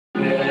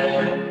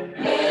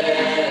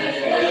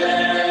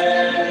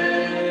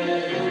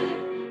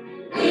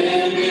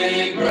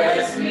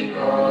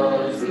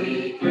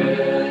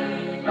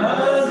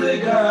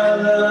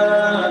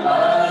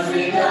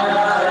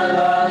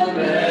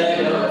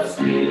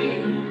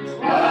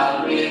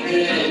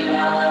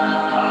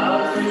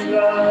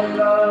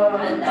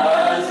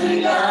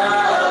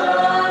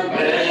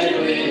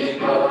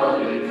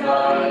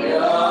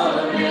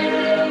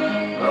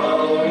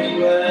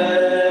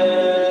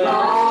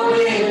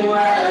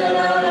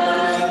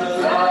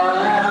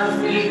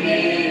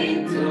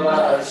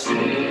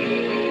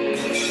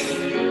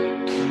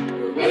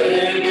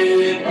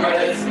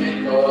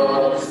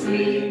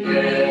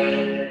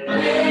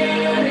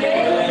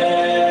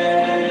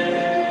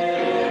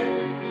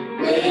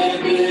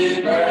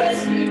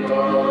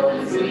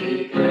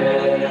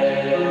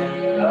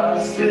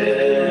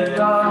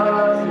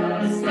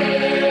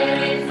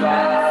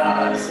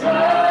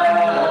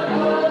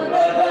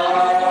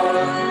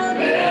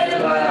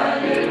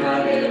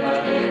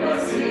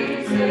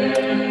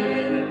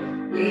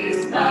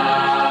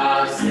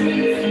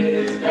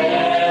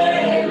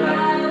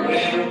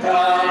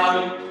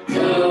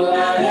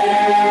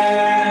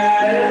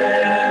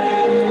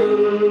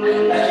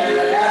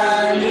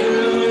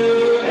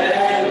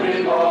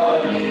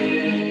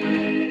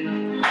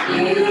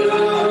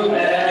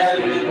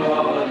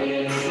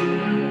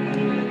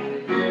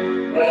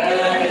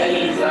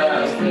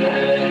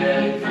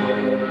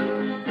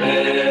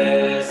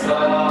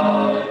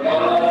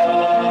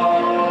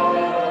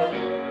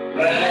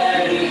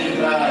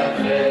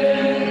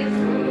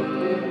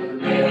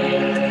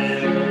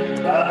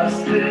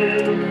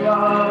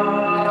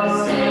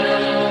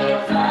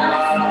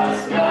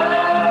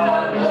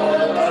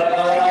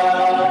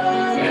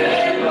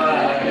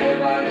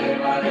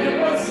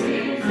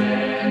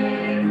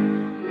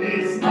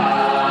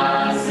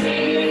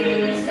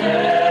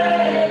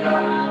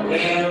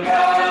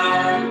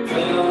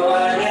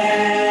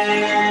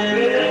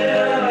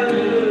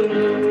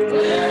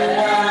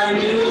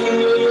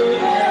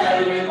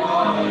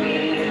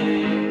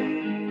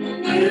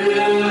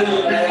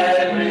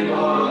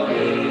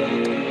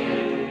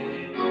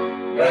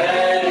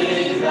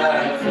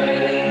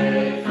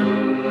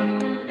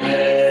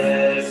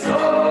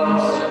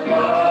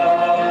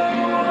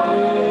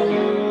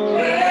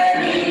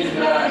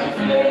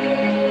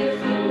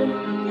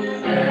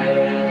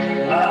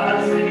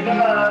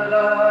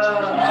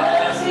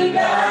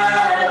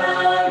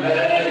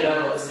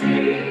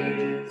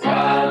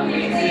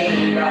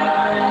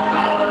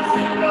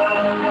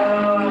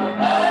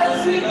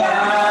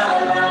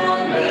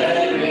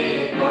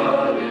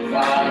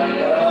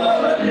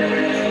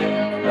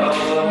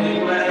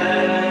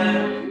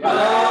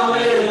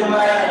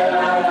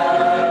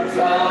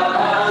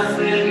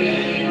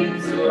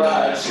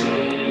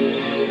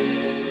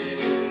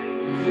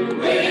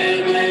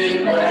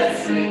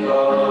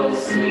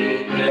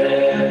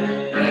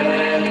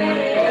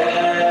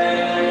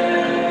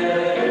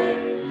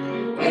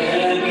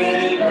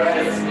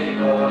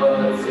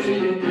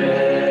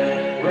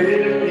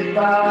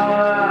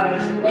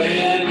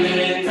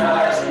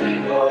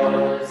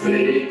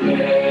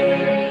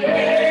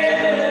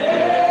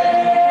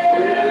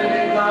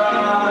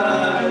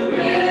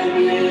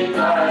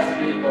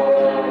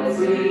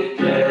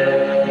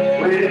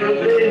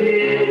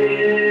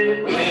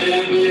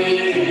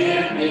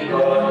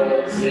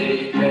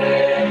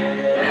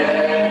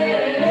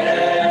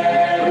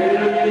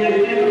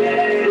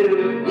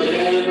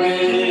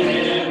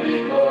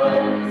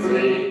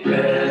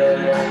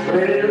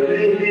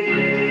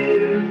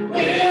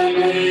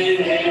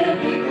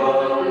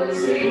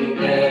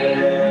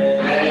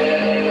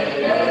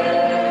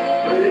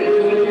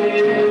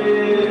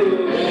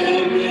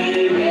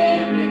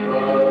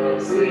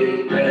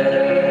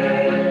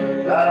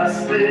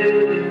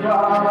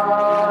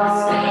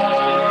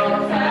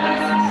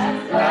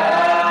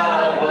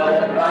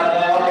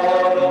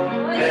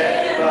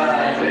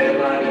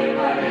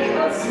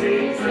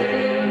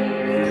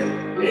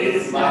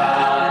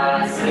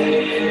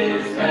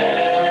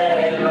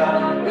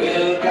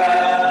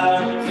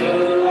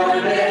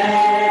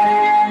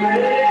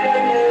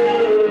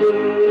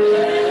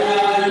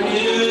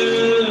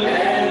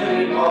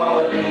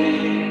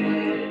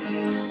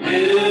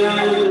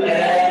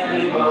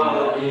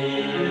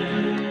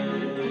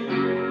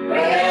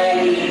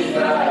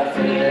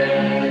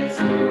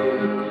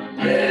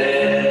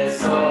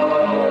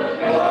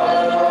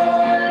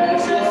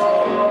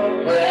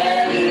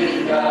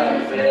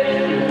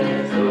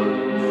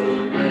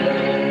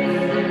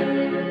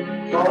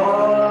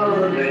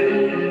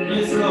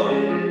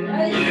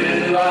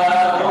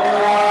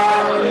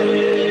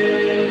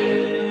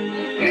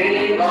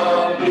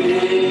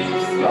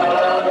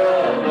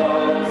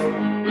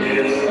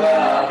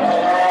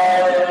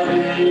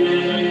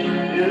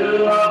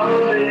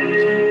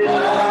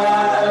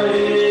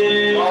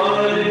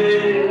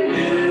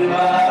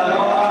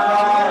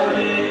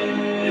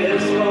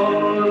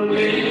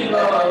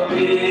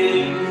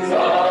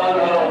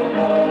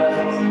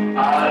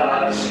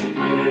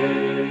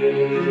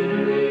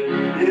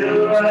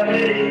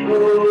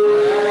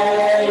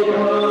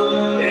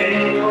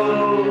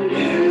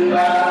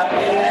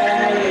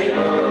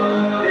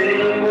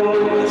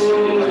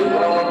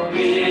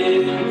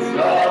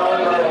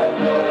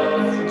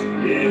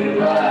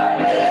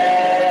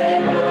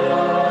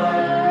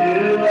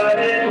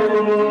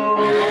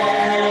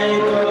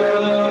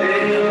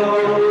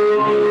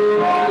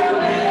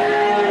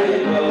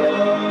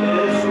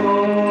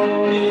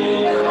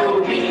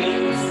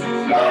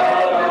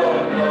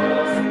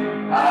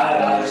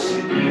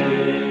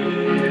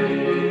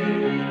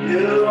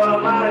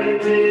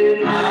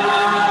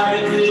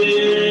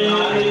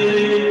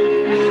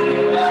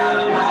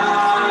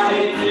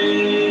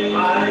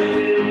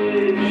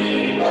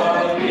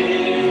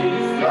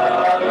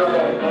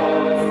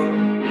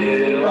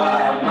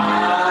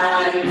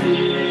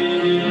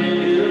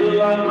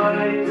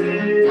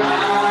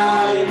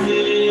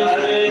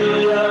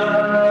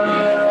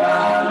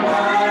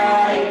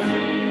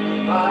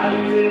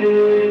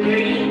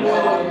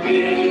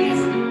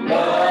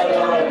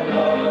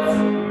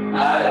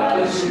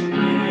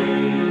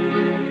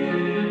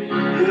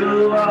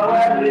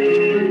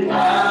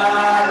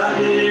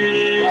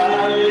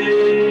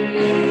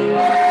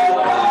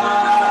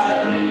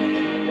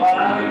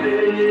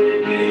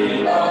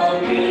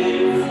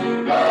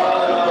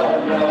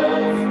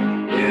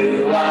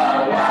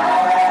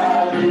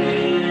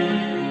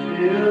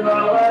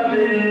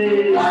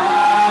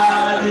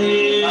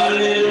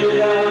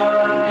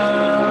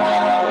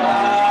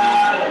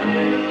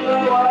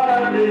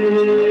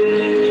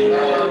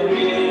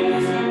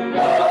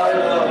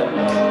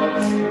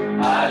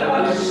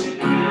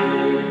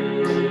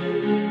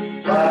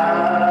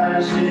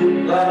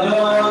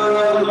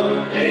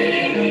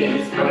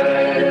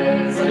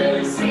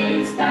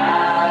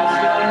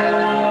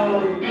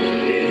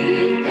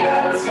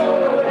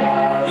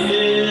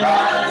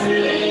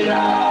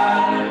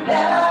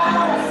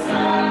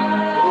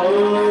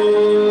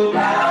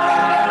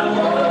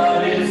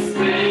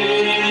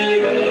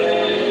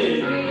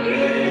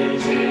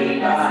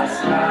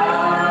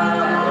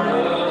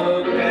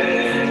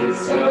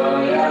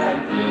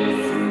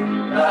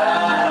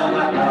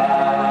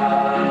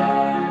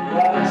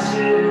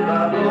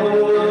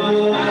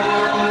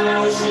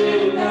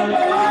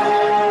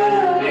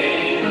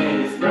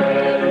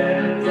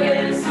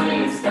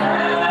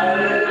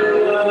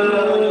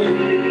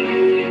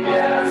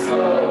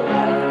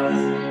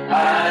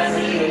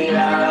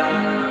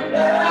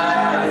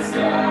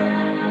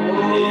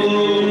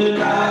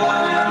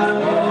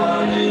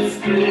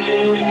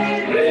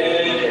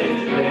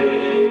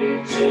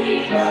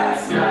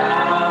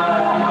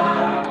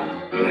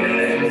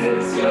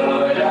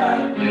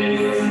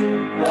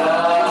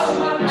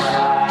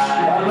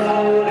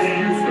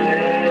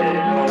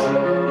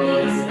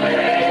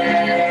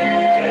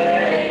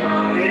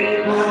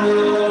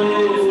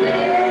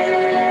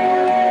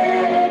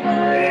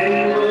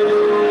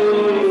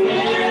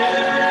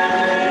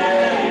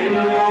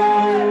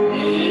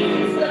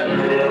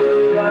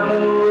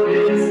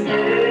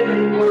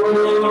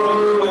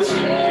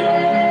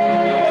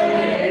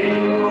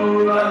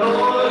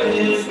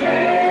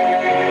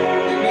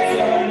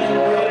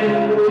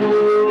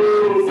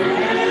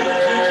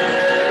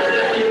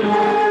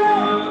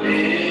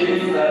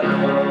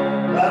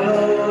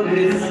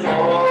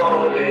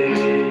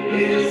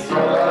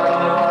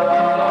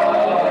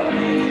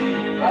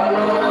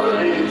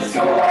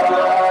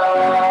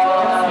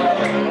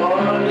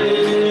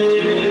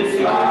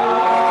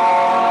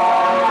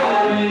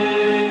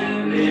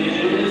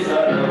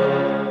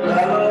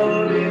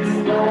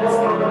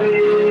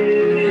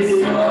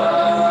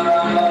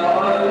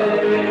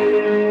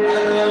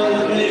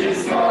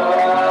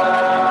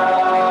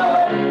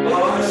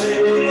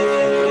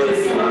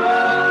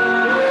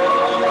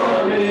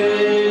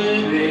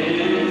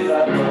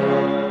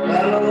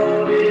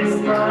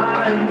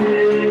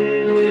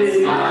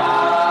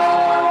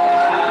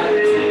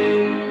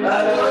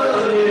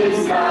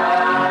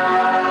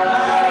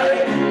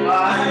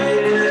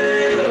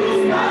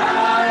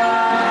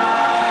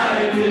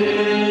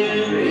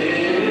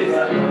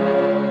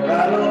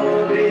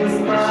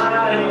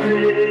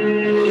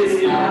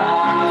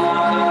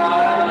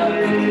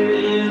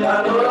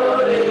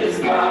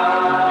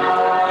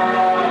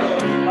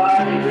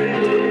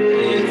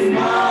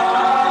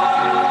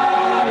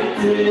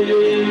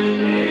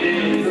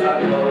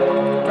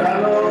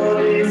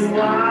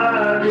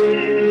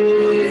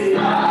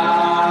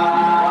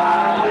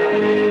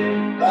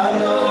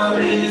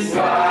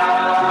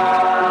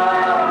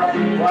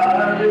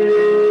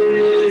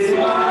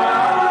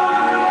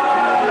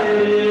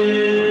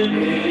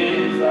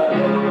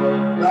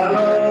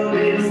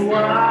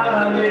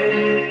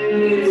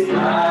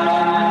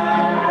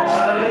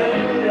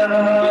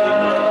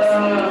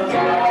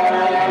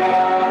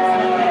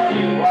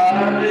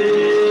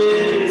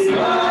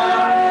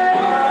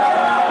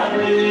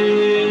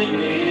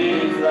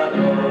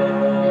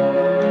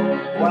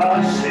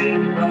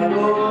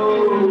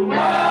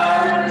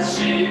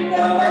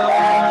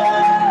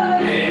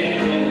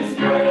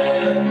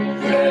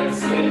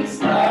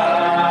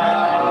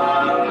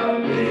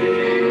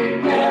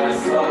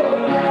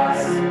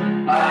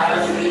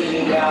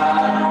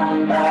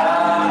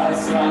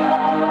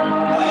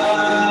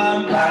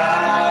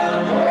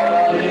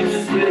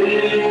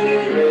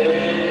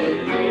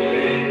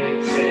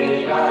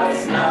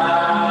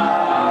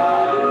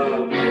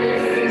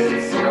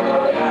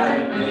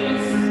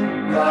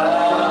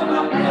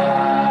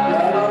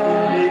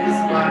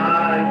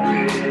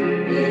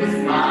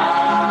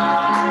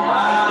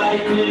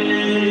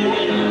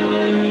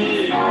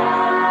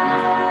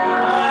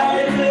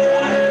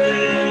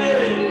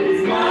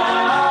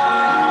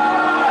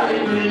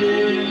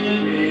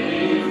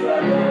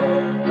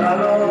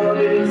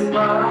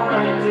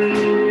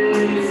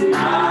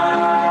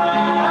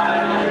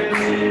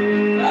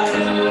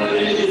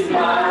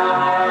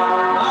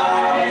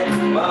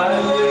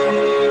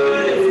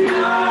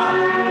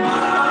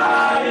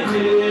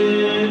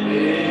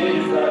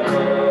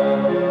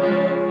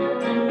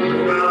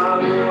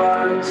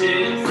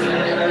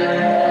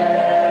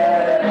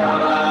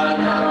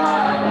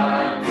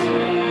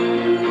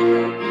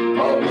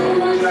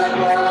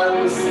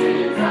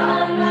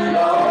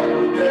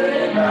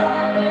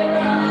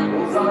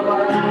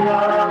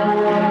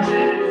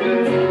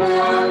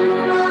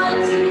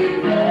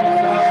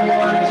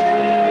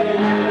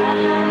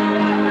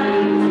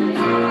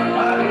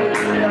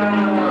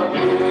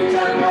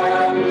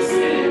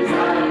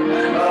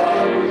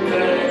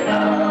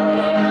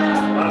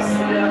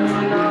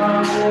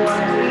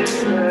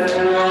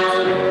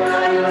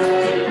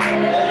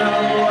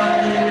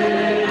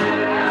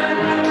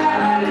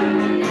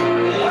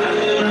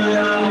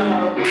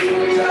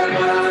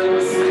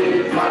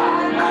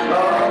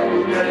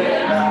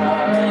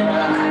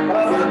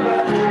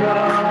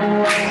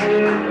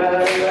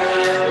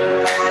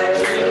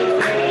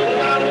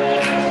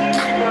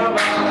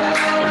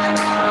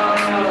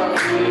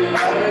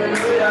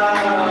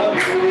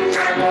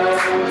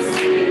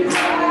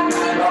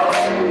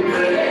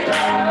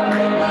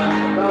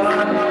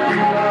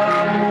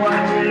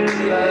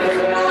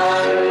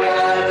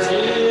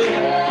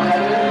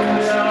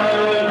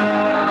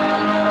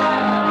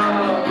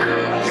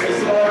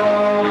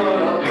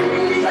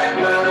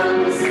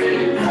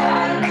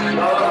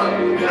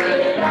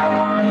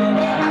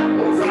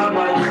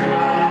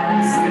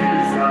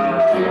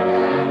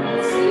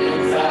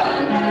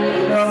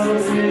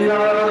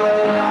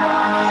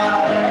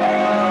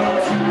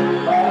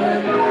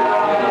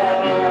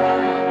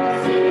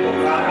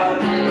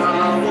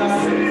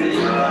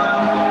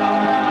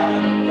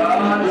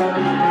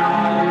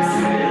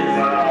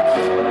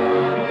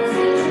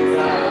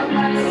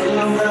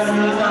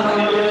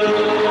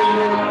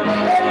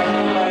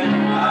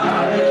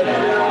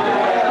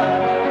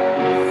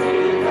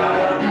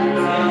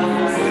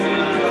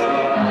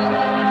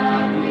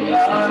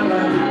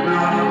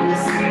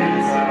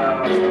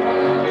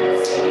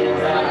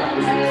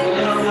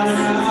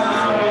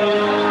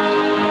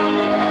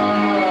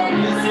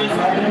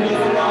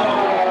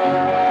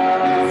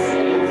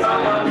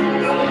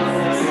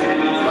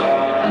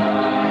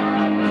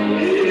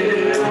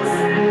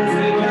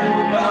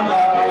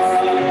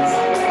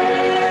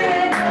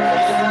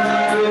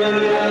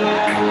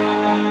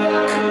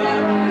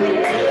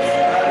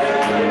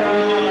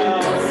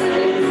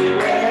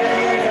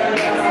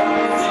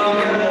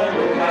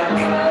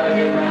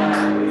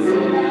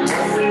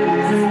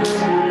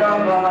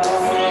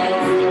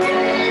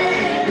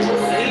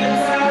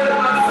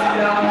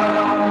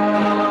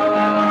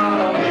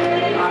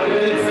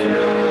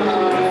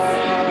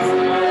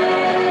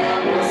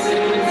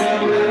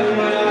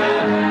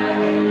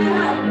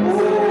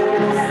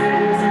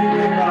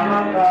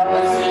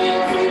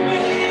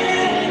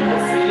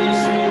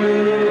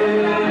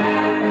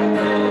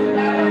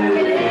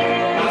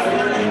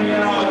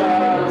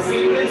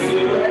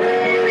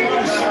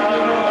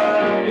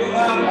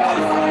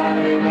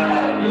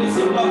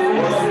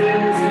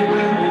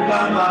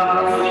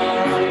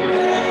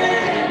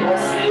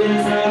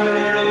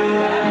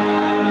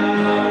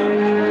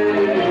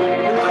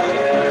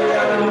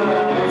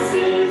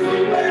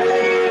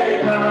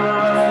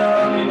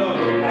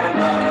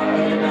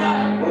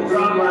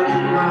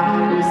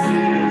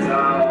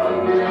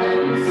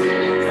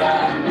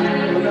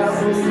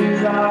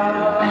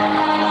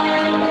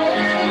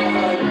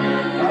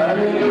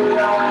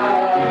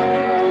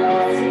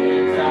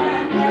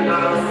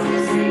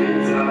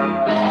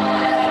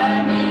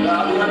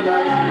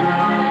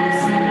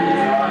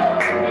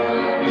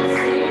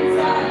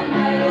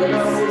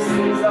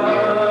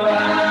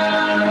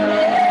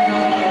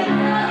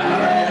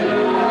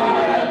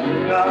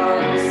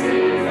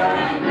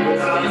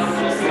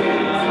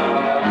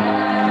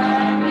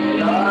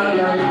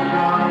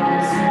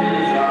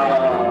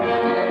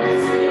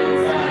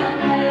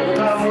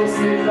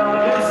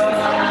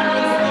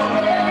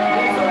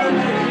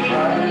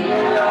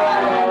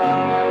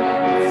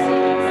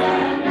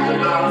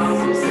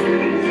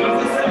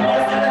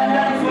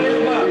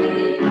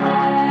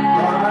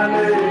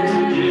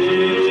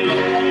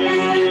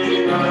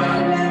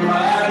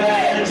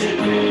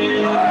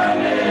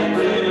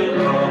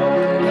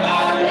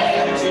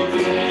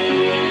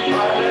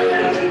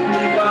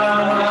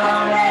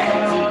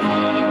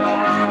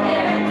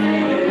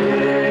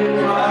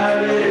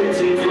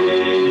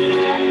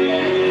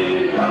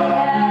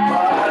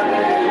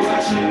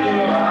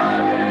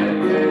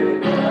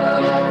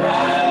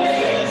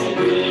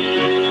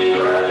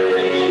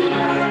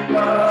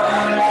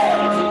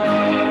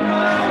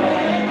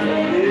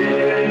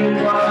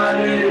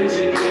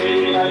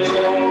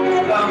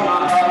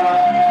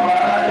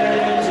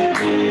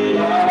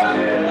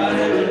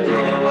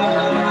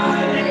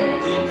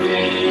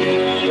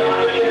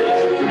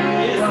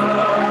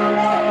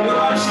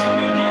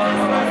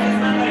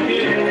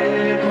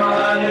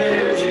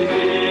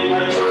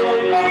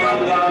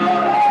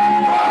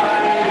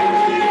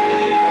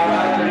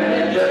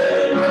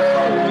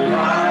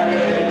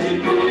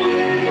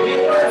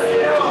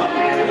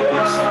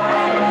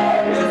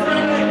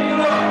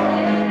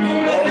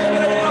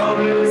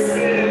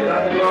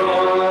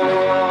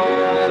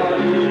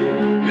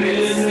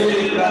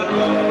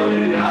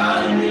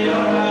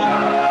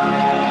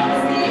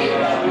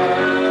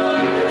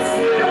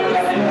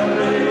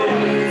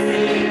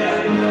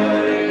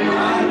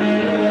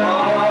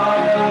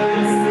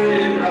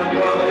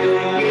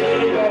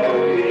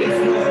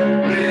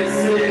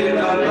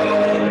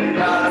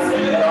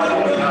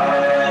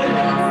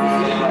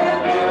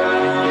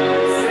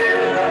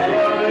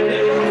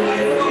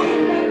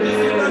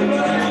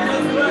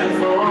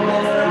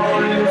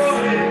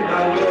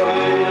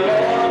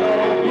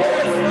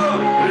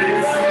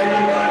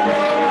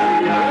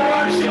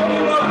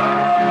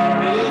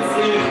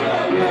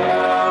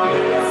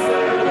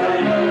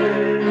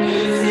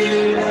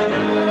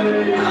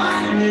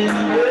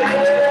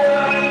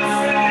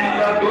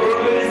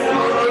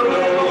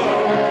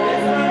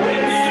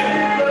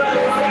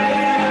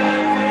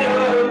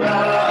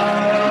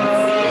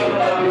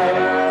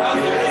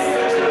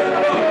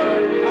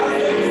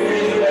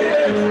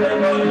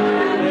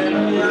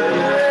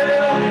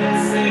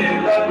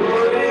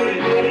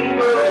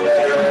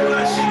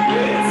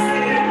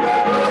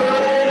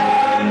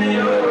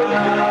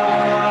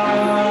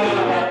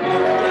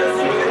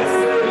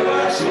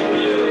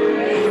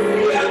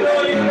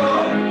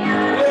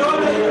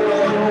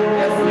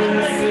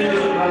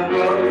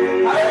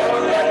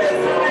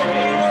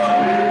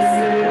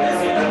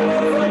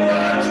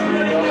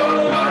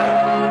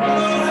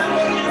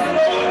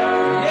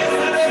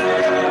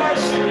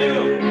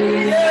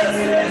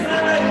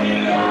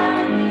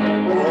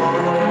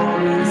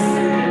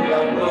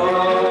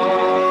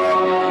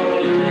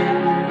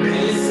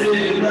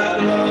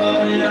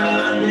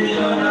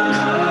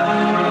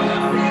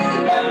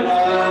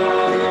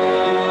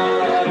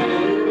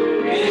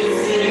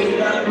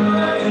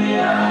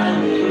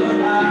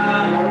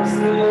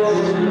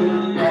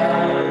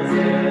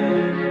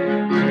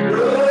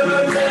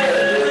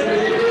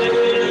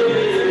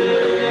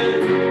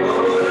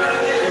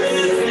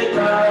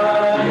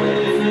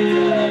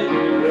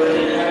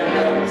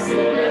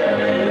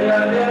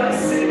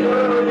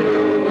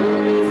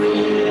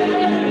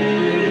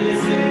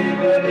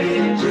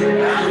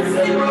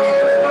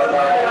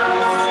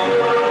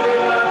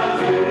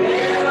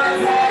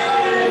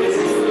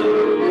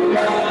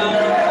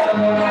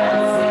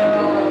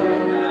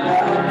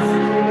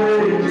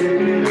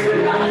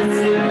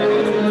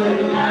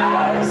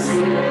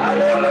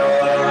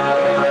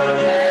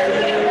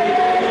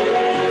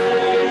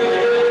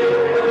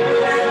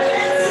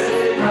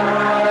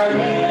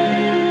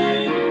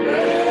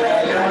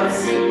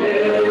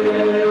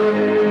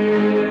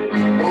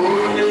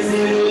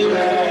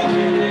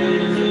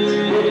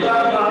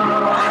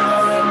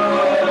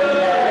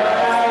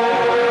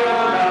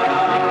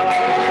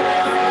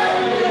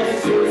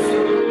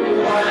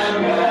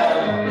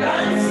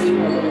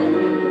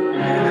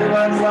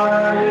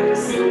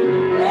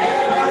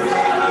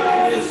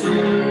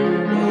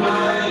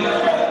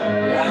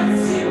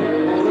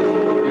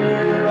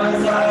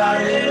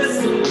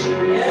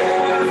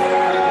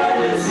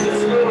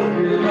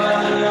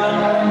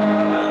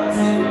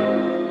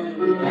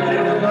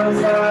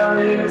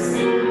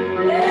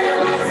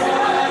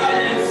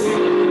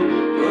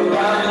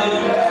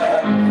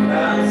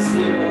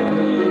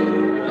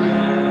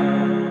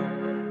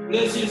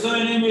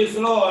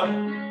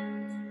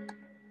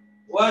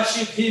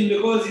Worship him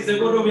because he's a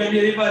God of your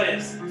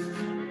deliverance.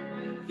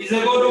 He's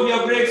a God of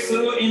your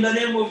breakthrough in the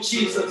name of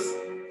Jesus.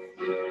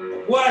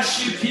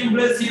 Worship him,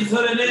 bless his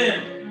holy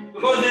name,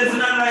 because there's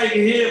none like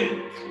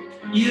him.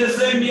 He's the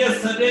same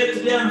yesterday,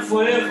 today, and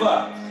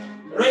forever.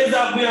 Raise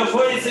up your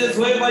voices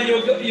wherever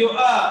you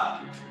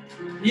are.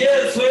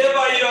 Yes,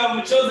 wherever you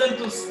have chosen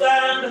to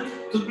stand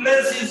to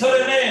bless his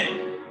holy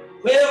name,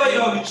 wherever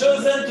you have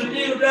chosen to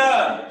kneel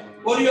down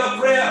on your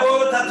prayer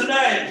altar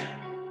tonight,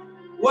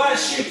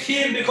 worship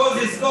him because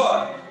he's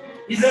God.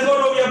 He's a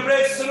God of your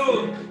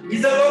breakthrough.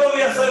 He's a God of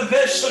your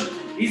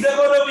salvation. He's a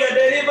God of your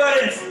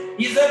deliverance.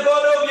 He's a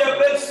God of your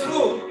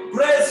breakthrough.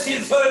 Praise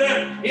his holy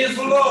name. He's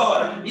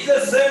Lord. He's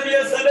the same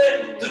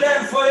yesterday, today,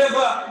 and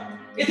forever.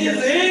 It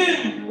is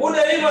him who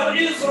delivered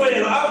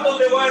Israel out of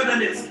the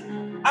wilderness.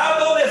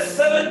 Out of the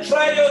 7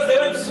 trials they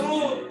went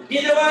through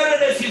in the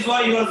wilderness is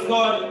why he was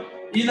God.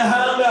 In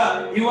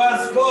hunger, he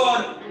was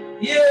God.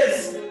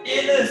 Yes,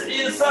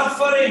 in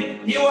suffering,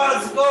 he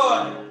was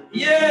God.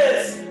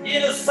 Yes,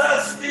 in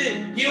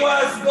thirsty, he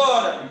was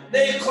God.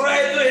 They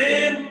cried to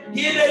him,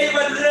 he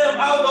delivered them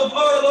out of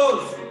all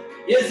those.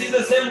 Yes, he's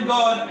the same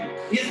God.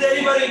 He's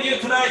delivering you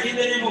tonight in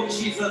the name of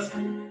Jesus.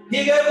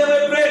 He gave them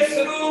a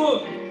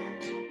breakthrough.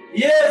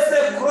 Yes,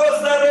 they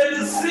crossed the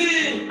Red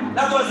Sea.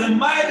 That was a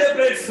mighty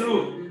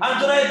breakthrough. And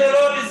tonight the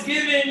Lord is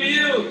giving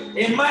you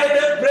a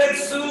mighty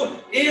breakthrough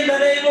in the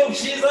name of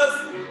Jesus.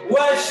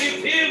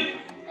 Worship him.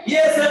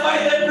 Yes, a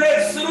mighty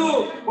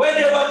breakthrough. When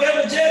they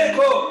overcame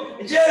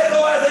Jericho, Jericho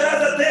was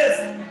another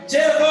test.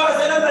 Jericho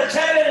was another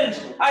challenge.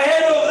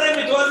 Ahead of them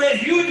it was a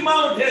huge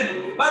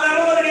mountain. But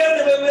the Lord gave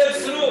them a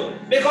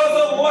breakthrough because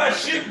of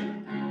worship.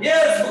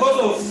 Yes, because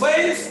of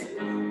faith.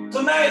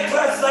 Tonight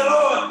trust the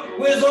Lord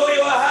with all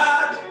your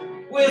heart,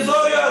 with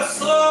all your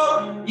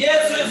soul,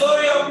 yes, with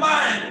all your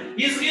mind.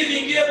 He's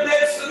giving you a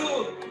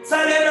breakthrough.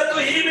 Surrender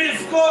to him,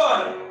 is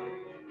God.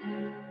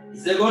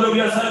 He's the God of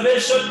your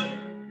salvation.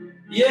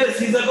 Yes,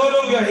 he's the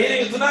God of your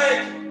healing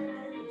tonight.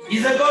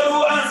 He's the God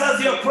who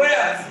answers your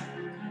prayers.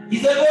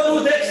 He's the God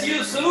who takes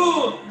you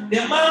through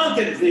the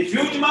mountains, the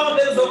huge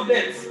mountains of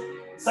death.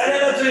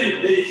 Surrender to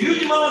him, the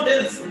huge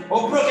mountains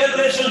of broken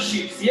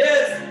relationships.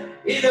 Yes,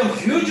 in the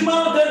huge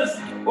mountains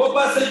of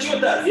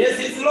persecutors. Yes,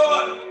 he's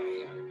Lord.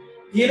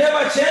 He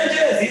never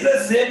changes. He's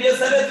the same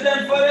yesterday, today,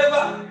 and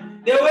forever.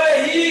 The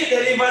way he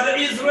delivered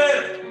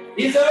Israel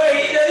is the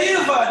way he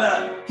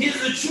delivered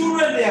his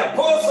children, the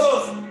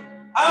apostles,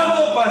 out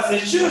of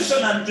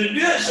persecution and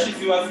tribulation. If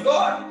he was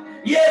God,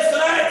 yes,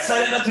 tonight,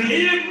 surrender to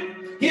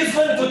him. He's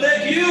going to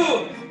take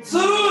you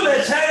through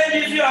the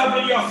challenges you have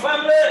in your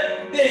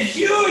family, the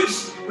huge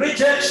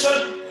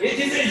rejection. It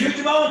is a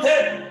huge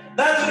mountain.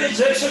 That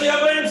rejection you are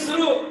going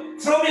through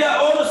from your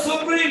own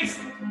sufferings.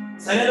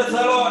 Surrender to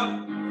the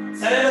Lord.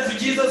 Surrender to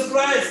Jesus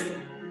Christ.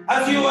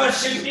 As you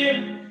worship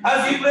him,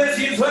 as you bless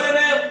his holy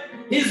name,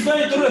 he's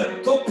going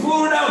to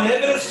pull down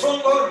every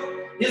stronghold.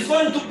 He's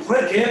going to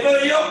break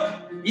every yoke.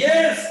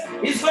 Yes,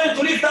 he's going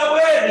to lift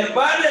away the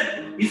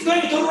burden. He's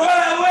going to roll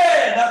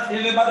away that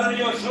heavy burden on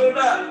your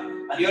shoulder.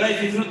 And your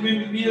life is not going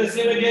to be the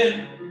same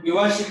again. We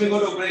worship a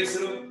God of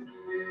breakthrough.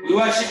 We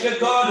worship a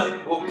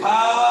God of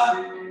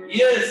power.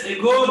 Yes, a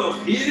God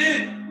of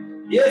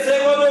healing. Yes, a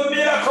God of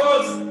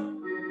miracles.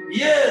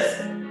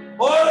 Yes,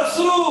 all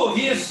through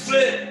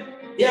history,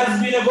 he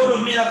has been a God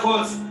of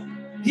miracles.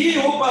 He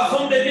who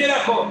performed a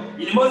miracle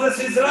in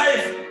Moses'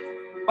 life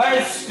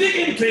by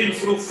speaking to him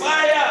through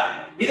fire,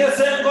 is the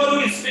same God who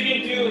is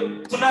speaking to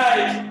you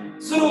tonight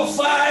through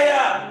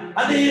fire.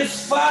 And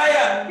his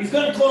fire is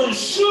going to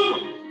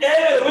consume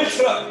every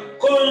witchcraft,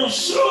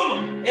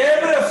 consume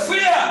every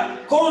fear,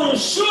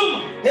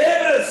 consume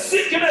every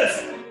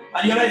sickness.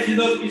 And your life is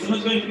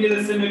not going to be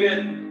the same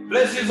again.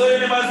 Bless his holy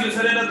name as you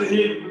surrender to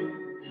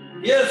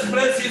him. Yes,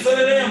 bless his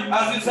holy name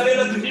as you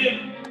surrender to him.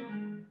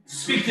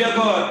 Speak to your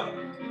God.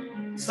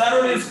 Stand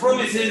on his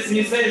promises.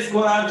 He says,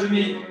 call unto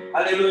me.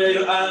 Hallelujah,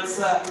 you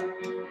answer.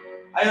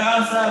 I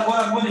answer,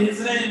 call upon his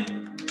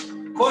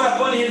name. Call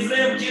upon his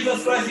name.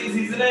 Jesus Christ is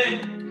his name.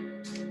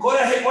 Call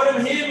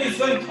him, he's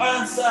going to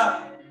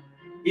answer.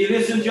 He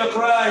listens to your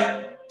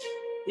cry.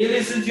 He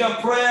listens to your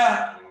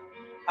prayer.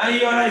 And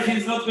your life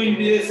is not going to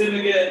be the same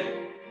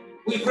again.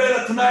 We pray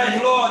that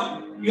tonight,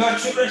 Lord, your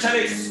children shall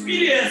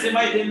experience a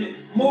mighty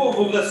move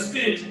of the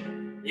Spirit.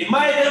 A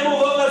mighty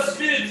move of the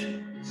Spirit.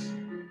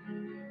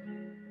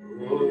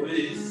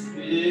 Holy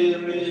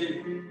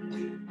Spirit.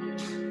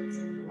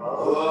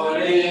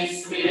 Holy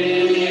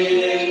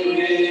Spirit.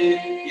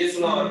 Yes,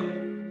 Lord.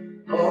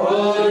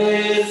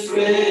 Holy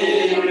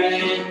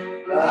Spirit,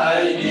 I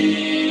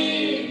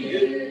need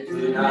you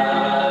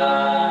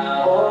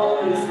tonight.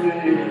 Holy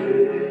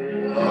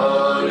Spirit.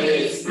 Holy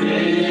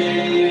Spirit.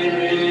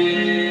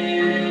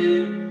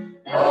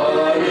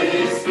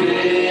 Holy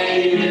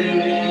Spirit.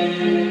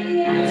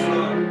 Yes,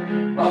 Lord.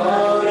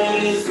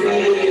 Holy Spirit.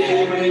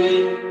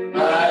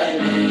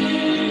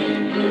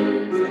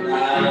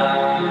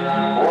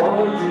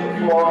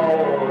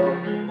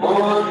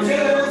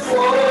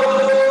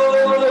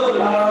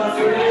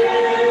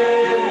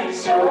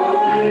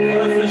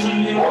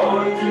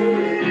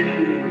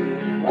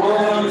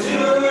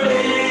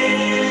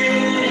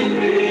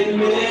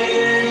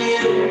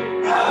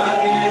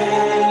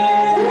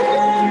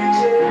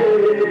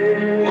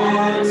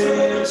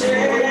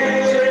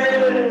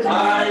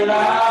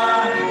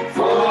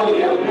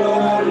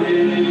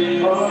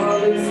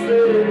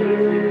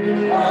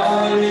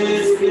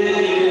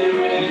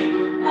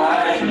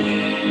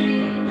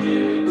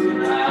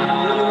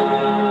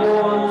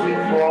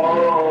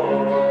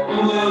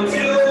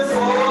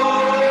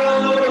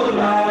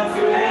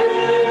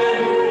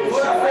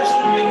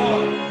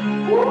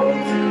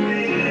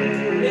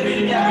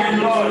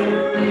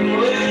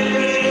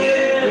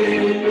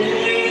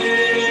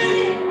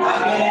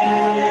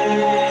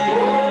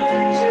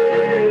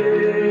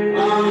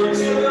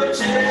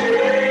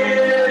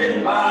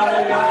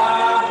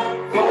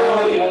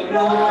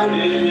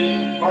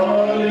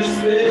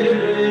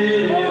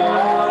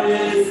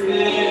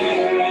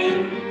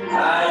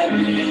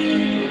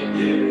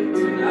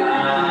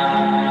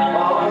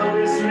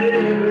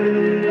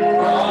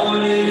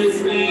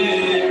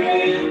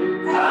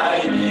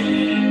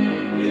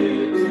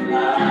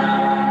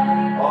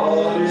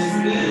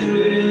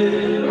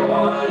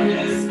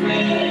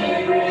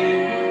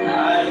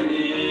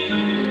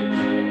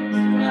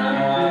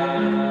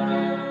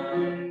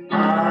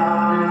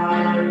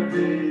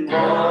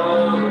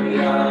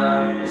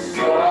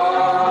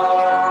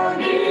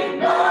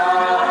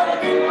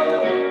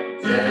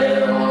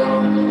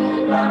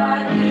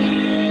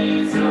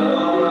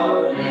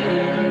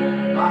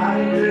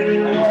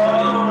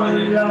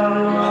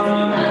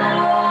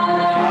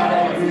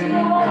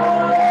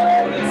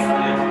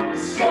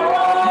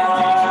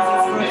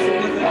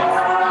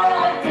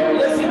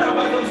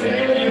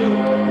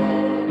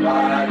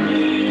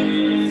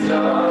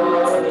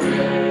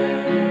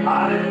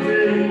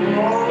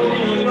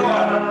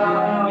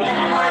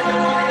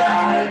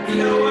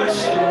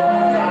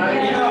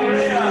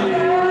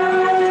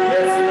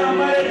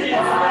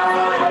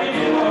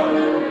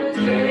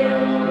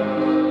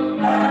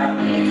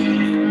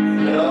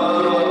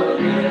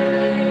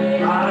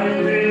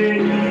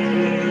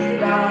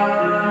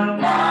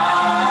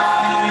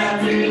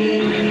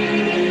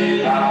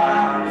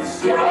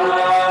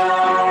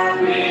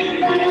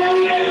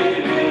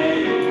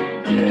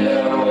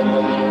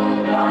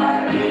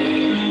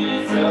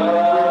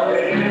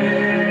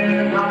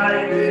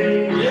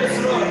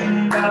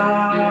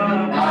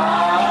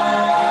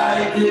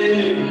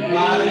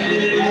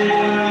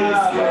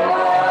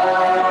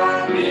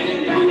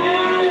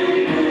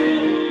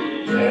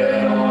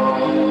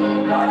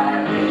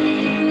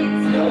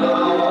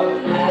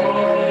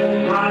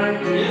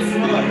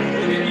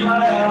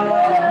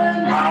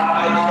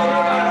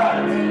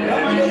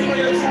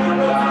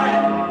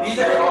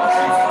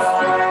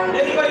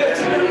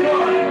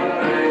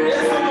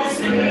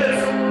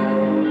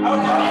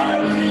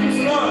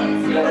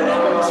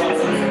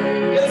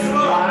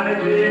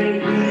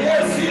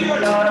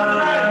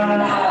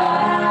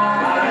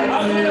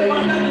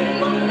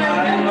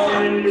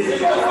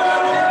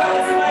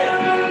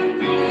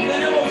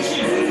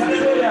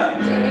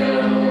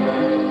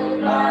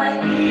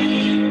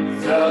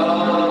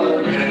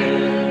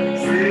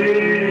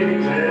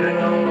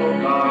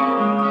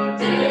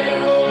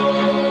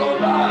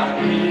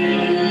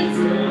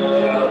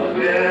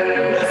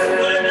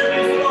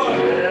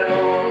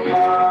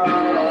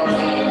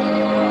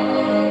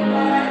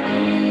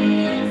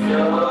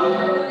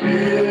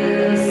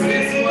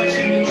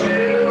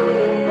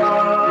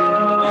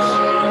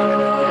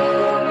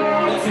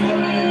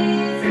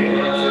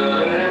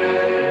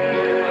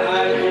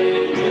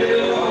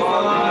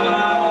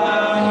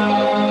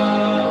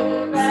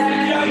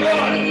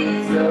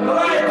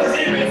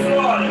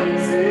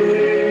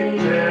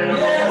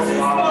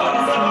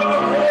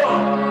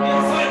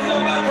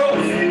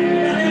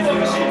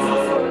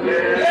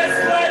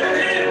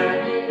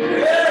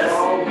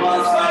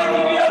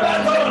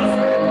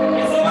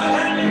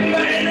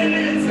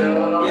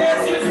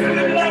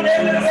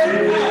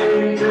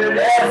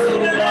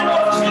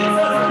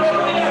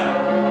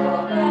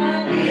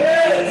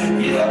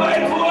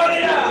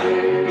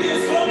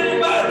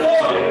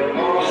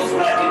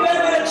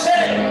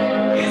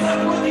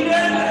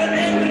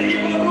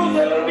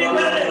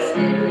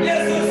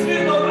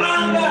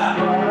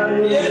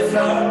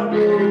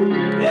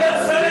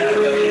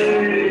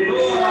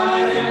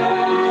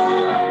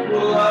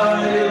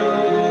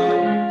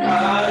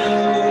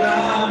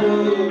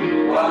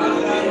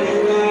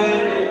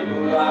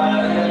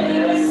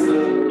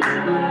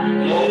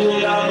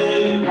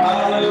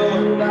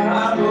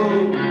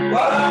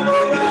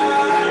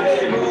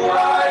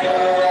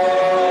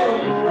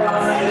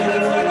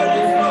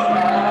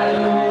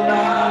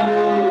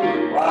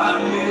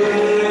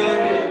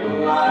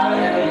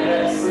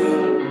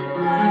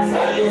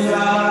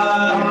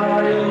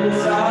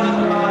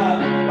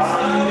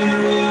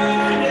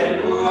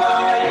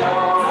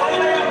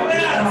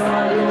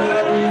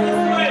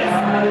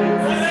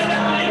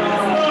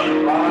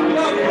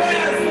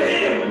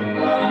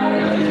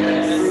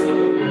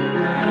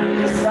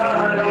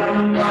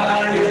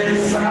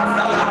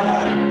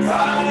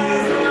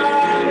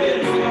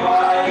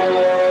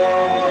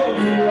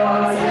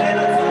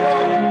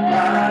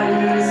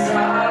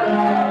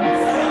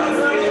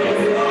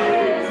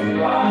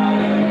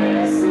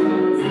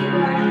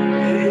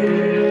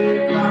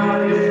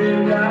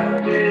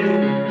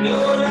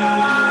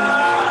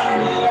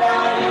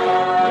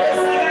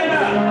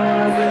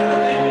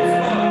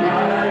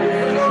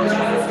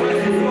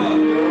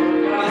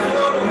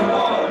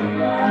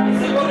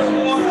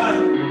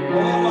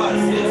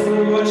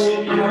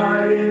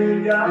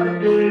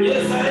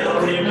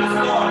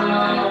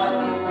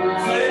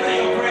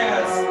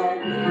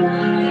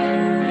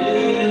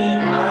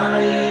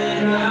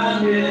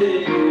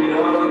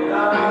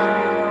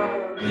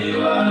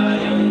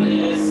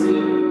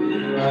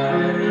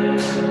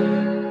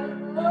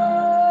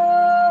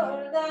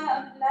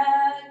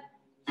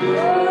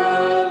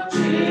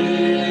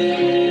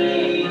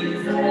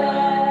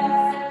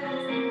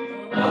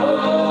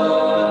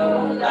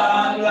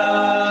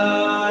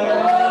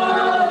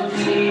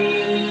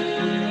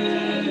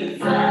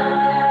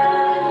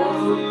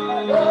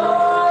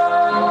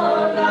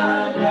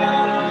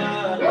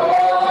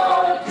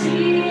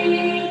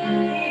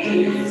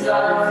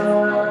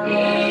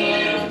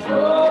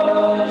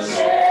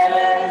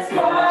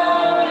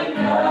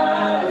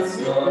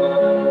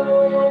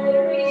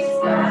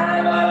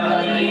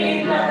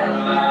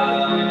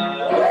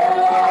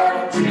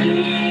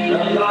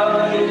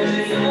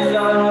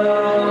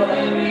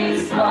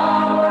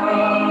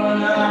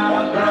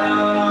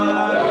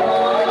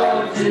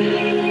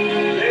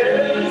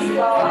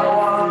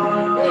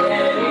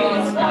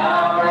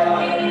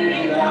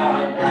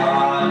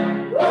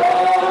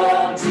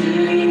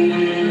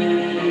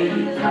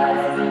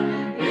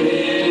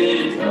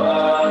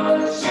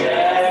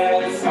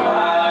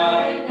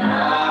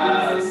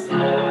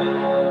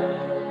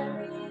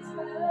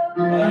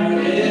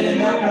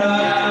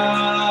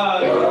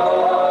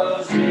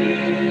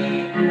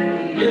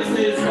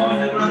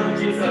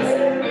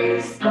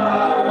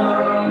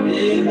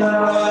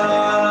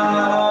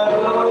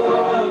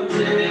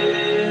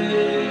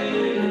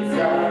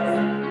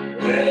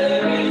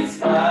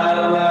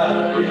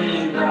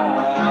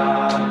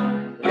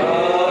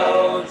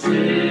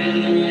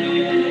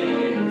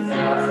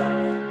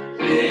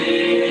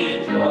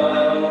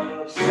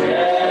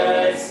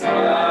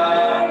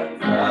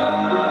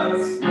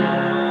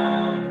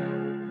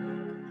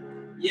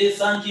 Yes,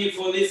 thank you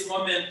for this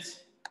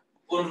moment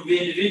when we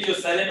individual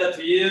surrender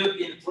to you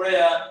in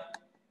prayer.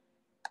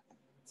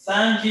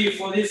 Thank you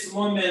for this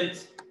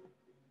moment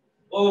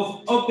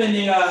of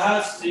opening our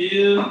hearts to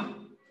you,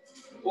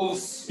 of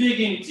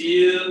speaking to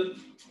you,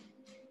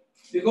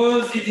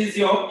 because it is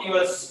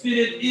your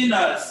spirit in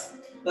us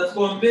that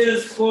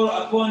compels call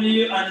upon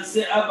you and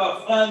say,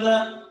 Abba,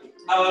 Father,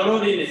 our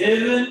Lord in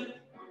heaven,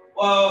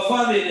 or our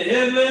Father in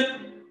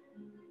heaven.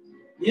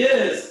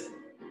 Yes,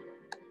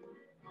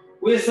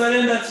 we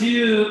surrender to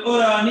you.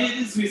 All our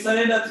needs, we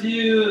surrender to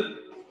you.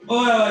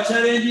 All our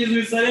challenges,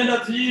 we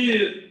surrender to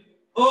you.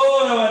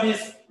 All our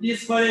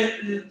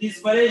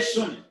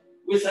desperation,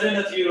 we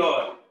surrender to you,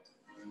 Lord.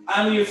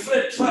 And we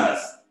fully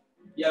trust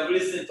you have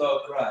listened to our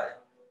cry.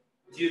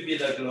 To you be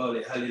the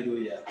glory.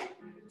 Hallelujah.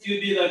 To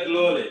you be the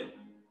glory.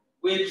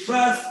 We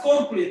trust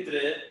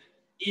completely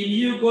in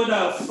you, God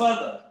our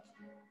Father,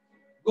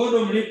 God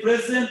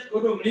omnipresent,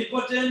 God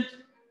omnipotent,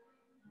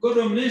 God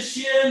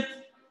omniscient,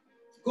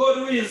 God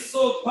who is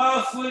so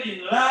powerful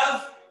in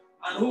love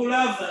and who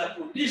loves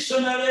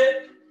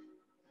unconditionally.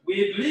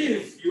 We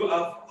believe you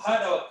have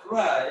heard our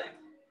cry,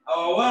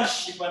 our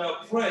worship and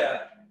our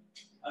prayer.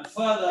 And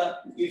Father,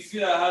 we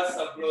feel our hearts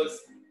are blessed.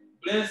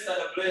 Blessed and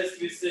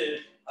blessed, we say,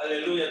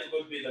 hallelujah, to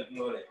God be the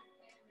glory.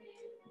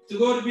 To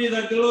God be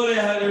the glory,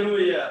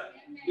 hallelujah.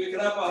 We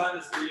clap our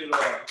hands to you,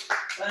 Lord.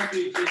 Thank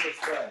you, Jesus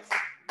Christ.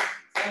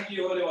 Thank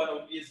you, Holy One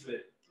of Israel.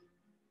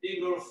 Be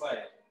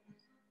glorified.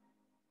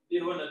 Be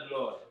honored,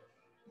 Lord.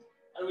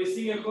 And we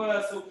sing a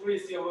chorus of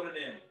praise to your holy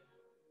name.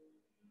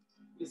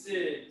 We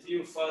say to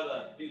you,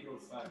 Father, be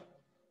glorified.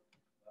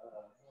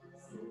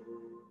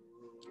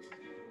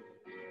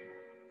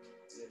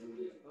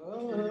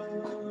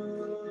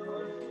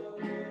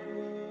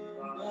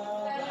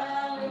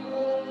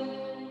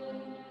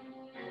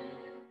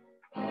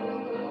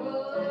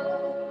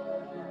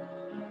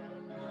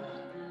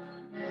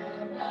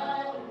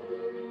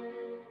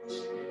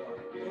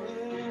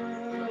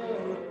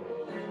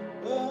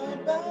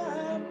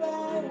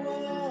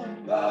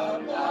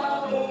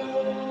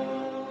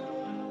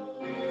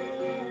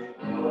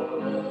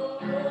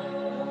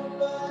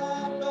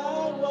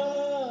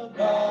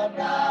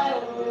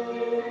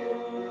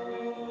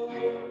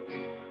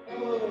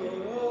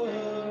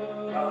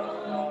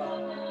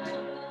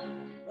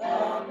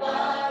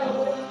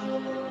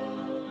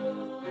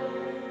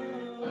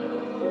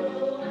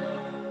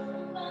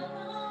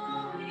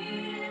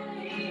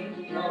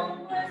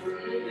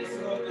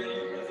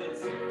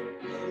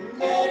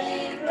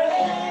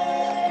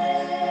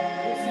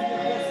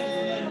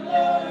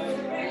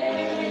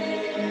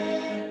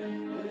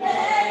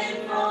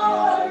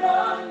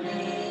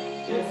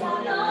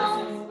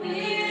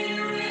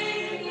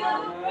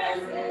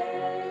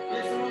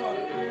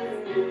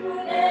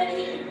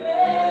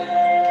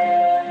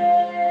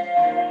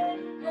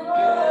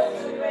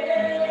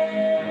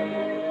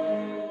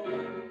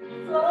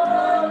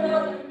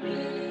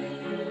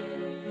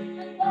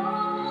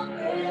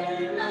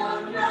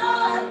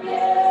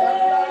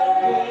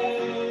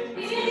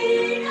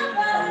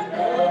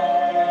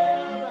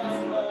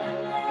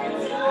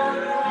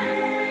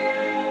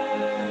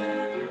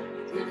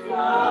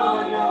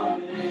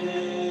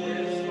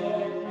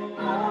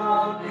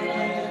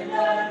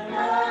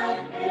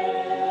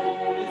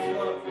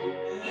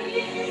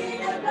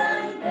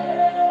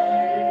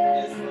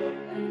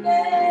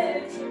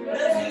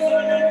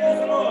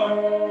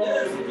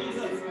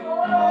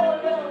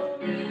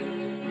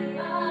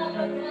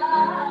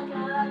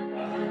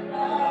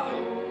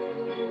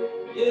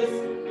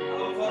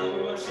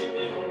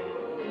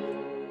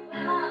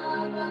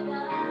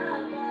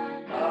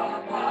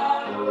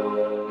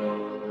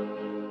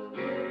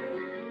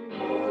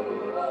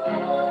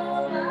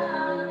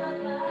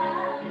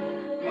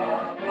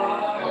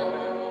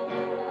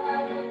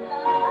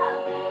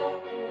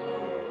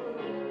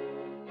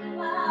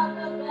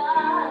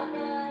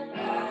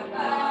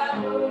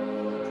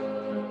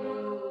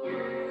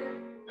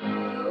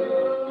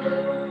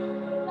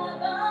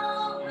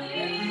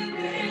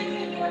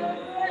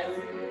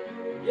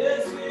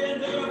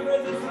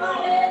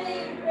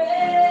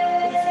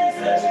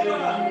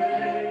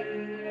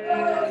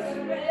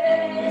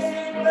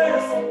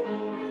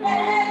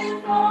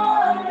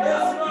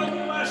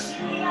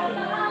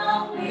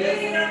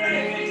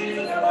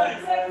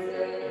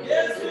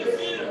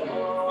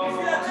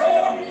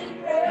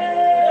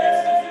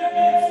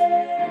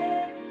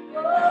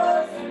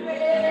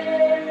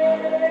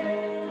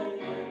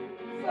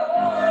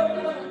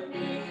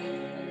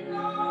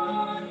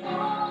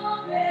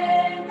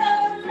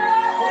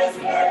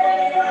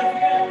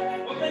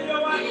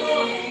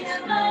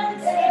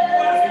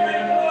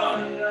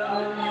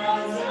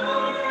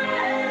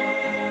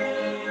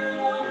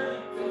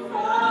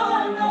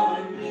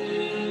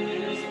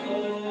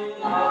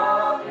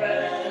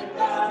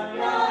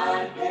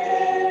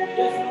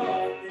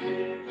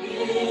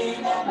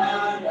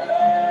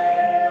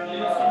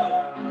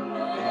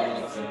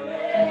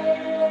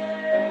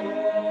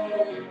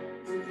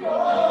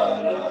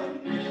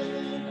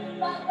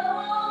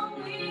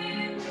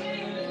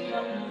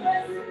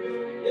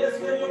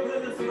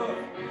 Lord.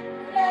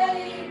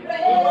 We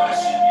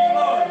worship you,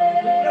 Lord. We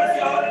bless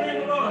your holy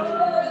name, Lord.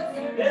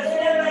 There's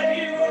none like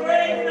you, Lord,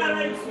 reign in our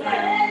lives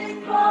tonight.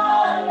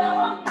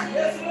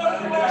 Yes, Lord,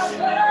 we worship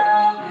you.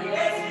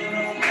 Yes,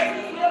 Jesus, yes,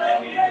 there's none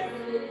like you.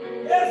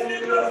 Yes, we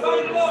glorify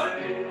you, Lord.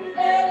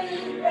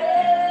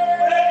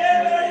 Break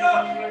every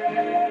yoke.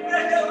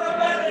 Break every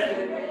burden.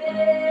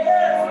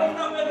 Yes, lift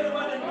up every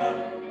burden, Lord.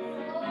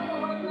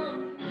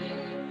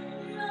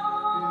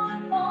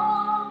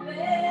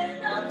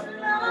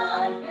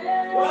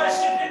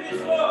 Worship him,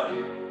 his Lord.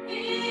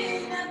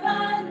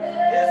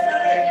 Yes,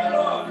 thank you,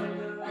 Lord.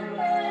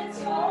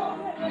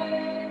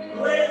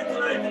 Reign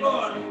tonight,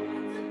 Lord.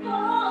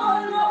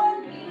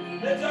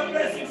 Let your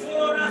blessings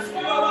fall on us,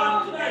 your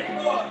one tonight,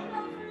 Lord.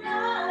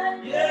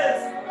 Yes,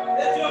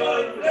 let your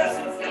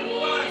blessings come to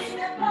us.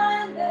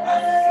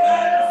 As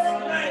floods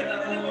tonight in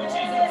the name of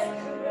Jesus.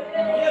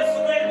 Yes,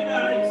 reign in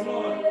our lives,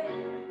 Lord.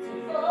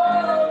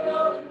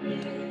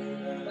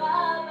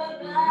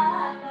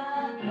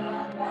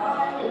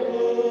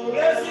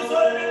 Bless his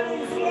holy name,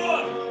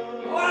 Lord.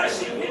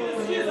 Worship him,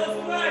 Jesus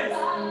Christ.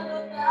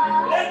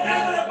 Let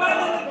every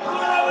burden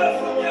fall away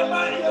from your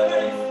body, your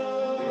legs.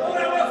 Fall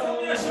away from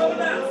your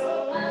shoulders.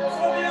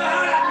 From your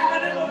heart,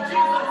 in the name of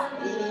Jesus.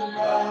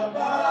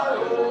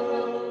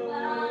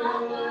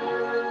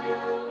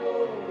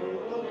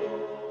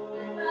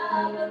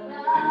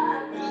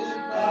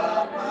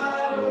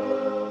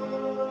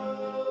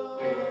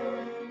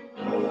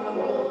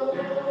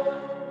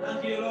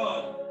 Thank you,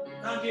 Lord.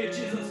 Thank you,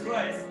 Jesus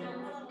Christ.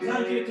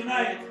 Thank you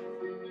tonight.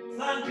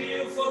 Thank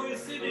you for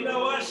receiving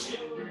our worship.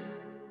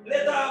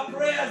 Let our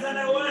prayers and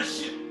our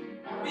worship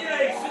be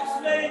like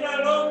sweet-smelling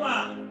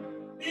aroma.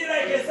 Be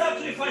like a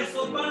sacrifice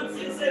of burnt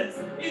incense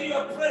in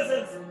your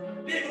presence.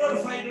 Be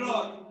glorified,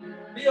 Lord.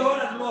 Be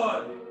honored,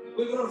 Lord.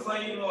 We glorify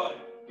you, Lord.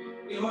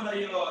 We honor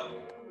you, Lord.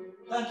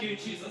 Thank you,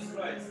 Jesus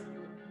Christ.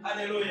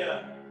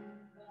 Hallelujah.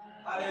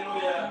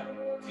 Hallelujah.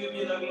 To you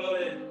be the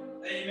glory.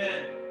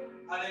 Amen.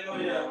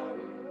 Hallelujah.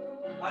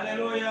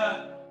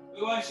 Hallelujah.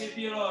 We worship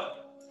you, Lord.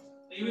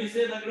 May we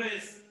say the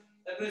grace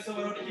of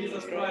our Lord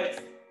Jesus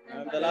Christ,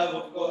 and the love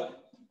of God,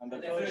 and the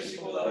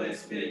fellowship of the Holy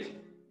Spirit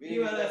be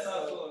with us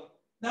all,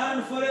 now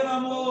and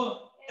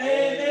forevermore.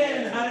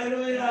 Amen.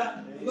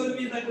 Hallelujah. God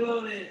be the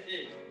glory.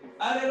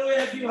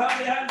 Hallelujah. If you have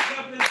the hands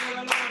clapped for the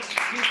Lord,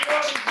 His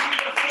glory to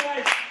Jesus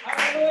Christ.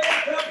 Hallelujah.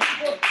 Clap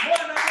people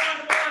more and more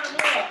and more and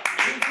more.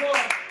 His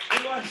Lord. We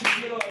worship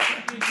you, Lord.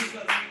 Thank you,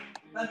 Jesus.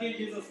 Thank you,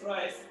 Jesus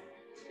Christ.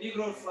 Be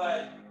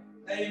glorified.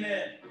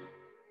 Amen.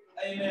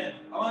 Amen.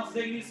 I want to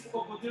take this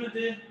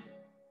opportunity to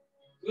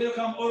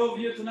welcome all of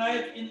you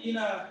tonight in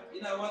our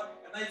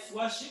night's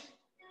worship.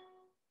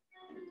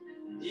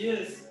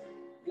 Yes,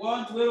 we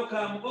want to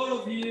welcome all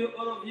of you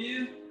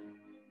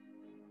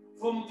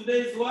from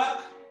today's work,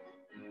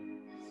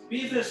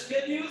 busy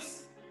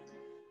schedules.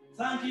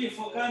 Thank you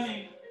for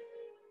coming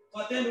to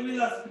attend with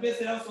us at the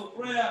Best House of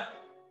Prayer.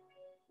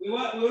 We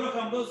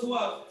welcome those who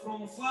are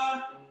from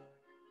far,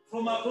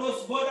 from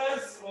across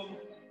borders, from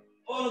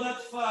all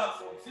that far,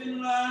 from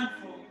Finland,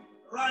 from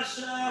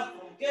Russia,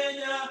 from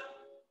Kenya,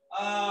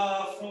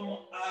 from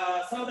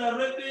Saudi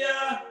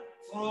Arabia,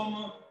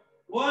 from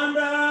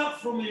Rwanda,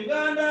 from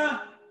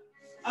Uganda,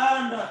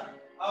 and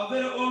our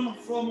very own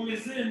from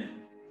within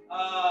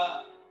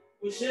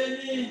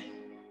Usheni.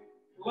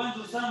 We want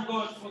to thank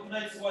God for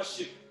tonight's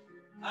worship.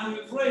 And we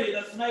pray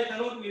that tonight the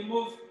Lord will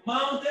move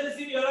mountains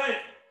in your life.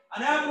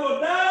 And I have no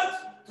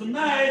doubt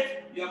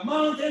tonight your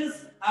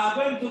mountains are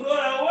going to roll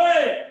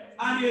away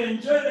and you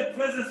enjoy the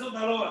presence of the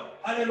Lord.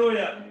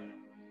 Hallelujah.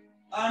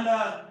 And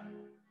I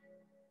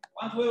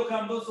want to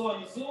welcome those who are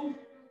on Zoom.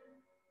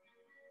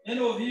 Many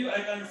of you,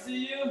 I can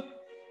see you.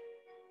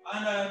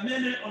 And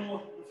many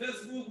on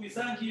Facebook, we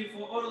thank you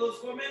for all those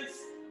comments.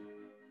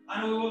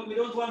 And we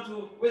don't want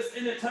to waste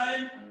any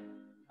time.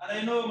 And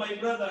I know my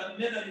brother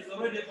Nathan is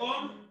already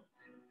on.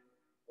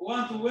 We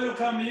want to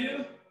welcome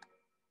you.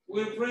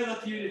 We pray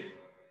that you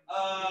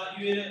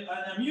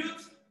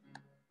unmute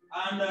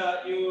and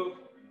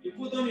you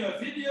put on your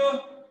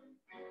video,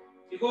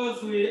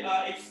 because we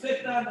are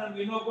expectant and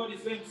we know God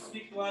is going to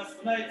speak to us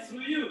tonight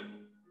through you.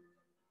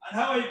 And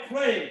how I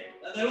pray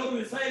that the Lord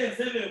will silence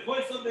every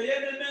voice of the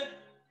enemy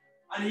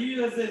and He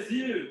uses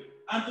you.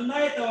 And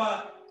tonight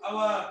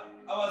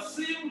our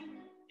theme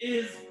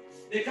is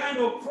the kind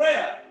of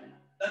prayer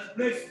that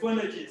breaks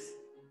bondages.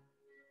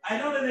 I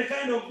know that the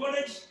kind of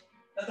bondage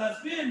that has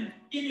been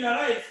in your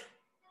life,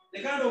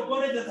 the kind of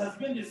bondage that has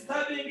been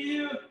disturbing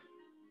you,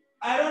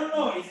 I don't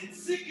know, is it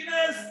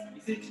sickness?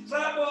 Is it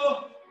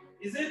trouble?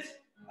 Is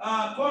it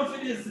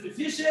confidence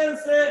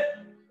deficiency?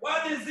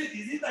 What is it?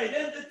 Is it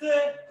identity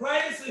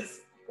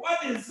crisis?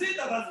 What is it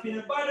that has been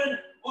a burden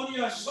on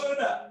your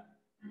shoulder?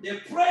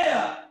 The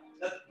prayer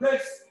that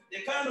breaks,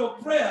 the kind of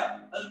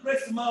prayer that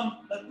breaks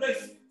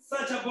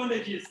such a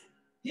bondages.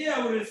 Here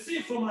we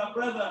receive from our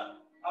brother,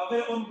 our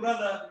very own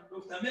brother,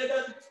 Dr.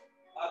 Medad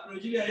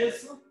Projilia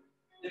Yesu,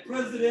 the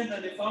president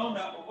and the founder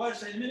of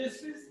Worship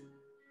Ministries,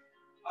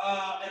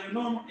 a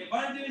renowned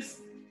evangelist,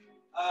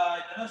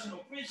 international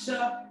preacher,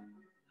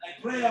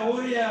 a prayer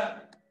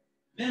warrior,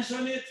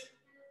 mention it.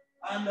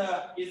 And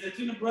he's a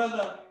twin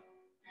brother.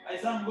 I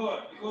thank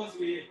God because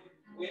we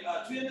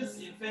are twins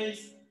in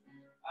faith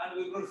and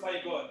we glorify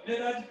God.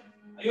 Medad,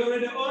 are you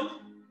already on?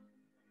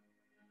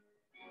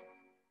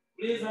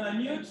 Please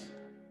unmute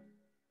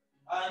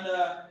and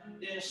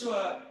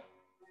ensure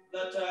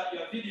that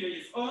your video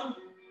is on.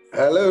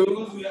 Hello.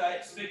 Because we are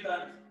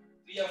expectant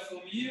to hear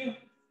from you.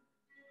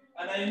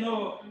 And I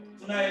know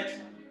tonight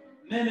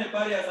many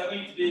barriers are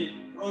going to be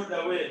rolled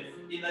away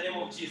in the name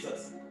of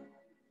Jesus.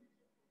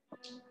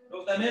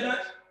 Dr. Medad?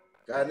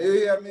 Can you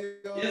hear me?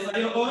 Yes, are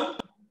you on?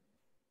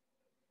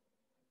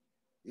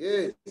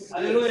 Yes.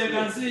 Hallelujah, yes, I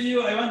can see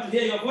you. I want to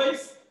hear your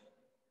voice.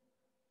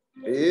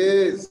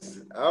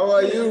 Yes. How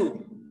are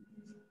you?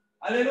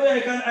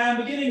 Hallelujah, I am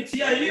beginning to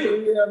hear you.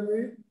 Can you hear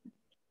me?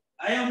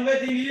 I am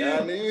waiting you.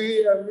 Can you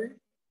hear me?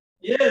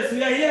 Yes,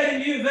 we are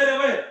hearing you very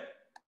well.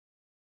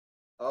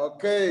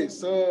 Okay,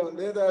 so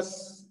let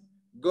us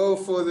go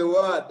for the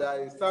word.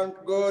 I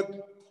thank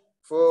God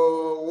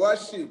for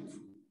worship.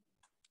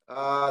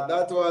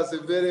 That was a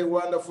very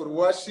wonderful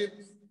worship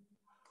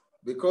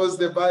because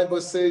the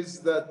Bible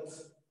says that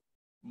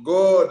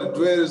God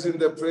dwells in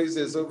the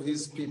praises of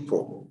his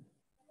people.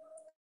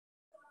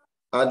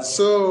 And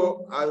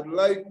so I would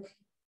like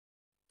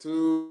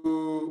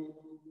to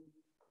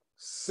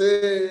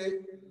say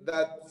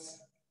that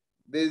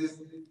the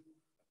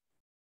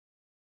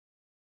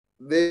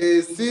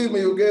theme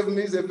you gave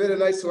me is a very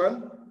nice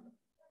one.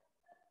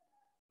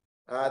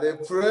 The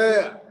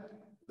prayer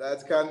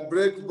that can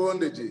break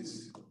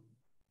bondages.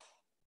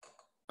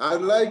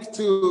 I'd like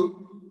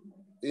to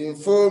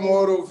inform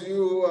all of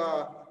you who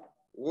are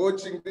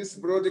watching this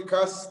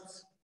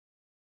broadcast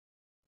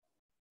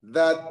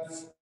that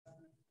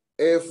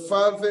a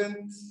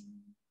fervent,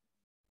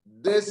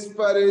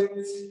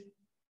 desperate,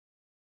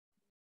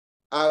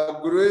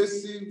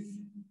 aggressive,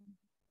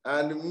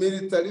 and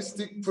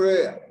militaristic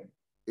prayer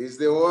is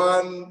the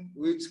one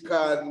which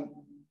can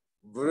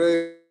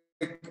break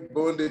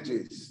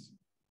bondages.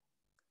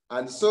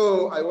 And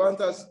so I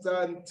want us to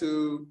turn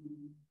to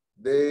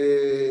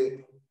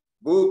the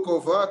book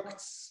of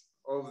Acts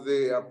of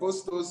the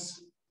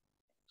Apostles,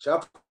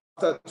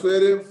 chapter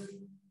 12,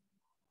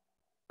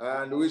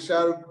 and we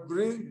shall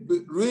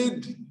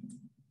read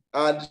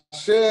and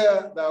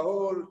share the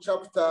whole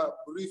chapter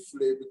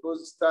briefly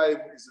because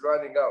time is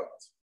running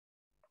out.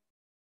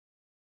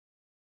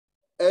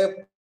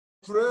 A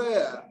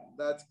prayer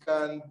that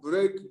can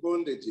break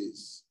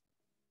bondages.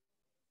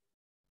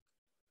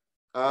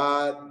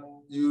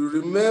 You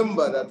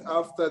remember that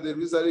after the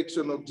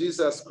resurrection of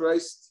Jesus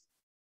Christ,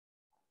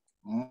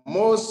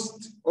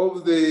 most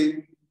of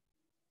the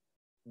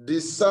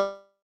disciples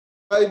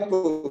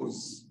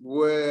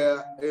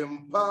were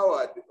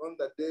empowered on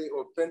the day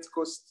of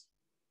Pentecost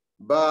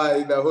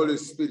by the Holy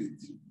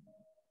Spirit.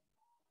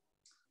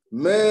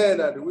 Men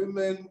and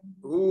women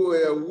who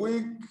were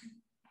weak,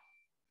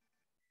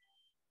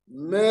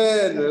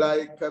 men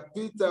like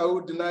Peter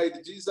who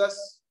denied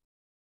Jesus,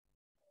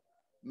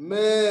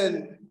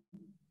 men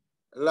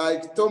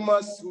like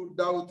Thomas who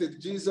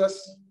doubted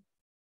Jesus,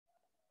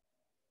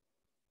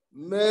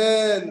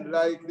 men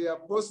like the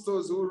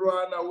apostles who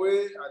ran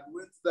away and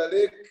went to the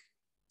lake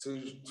to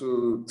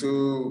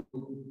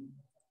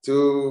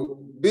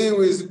be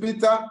with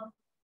Peter,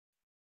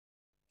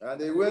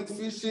 and they went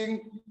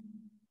fishing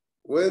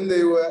when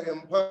they were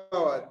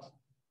empowered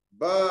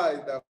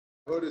by the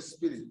Holy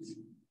Spirit.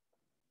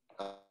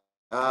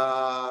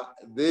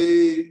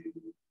 They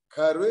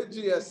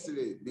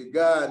courageously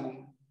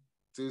began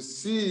to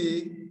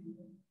see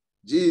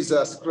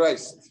Jesus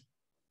Christ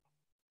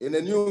in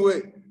a new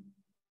way.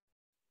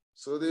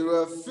 So they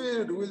were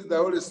filled with the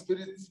Holy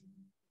Spirit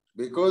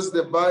because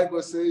the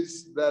Bible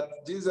says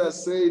that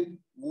Jesus said,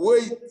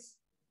 wait,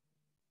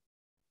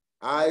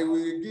 I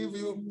will give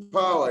you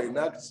power in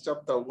Acts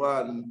chapter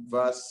 1,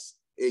 verse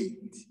 8.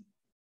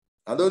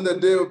 And on the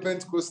day of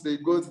Pentecost, they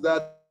got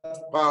that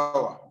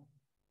power.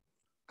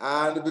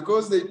 And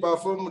because they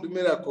performed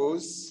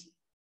miracles,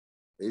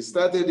 they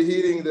started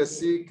healing the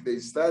sick, they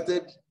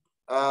started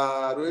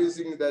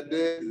raising the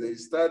dead, they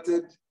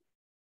started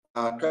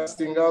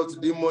casting out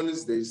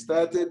demons, they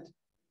started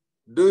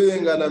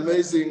doing an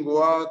amazing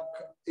work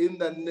in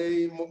the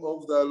name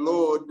of the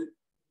Lord.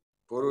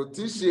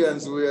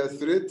 Politicians were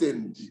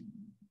threatened.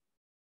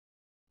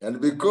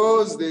 And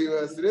because they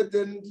were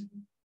threatened,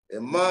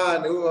 a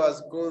man who was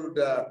called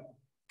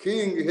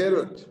King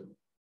Herod,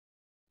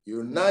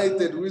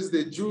 united with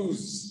the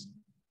Jews,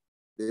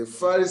 the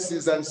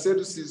Pharisees and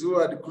Sadducees who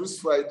had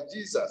crucified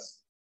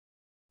Jesus,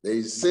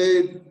 they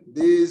said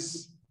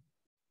these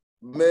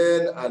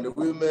men and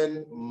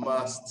women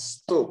must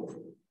stop.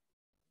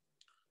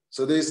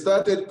 So they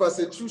started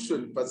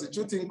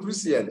persecuting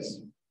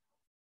Christians.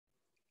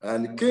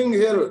 And King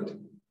Herod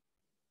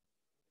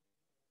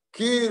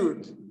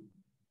killed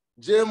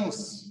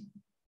James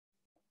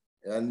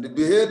and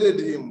beheaded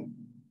him.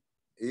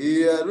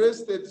 He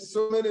arrested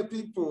so many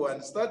people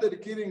and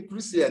started killing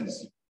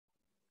Christians.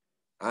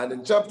 And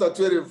in chapter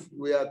 12,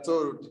 we are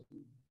told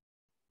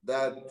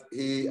that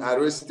he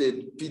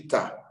arrested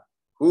Peter,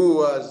 who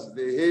was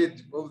the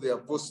head of the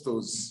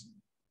apostles.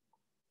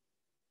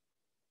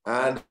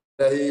 And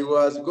he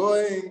was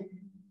going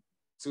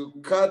to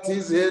cut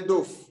his head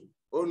off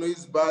on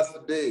his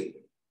birthday,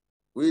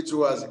 which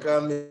was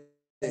coming.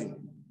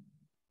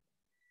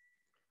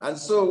 And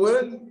so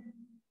when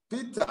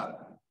Peter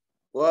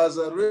was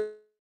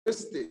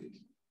arrested,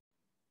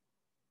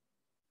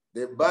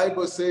 the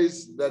Bible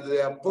says that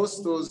the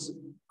apostles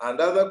and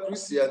other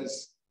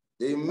Christians,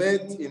 they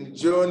met in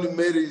John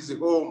Mary's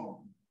home,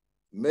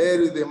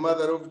 Mary, the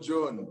mother of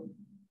John,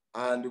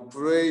 and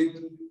prayed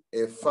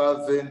a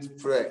fervent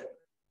prayer.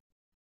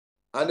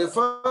 And a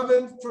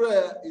fervent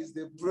prayer is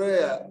the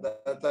prayer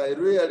that I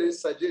really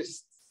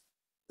suggest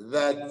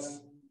that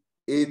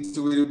it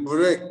will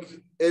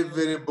break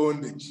every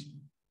bondage.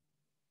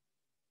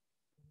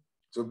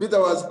 So Peter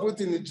was put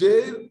in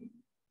jail.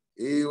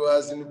 He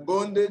was in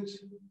bondage.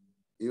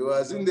 He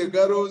was in the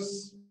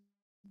gallows.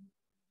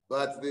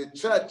 But the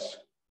church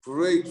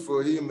prayed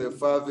for him a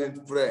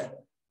fervent prayer.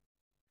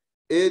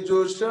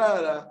 Ejo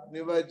shara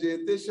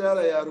nibajete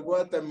shara ya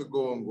rwata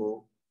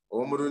migongo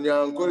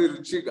omurunyankori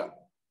ruchiga,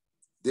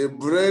 the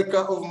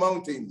breaker of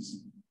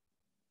mountains.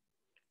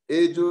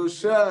 Ejo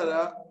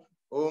shara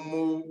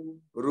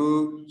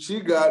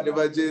omuruchiga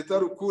nibajeta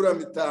rukura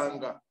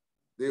mitanga,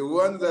 the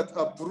one that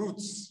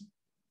uproots.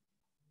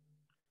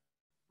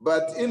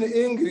 But in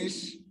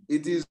English,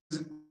 it is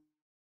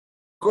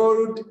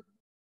called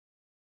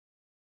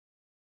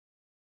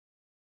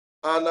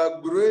an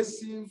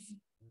aggressive,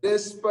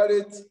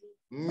 desperate,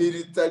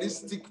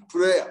 militaristic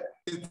prayer.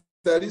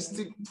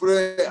 Militaristic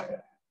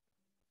prayer.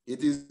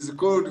 It is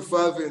called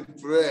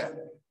fervent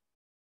prayer.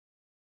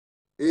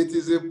 It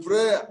is a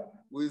prayer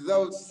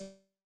without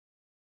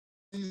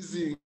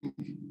ceasing.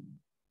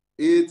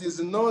 It is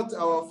not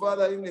our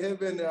Father in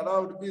heaven,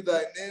 hallowed be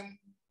thy name,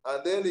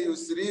 and then you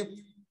sleep,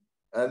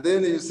 and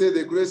then you say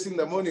the grace in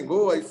the morning.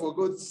 Oh, I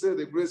forgot to say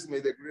the grace, may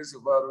the grace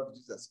of our Lord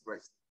Jesus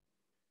Christ.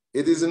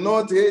 It is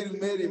not Hail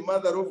Mary,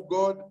 Mother of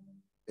God,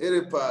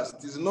 help us.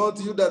 It is not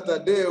you that are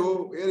there,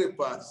 oh, help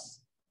us.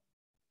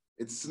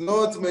 It's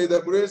not may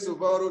the grace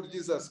of our Lord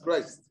Jesus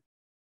Christ.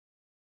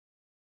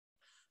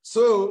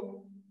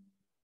 So,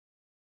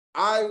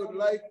 I would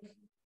like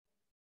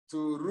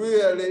to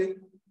really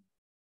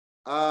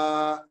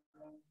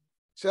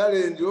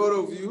challenge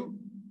all of you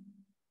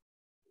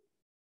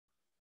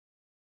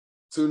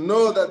to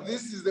know that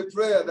this is the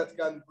prayer that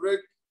can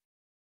break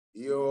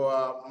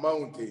your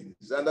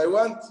mountains. And I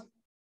want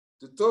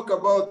to talk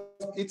about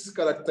its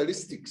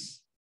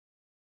characteristics.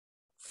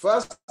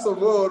 First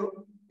of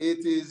all,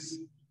 it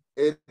is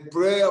a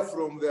prayer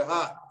from the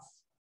heart.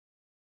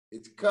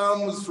 It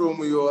comes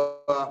from your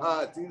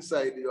heart,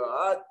 inside your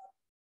heart,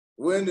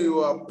 when you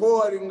are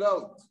pouring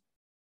out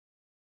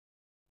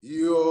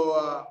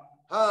your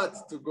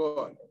heart to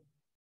God.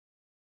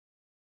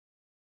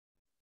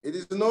 It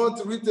is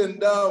not written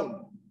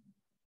down.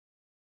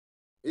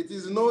 It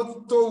is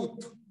not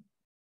taught.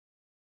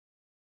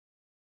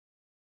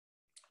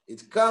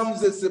 It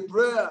comes as a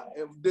prayer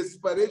of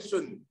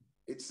desperation.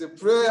 It's a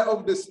prayer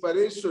of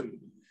desperation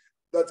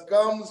that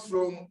comes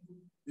from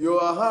your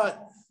heart.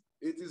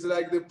 It is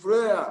like the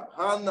prayer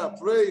Hannah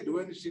prayed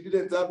when she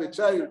didn't have a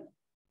child.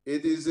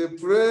 It is a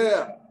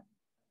prayer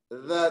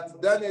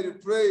that Daniel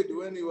prayed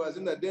when he was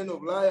in the den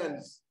of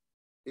lions.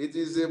 It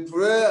is a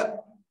prayer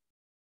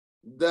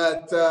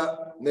that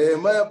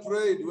Nehemiah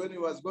prayed when he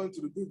was going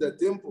to rebuild the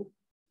temple.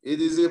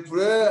 It is a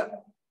prayer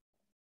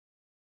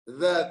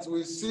that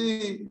we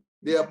see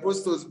the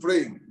apostles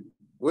praying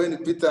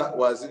when Peter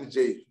was in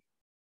jail.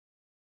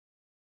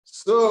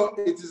 So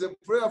it is a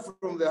prayer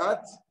from the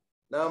heart.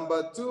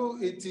 Number two,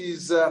 it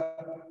is a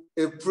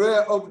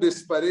prayer of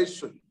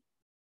desperation.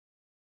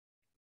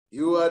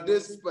 You are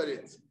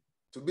desperate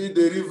to be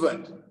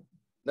delivered.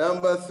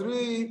 Number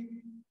three,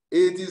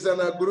 it is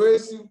an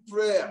aggressive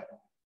prayer.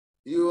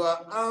 You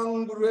are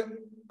angry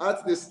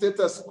at the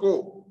status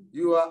quo.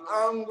 You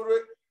are angry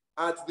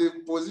at the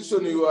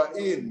position you are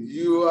in.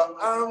 You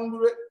are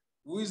angry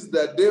with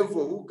the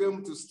devil who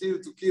came to steal,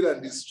 to kill,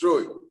 and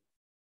destroy.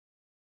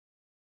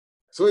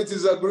 So it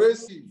is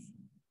aggressive.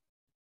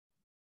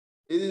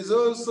 It is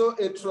also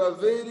a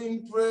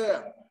travailing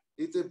prayer.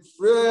 It's a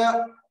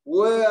prayer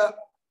where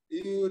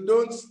you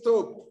don't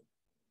stop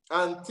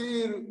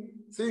until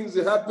things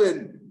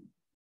happen.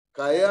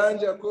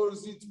 Kayanja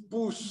calls it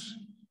push.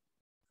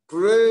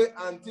 Pray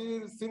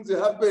until things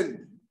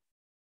happen.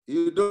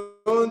 You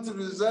don't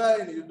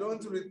resign, you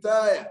don't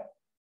retire.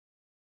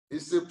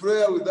 It's a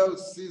prayer without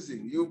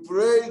ceasing. You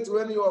pray it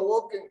when you are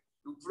walking.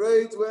 You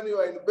pray it when you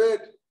are in bed.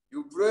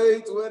 You pray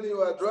it when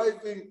you are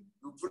driving.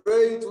 You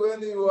pray it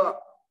when you are,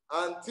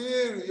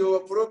 until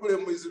your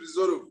problem is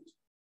resolved.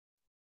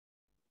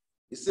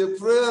 It's a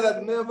prayer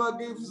that never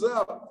gives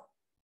up.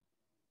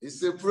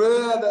 It's a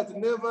prayer that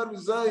never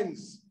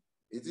resigns.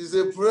 It is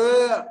a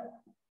prayer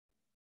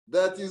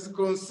that is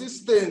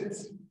consistent.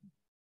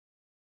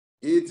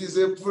 It is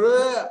a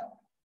prayer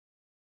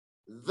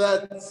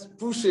that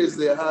pushes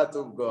the heart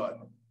of God.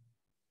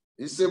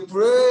 It's a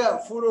prayer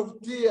full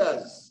of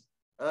tears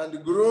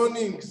and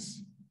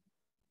groanings.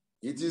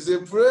 It is a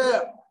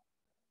prayer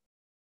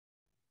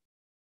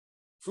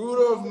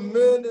full of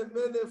many,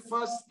 many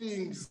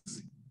fastings,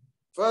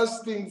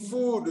 fasting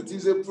food. It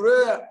is a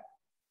prayer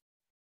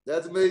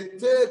that may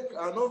take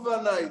an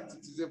overnight.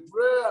 It is a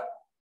prayer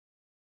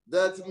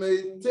that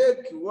may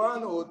take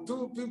one or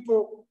two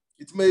people.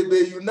 It may be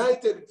a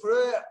united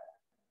prayer.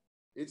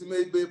 It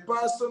may be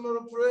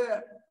personal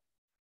prayer,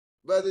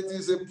 but it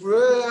is a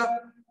prayer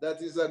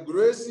that is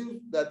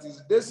aggressive, that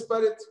is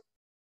desperate.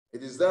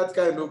 It is that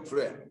kind of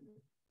prayer.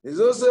 It's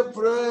also a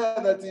prayer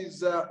that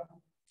is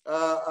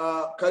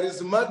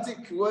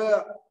charismatic,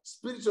 where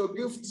spiritual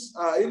gifts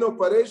are in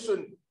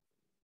operation.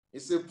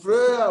 It's a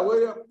prayer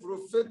where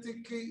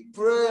prophetic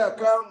prayer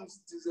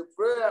comes. It is a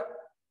prayer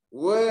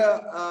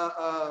where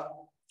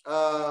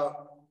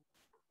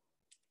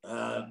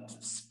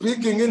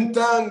speaking in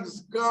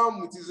tongues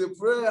come. It is a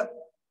prayer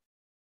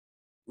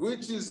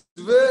which is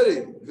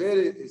very,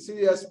 very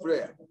serious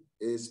prayer,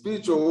 a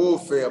spiritual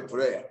warfare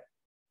prayer.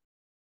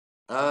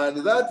 And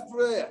that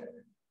prayer,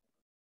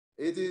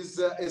 it is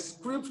a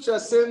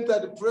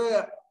scripture-centered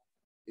prayer.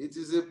 It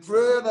is a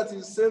prayer that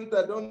is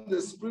centered on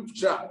the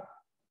scripture,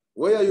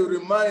 where you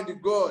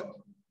remind God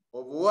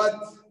of what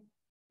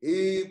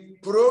he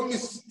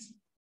promised.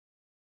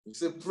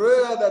 It's a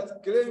prayer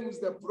that claims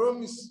the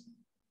promise.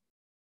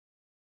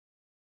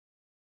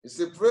 It's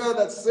a prayer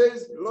that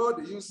says,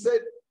 Lord, you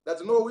said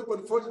that no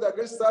weapon forged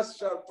against us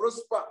shall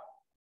prosper.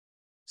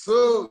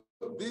 So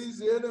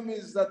these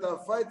enemies that are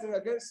fighting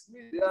against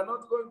me, they are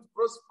not going to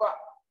prosper.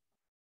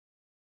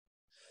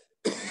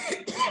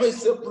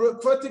 It's a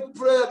prophetic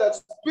prayer that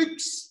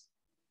speaks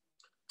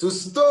to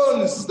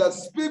stones, that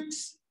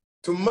speaks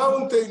to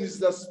mountains,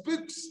 that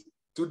speaks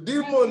to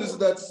demons,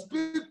 that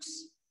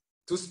speaks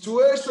to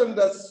situation,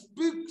 that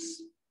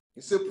speaks.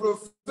 It's a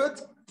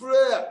prophetic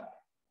prayer,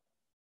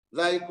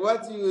 like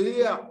what you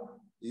hear,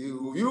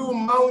 you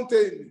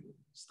mountain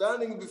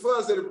standing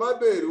before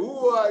Zerubbabel,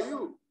 who are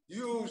you?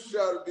 You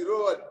shall be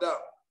lowered down.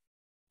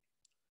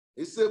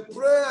 It's a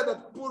prayer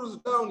that pulls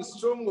down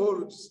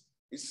strongholds.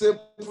 It's a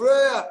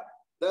prayer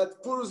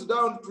that pulls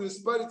down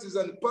principalities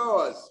and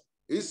powers.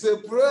 It's a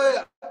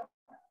prayer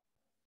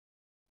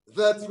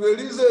that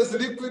releases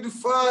liquid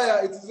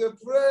fire. It is a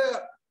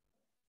prayer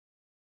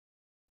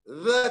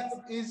that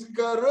is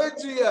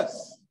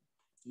courageous.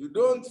 You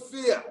don't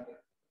fear.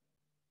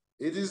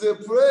 It is a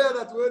prayer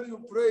that when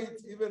you pray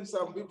it, even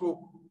some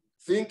people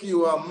think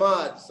you are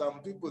mad.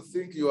 Some people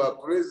think you are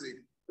crazy.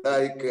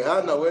 Like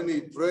Hannah, when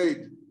he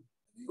prayed,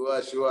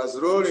 she was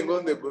rolling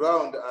on the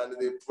ground and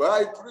the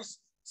high priest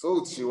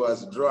thought she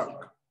was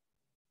drunk.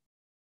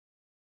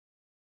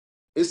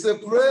 It's a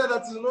prayer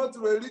that is not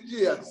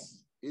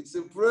religious. It's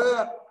a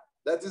prayer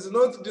that is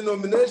not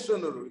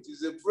denominational. It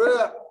is a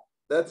prayer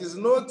that is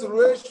not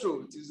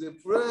racial. It is a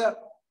prayer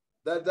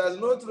that does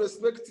not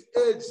respect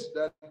age,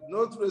 that does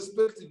not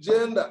respect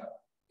gender.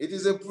 It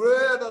is a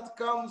prayer that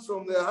comes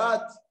from the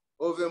heart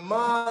of a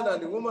man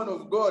and a woman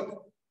of God.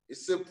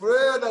 It's a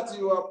prayer that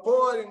you are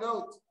pouring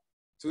out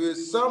to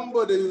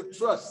somebody you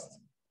trust,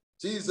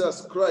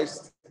 Jesus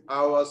Christ,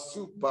 our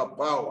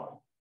superpower.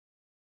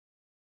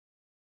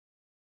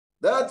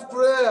 That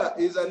prayer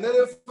is an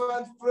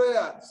elephant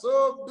prayer,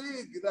 so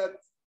big that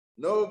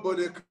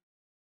nobody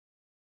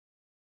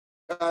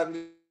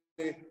can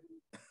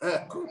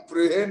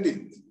comprehend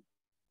it.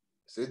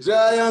 It's a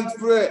giant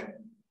prayer.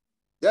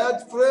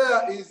 That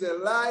prayer is a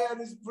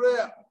lion's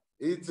prayer.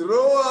 It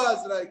roars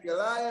like a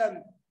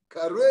lion,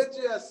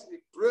 courageous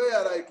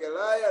prayer like a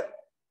lion,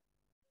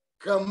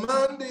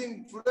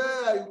 commanding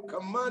prayer. You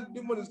command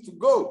demons to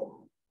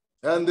go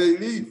and they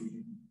leave.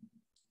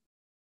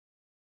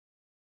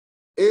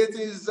 It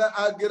is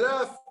a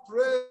graph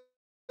prayer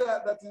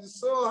that is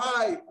so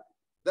high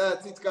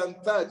that it can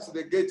touch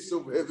the gates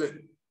of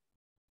heaven.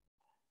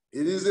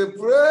 It is a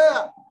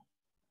prayer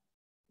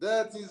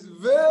that is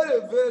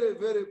very, very,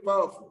 very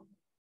powerful.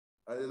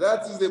 And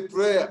that is the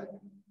prayer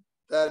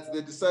that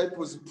the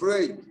disciples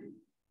prayed,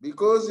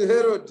 because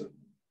Herod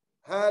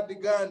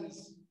had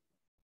guns,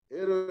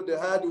 Herod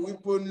had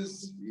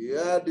weapons, he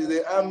had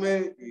the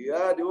army, he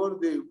had all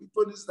the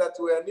weapons that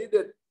were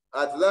needed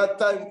at that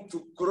time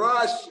to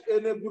crush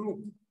any group.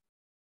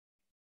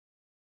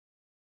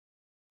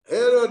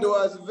 Herod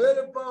was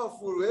very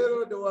powerful.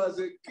 Herod was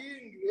a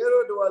king.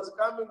 Herod was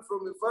coming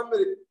from a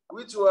family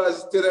which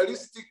was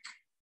terroristic.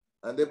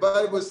 And the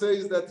Bible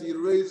says that he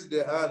raised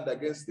a hand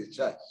against the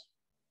church.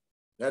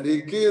 And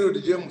he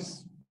killed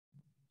James,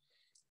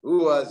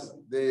 who was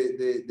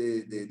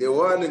the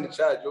one in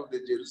charge of the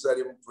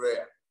Jerusalem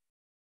prayer.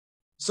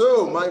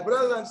 So, my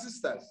brothers and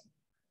sisters,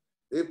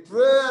 a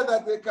prayer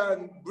that they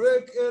can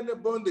break any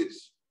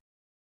bondage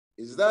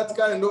is that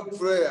kind of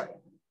prayer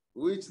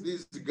which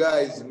these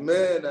guys,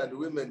 men and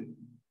women,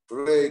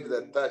 prayed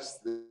that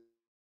touched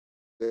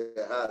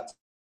the heart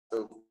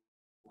of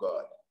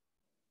God.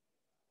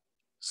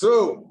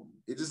 So,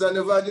 it is an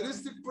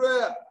evangelistic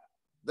prayer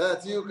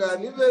that you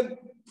can even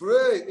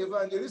pray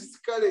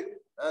evangelistically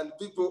and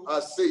people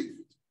are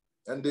saved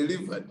and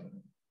delivered.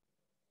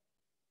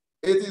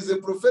 It is a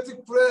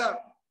prophetic prayer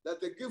that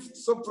the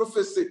gifts of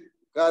prophecy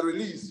are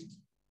released.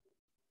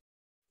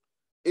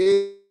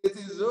 It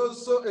is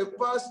also a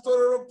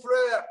pastoral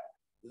prayer,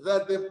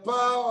 that the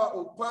power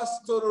of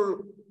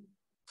pastoral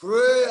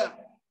prayer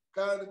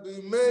can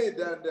be made,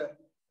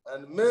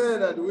 and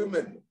men and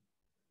women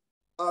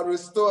are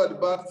restored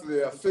back to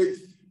their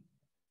faith.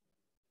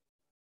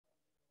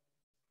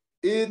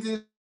 It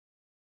is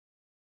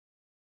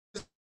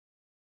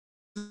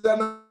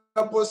an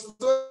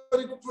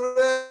apostolic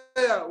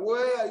prayer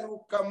where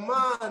you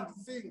command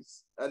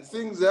things and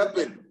things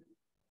happen.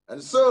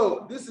 And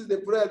so this is the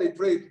prayer they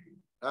prayed.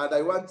 And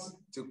I want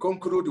to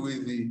conclude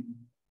with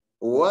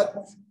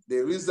what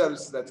the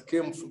results that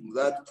came from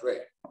that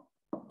prayer.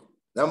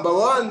 Number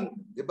one,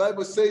 the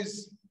Bible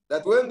says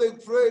that when they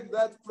prayed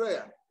that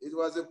prayer, it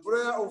was a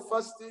prayer of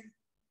fasting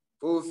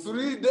for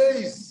 3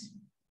 days.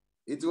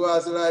 It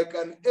was like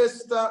an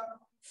Easter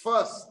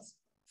fast.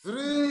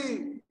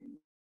 3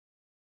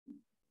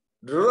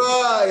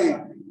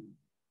 dry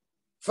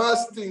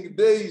fasting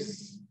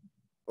days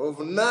of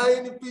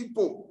 9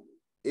 people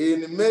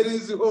in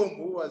Mary's home,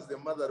 who was the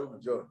mother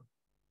of John.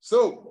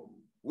 So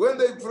when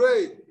they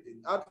prayed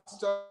in Acts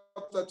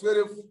chapter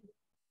 12,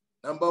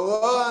 number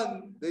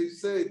one, they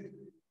said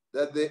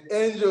that the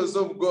angel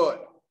of God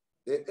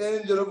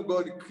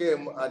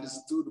came and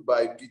stood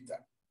by Peter.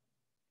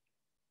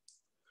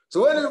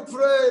 So when you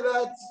pray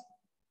that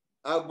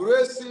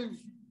aggressive,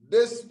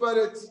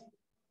 desperate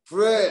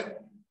prayer,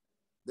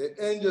 the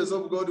angels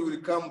of God will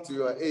come to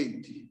your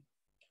aid.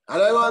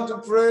 And I want to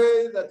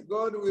pray that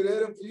God will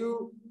help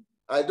you.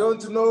 I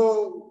don't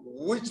know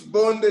which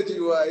bondage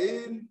you are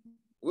in,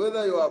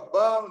 whether you are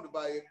bound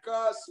by a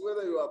curse,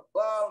 whether you are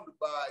bound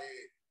by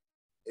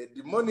a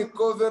demonic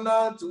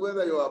covenant,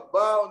 whether you are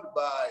bound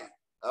by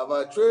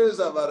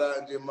abatreza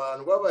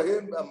abarangeman,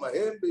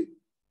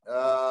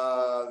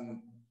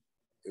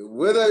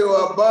 whether you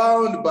are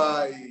bound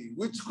by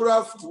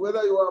witchcraft,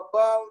 whether you are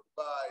bound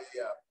by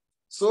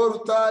soul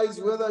ties,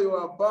 whether you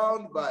are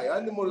bound by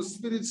animal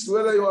spirits,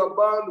 whether you are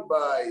bound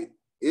by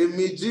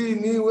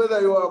emijini, whether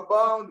you are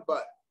bound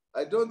by,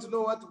 I don't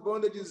know what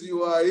bondages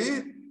you are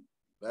in,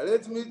 but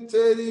let me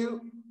tell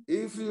you,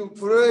 if you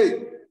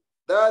pray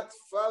that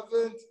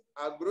fervent,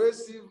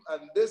 aggressive,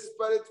 and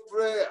desperate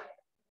prayer,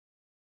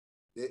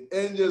 the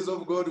angels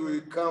of God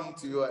will come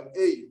to your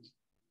aid.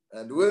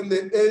 And when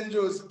the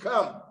angels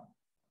come,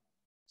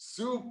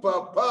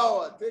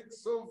 superpower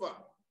takes over,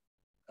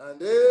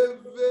 and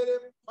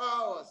every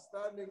power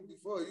standing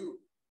before you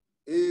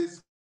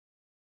is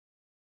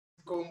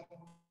completely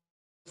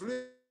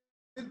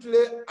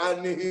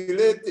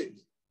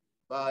annihilated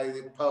by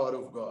the power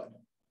of God.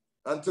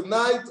 And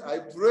tonight, I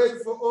pray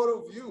for all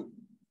of you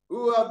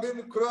who have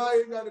been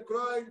crying and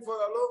crying for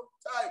a long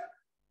time.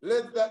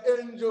 Let the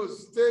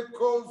angels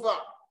take over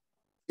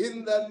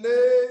in the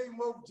name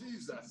of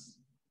Jesus.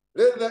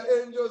 Let the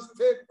angels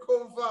take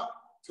over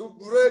to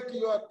break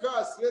your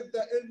curse. Let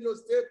the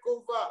angels take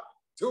over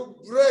to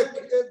break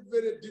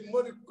every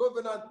demonic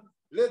covenant.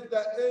 Let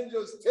the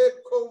angels take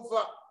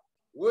over.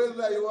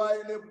 Whether you are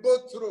in a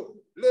bottle,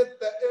 let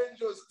the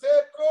angels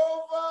take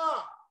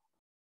over.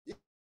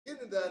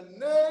 In the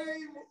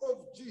name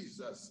of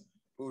Jesus,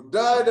 who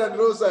died and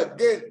rose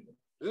again,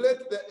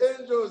 let the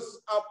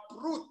angels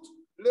uproot.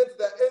 Let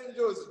the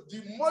angels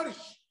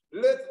demolish.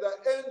 Let the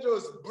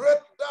angels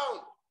break down.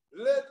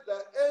 Let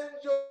the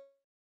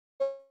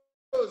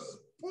angels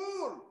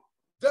pull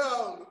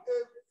down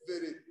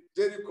every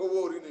Jericho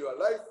wall in your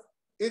life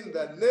in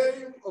the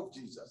name of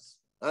Jesus.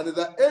 And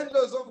the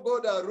angels of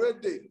God are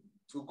ready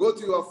to go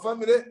to your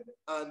family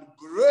and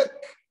break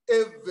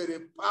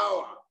every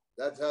power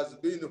that has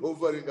been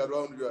hovering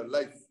around your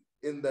life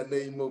in the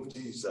name of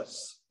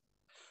Jesus.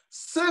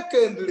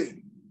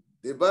 Secondly,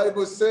 the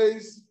Bible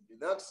says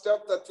in Acts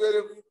chapter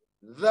 12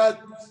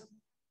 that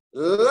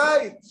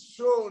light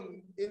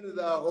shone in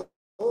the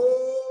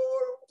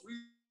whole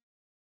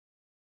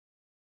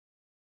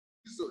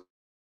prison.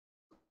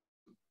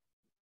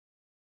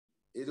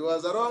 It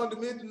was around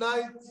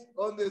midnight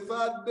on the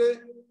 3rd day,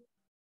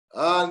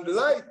 and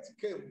light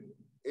came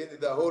in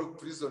the whole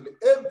prison.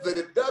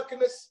 Every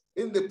darkness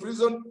in the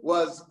prison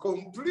was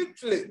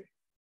completely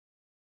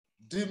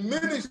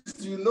diminished.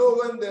 You know,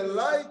 when the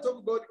light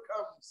of God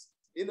comes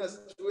in a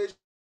situation,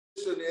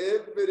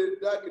 every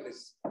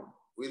darkness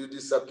will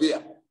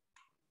disappear.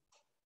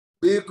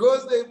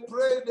 Because they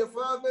prayed the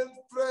fervent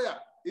prayer,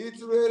 it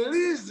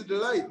released the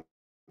light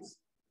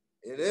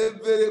in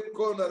every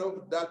corner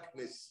of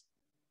darkness.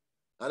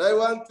 And I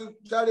want to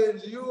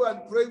challenge you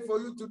and pray for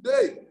you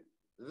today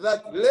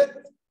that let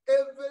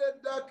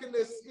every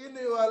darkness in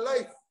your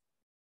life,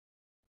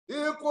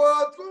 in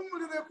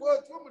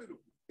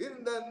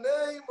the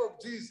name of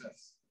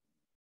Jesus,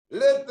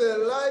 let the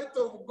light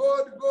of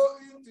God go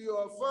into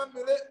your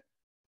family.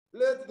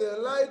 Let the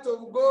light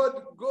of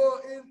God go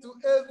into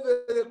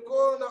every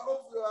corner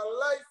of your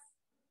life.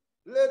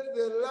 Let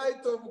the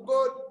light of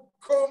God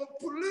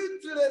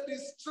completely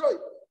destroy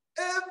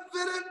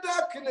every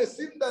darkness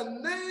in the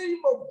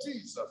name of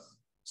Jesus,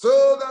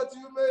 so that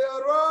you may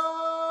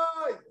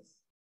arise.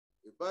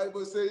 The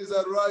Bible says,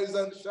 arise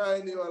and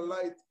shine, your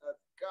light has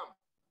come,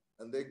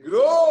 and the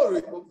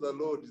glory of the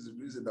Lord is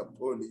risen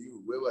upon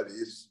you, whoever it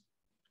is.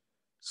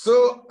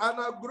 So an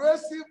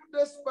aggressive,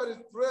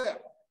 desperate prayer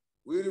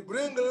will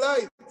bring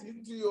light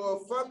into your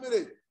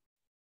family,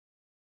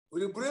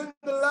 will bring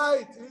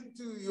light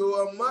into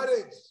your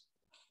marriage,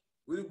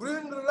 will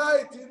bring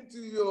light into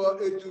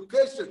your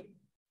education.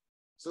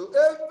 So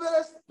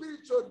every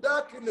spiritual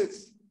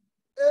darkness,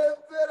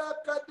 every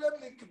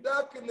academic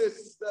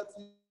darkness that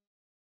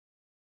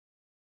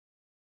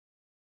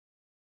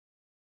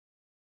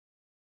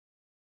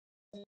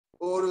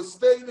or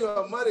stay in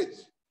your marriage,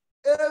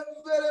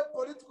 every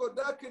political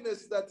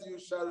darkness that you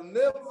shall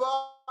never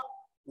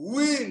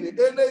win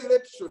any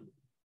election,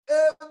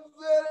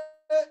 every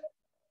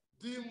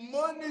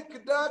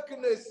demonic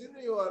darkness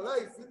in your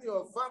life, in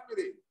your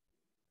family,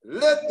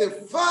 let the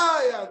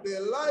fire, the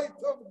light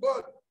of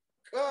God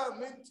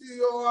come into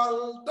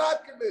your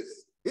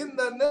darkness in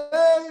the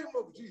name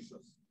of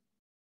Jesus.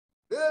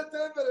 Let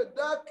every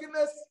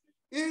darkness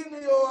in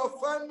your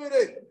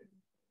family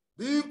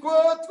be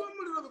quiet.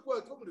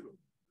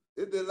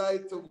 Let the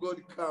light of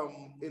God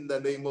come in the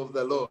name of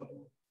the Lord.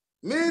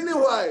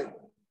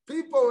 Meanwhile,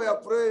 people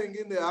were praying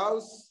in the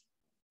house,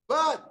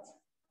 but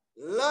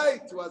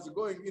light was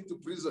going into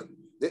prison.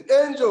 The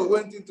angel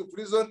went into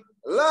prison.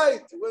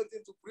 Light went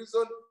into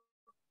prison.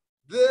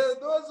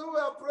 Those who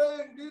were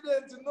praying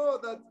didn't know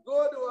that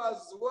God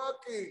was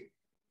working.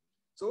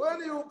 So when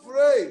you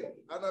pray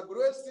an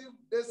aggressive,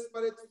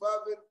 desperate,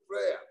 fervent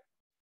prayer,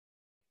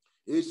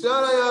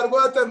 ishara ya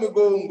rwata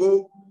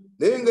migongo,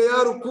 ninga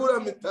ya rukura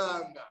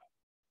mitanga.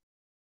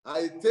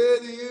 I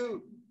tell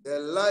you, the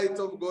light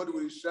of God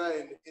will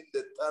shine in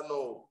the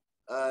tunnel,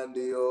 and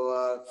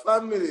your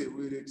family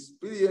will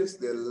experience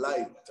the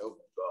light of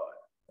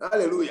God.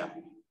 Hallelujah.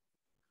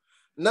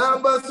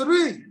 Number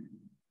three,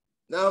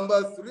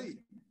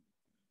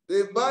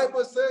 the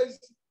Bible says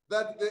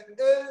that the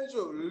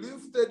angel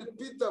lifted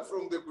Peter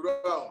from the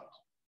ground.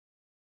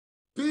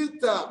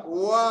 Peter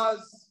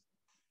was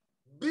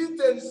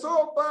beaten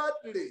so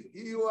badly,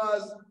 he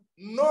was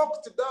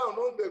knocked down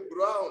on the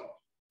ground,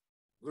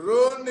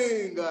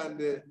 groaning,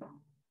 and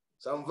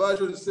some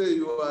versions say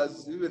he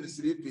was even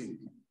sleeping.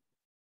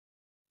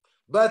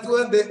 But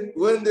when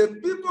the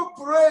people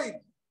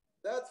prayed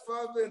that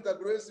fervent,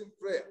 aggressive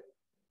prayer,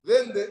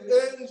 then the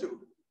angel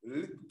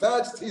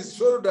touched his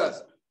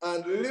shoulders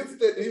and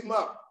lifted him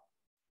up.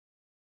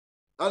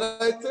 And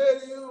I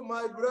tell you,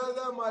 my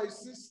brother, my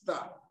sister,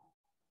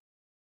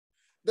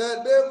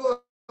 the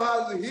devil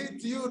has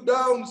hit you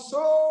down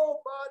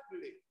so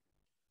badly.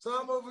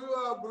 Some of you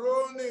are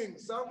groaning,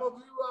 some of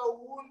you are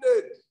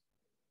wounded.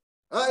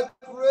 I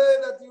pray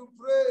that you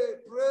pray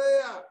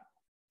prayer,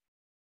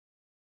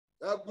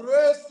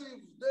 aggressive,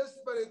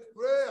 desperate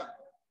prayer.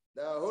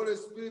 The Holy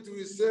Spirit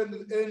will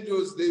send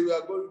angels, they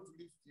are going to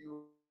lift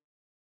you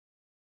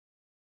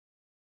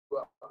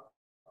up.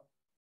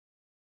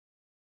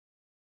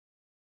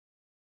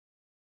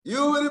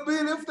 You will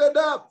be lifted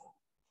up.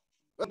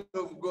 The hand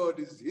of God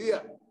is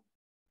here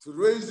to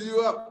raise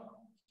you up.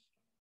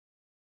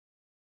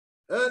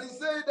 And he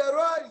said,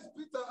 arise,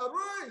 Peter,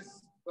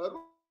 arise. Arise.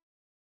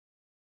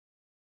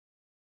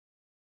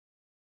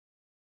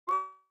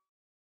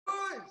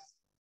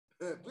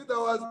 Peter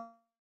was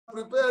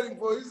preparing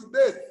for his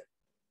death.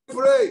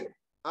 Pray,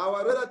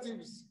 our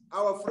relatives,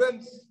 our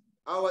friends,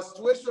 our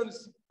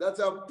situations that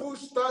have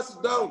pushed us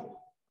down.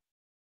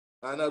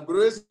 An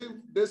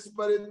aggressive,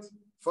 desperate,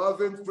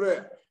 fervent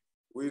prayer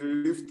will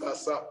lift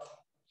us up.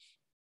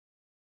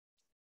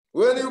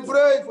 When you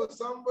pray for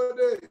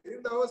somebody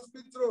in the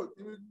hospital,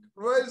 you will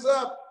rise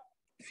up.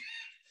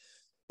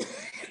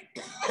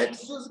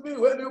 Excuse me,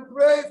 when you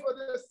pray for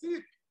the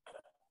sick,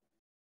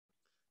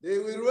 they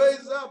will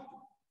rise up.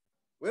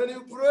 When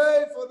you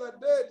pray for the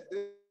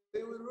dead,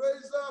 they will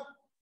rise up.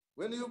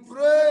 When you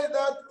pray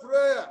that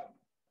prayer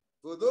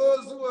for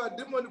those who are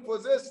demon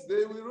possessed,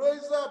 they will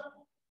rise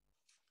up.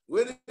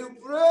 When you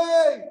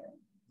pray,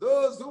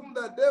 those whom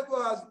the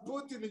devil has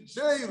put in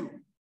jail,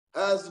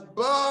 has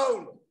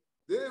bound,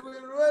 they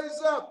will rise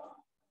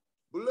up.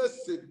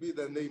 Blessed be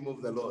the name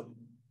of the Lord.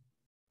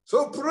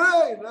 So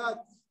pray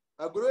that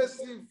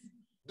aggressive,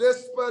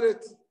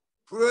 desperate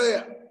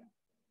prayer.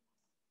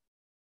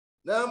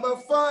 Number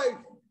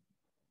 5,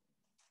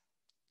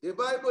 the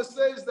Bible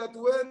says that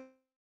when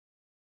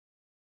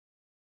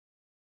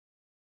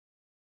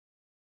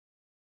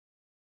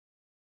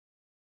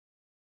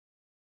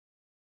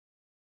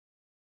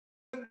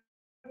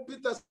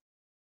Peter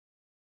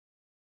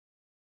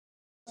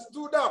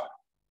stood up,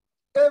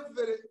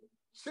 every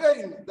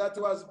chain that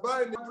was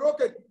bound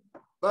broken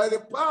by the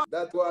power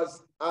that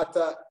was at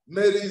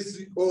Mary's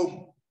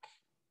home.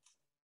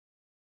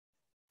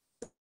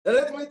 And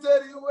let me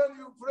tell you, when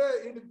you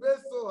pray in the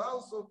Bethel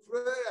house of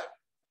prayer,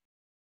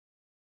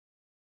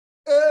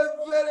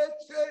 every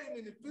chain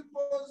in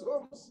people's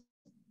homes,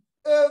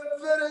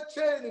 every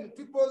chain in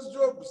people's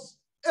jobs,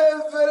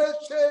 every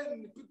chain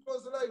in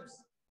people's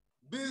lives,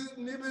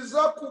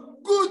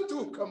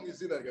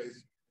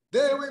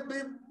 they will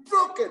be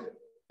broken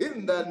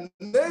in the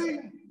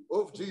name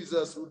of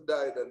Jesus who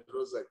died and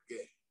rose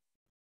again.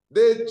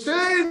 The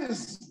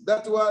chains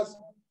that was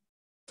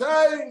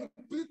tying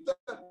Peter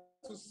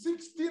to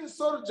 16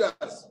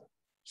 soldiers,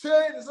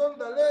 chains on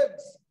the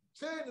legs,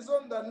 chains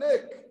on the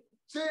neck,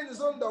 chains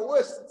on the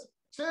waist,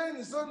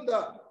 chains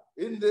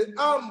in the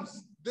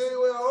arms, they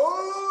were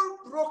all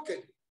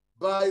broken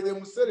by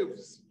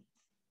themselves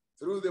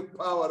through the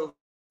power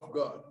of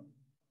God.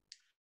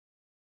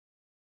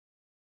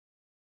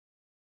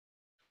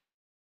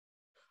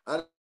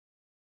 And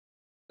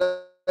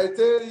I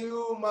tell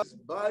you,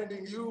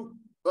 binding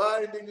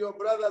your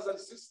brothers and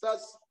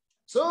sisters,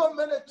 so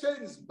many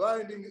chains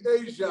binding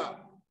Asia,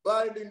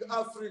 binding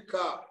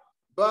Africa,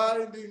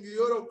 binding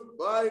Europe,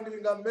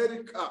 binding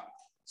America.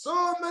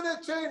 So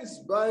many chains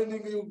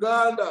binding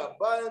Uganda,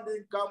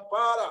 binding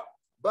Kampala,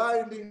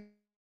 binding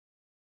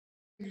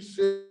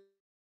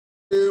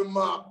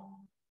Shema.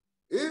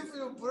 If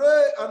you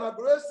pray an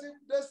aggressive,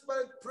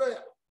 desperate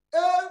prayer,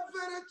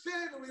 every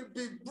chain will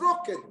be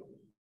broken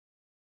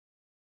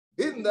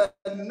in the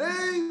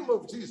name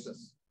of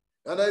Jesus.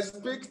 And I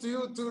speak to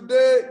you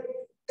today,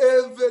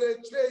 every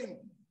chain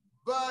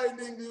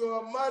binding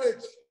your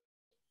marriage,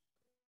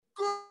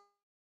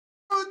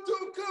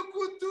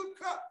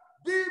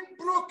 be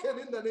broken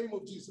in the name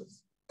of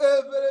Jesus.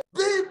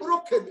 Be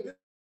broken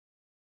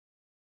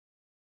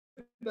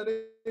in the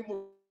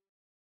name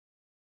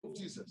of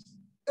Jesus.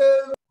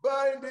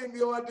 Binding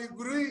your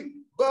degree,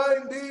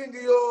 binding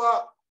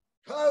your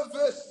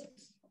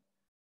harvest,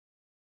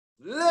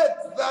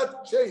 let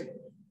that chain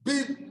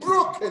be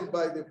broken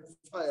by the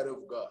fire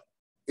of God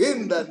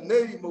in the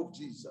name of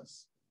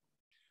Jesus.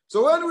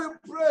 So when we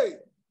pray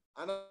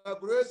an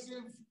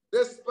aggressive,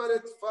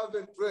 desperate,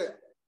 fervent prayer,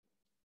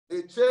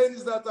 the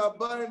chains that are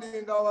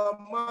binding our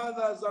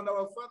mothers and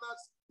our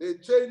fathers, the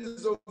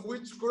chains of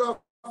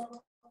witchcraft,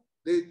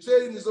 the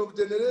chains of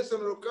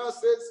generational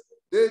curses,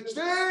 the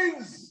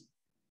chains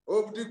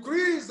of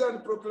decrees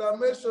and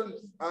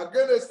proclamations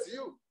against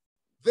you,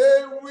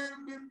 they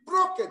will be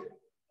broken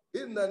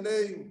in the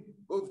name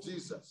of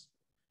Jesus.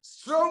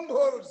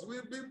 Strongholds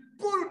will be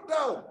pulled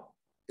down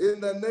in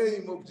the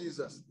name of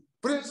Jesus.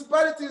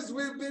 Principalities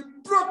will be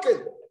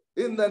broken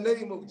in the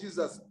name of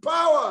Jesus.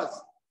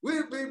 Powers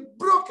will be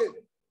broken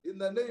in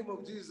the name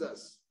of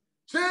Jesus.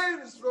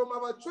 Chains from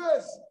our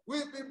church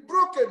will be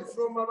broken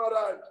from our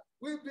land,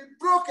 will be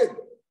broken.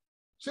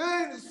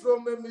 Chains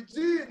from a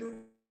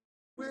Mijin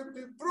will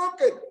be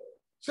broken.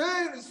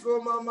 Chains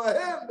from a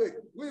Mahembe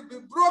will be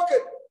broken.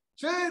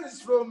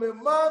 Chains from a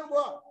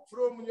Manwa,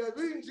 from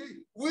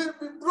Nyabinji will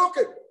be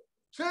broken.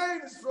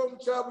 Chains from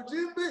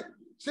Chabujimbi,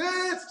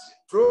 chains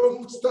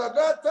from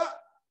Stagata,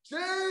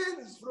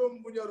 chains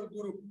from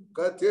Munyaruguru,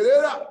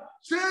 Katerera,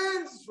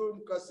 chains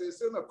from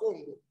Kasesena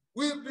Congo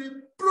will be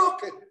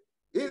broken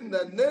in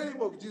the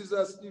name of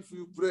Jesus if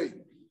you pray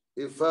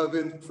a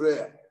fervent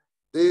prayer.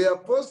 The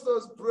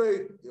apostles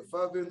prayed a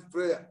fervent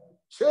prayer.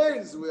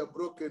 Chains were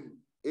broken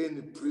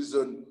in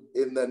prison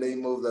in the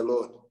name of the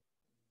Lord.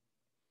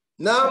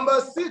 Number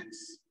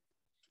 6,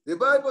 the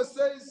Bible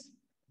says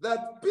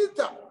that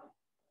Peter,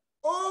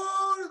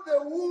 all the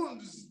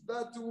wounds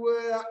that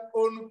were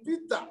on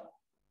Peter,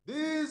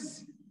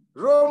 these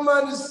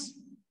Romans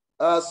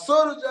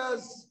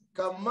soldiers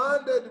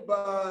commanded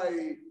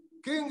by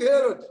King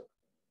Herod,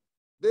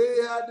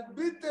 they had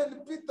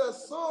beaten Peter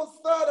so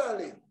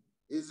thoroughly,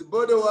 his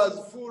body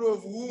was full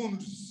of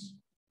wounds.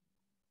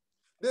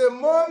 The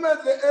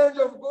moment the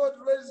angel of God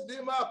raised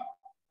him up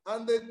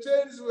and the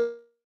chains were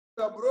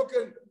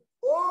broken,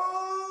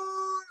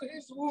 all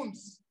his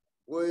wounds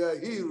were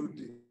healed.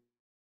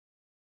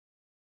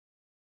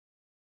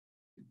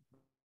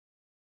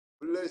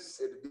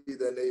 Blessed be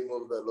the name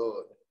of the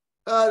Lord.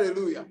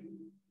 Hallelujah.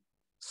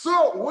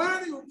 So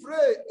when you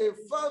pray a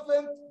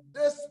fervent,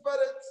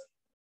 desperate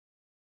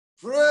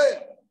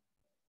prayer,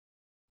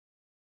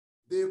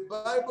 the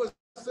Bible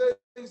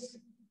says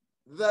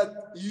that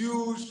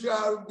you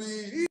shall be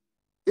healed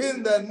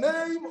in the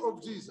name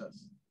of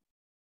Jesus.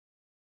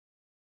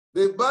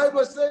 The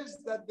Bible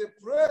says that the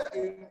prayer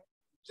in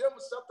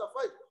James chapter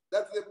 5,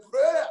 that the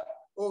prayer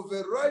of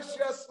a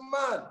righteous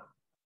man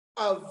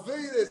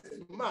availeth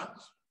much.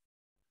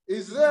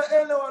 Is there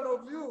any one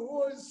of you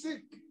who is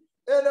sick?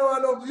 Any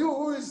one of you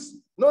who is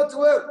not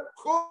well?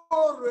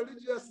 Call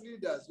religious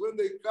leaders. When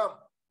they come,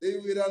 they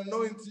will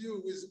anoint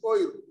you with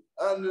oil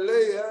and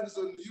lay hands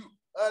on you,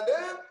 and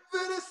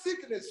every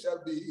sickness shall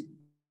be healed.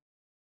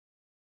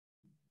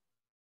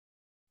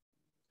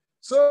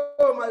 So,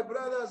 my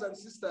brothers and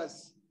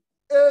sisters,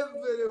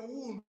 every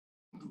wound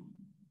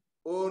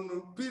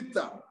on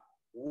Peter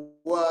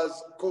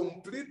was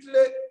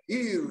completely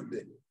healed.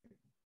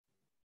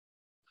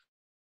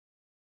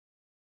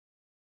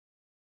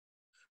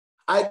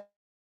 I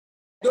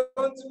don't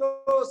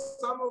know,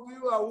 some of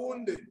you are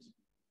wounded.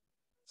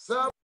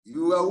 Some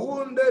you are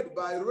wounded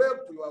by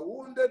rape, you are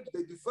wounded,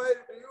 they defiled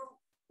you,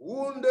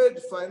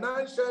 wounded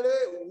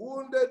financially,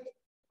 wounded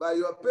by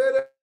your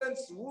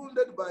parents,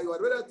 wounded by your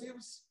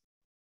relatives,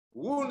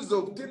 wounds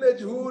of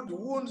teenagehood,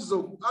 wounds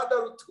of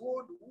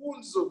adulthood,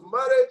 wounds of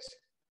marriage,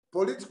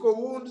 political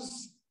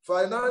wounds,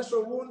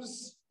 financial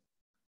wounds.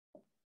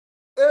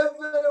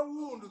 every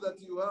wound that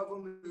you have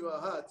on your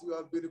heart, you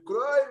have been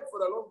crying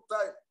for a long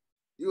time.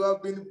 You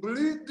have been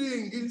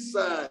bleeding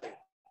inside.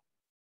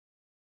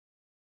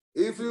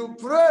 If you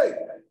pray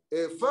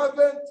a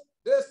fervent,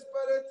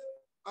 desperate,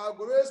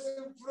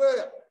 aggressive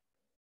prayer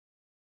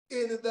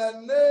in the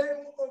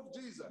name of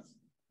Jesus,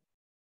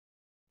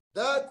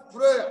 that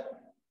prayer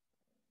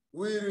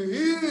will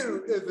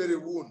heal every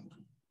wound.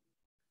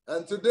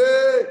 And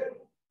today,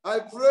 I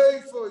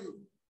pray for you.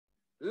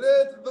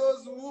 Let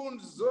those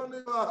wounds on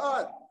your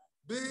heart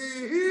be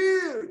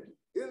healed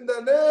in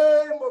the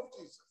name of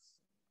Jesus.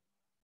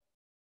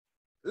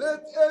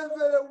 Let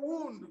every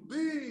wound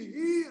be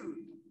healed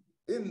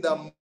in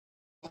the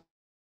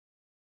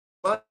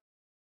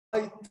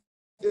mighty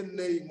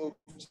name of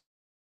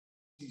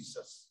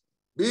Jesus.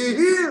 Be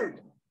healed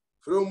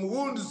from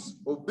wounds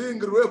of being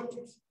raped.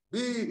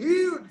 Be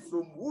healed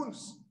from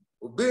wounds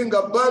of being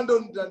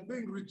abandoned and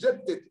being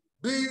rejected.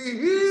 Be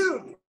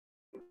healed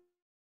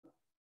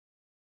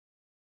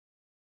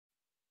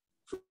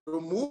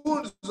from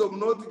wounds of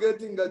not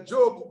getting a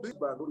job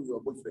by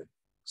your boyfriend.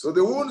 So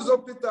the wounds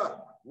of Peter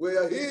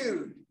were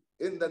healed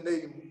in the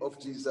name of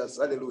Jesus.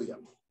 Hallelujah.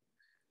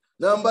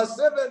 Number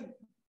 7,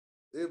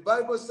 the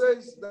Bible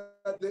says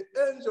that the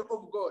angel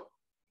of God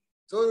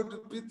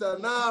told Peter,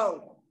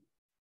 now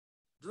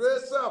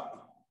dress up.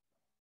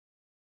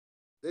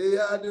 They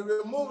had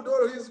removed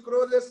all his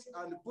clothes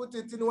and put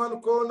it in one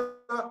corner,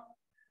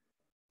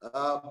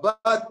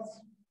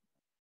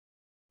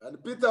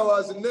 and Peter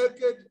was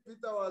naked,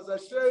 Peter was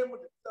ashamed,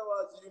 Peter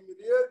was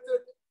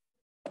humiliated.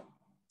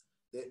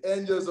 The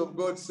angels of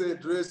God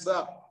said, dress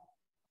up,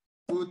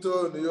 put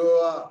on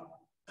your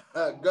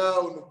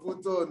gown,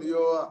 put on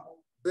your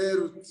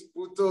belt,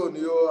 put on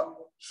your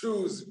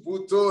shoes,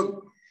 put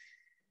on.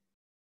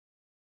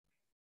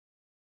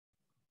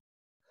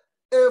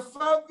 A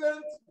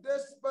fervent,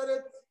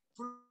 desperate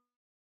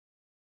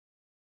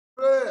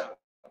prayer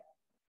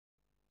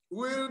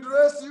will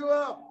dress you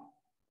up.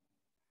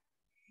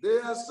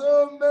 There are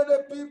so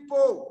many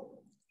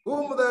people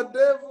whom the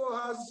devil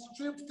has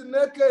stripped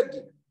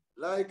naked,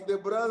 like the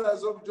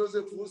brothers of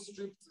Joseph who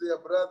stripped their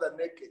brother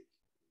naked.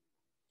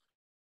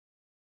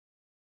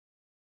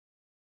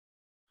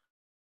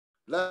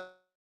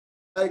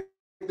 Like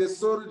the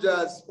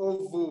soldiers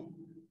of,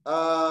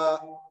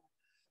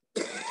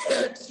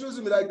 excuse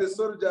me, like the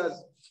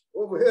soldiers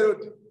of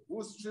Herod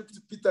who stripped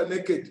Peter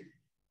naked.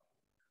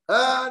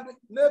 And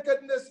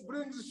nakedness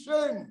brings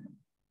shame.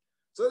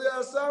 So there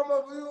are some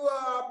of you who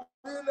have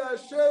been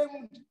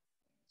ashamed.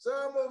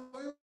 Some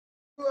of you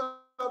who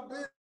have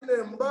been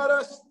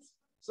embarrassed.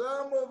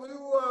 Some of you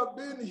who have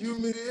been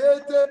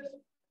humiliated.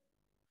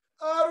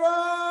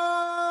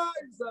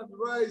 Arise and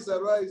rise,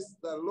 arise.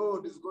 The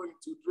Lord is going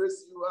to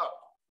dress you up.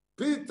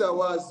 Peter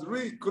was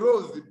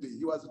reclothed.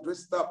 He was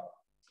dressed up.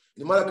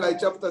 In Malachi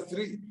chapter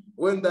 3,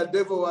 when the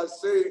devil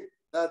was saying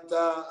that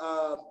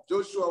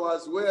Joshua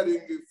was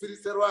wearing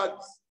filthy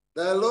rags,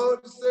 the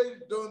Lord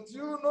said, don't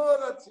you know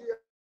that he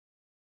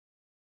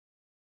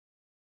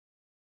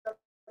has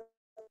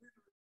been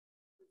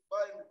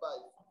defined by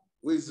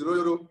with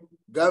royal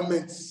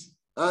garments,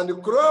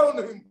 and crown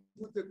him,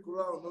 put a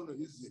crown on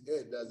his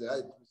head as a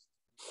high priest.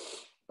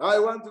 I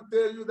want to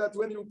tell you that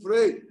when you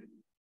pray,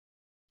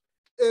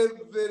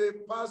 every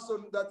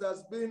person that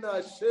has been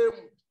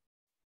ashamed,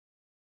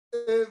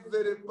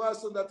 every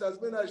person that has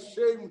been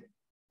ashamed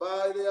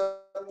by their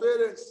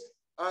parents,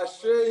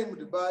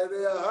 ashamed by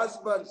their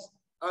husbands,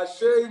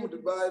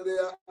 ashamed by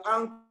their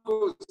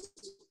uncles,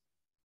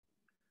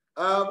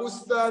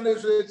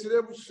 abustanije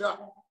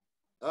kirebusha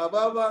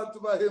ababantu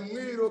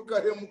bahemwiro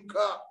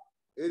kahemuka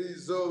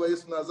erizoba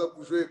Yesu naza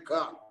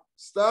kujweka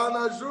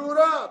stana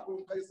jura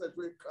kunkaisa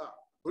jweka.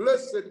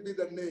 Blessed be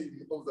the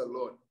name of the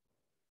Lord.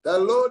 The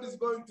Lord is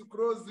going to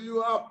close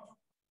you up.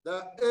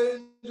 The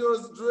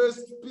angels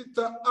dressed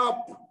Peter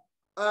up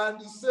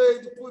and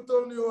said, put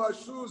on your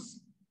shoes,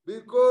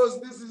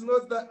 because this is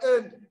not the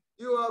end.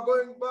 You are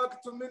going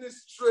back to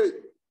ministry.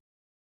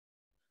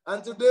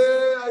 And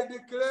today I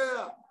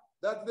declare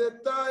that the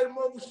time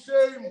of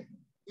shame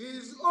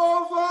is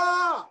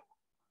over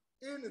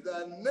in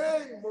the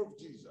name of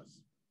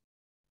Jesus.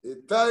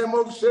 The time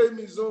of shame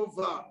is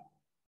over.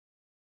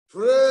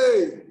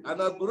 Pray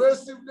an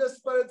aggressive,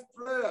 desperate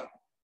prayer.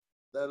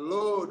 The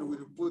Lord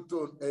will put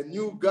on a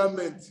new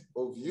garment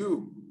of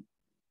you.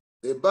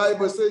 The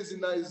Bible says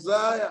in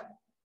Isaiah,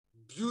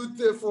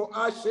 beautiful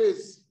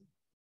ashes.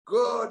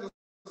 God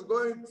is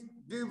going to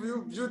give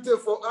you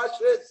beautiful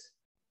ashes.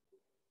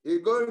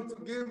 He's going to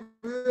give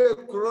you a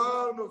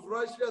crown of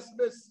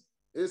righteousness,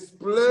 a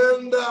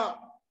splendor,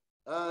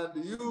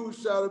 and you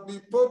shall be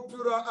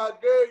popular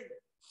again,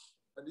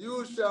 and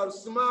you shall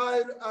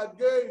smile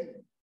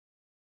again,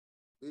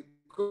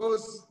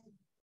 because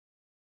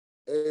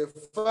a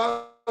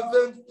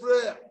fervent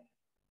prayer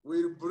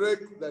will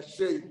break the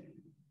shame.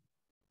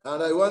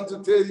 And I want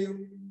to tell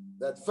you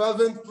that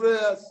fervent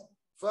prayers,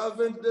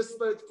 fervent,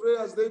 desperate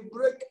prayers, they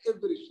break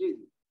every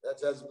shame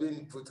that has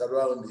been put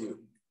around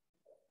you.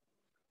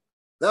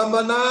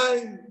 Number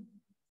nine,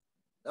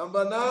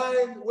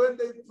 when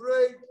they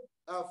prayed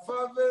a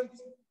fervent,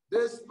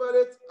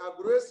 desperate,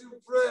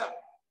 aggressive prayer.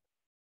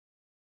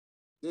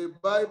 The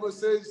Bible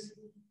says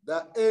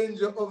the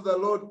angel of the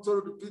Lord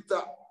told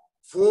Peter,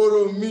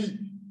 follow me.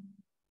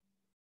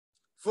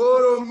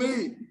 Follow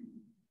me.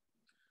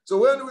 So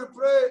when we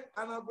pray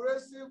an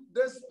aggressive,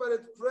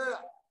 desperate prayer,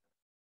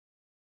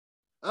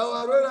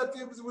 our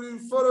relatives will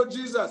follow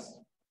Jesus.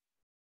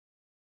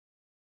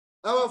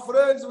 Our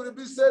friends will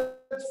be set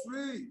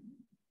free.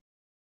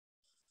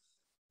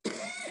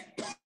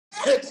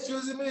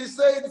 Excuse me, he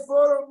said,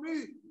 follow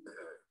me.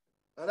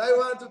 And I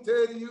want to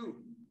tell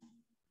you,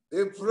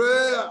 a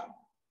prayer,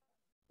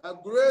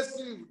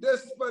 aggressive,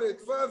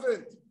 desperate,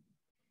 fervent,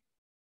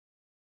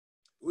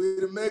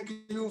 will make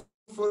you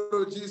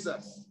follow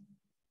Jesus.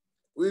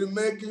 Will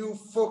make you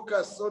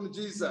focus on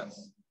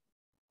Jesus.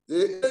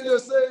 The angel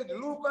said,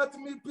 look at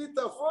me,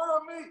 Peter,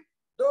 follow me.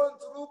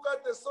 Don't look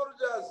at the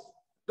soldiers.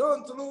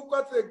 Don't look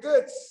at the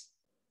gates.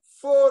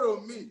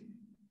 Follow me.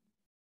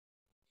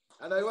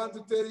 And I want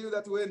to tell you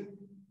that when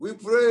we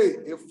pray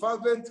a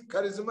fervent,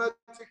 charismatic,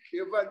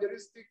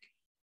 evangelistic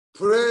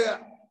prayer,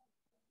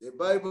 the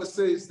Bible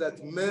says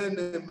that men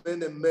and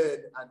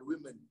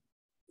women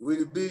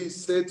will be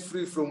set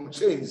free from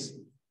chains.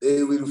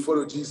 They will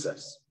follow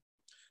Jesus.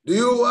 Do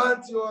you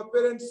want your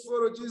parents to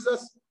follow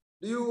Jesus?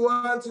 Do you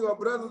want your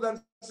brothers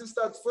and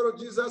sisters to follow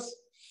Jesus?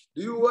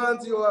 Do you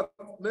want your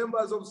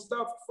members of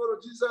staff to follow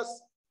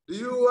Jesus? Do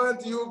you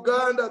want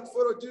Uganda to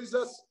follow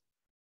Jesus?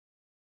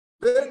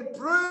 Then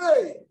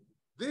pray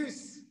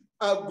this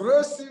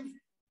aggressive,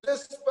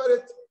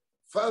 desperate,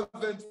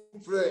 fervent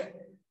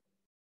prayer.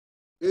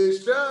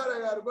 It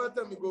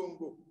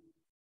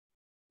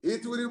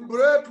will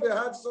break the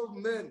hearts of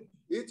men.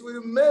 It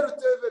will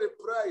melt every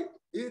pride.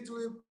 It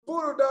will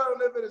pull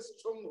down every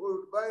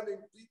stronghold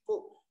binding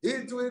people.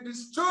 It will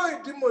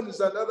destroy demons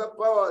and other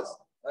powers.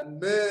 And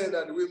men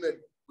and women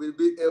will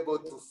be able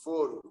to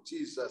follow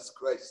Jesus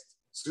Christ.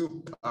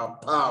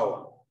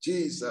 Superpower.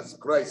 Jesus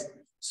Christ.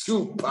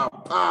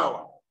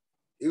 Superpower.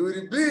 He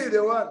will be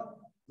the one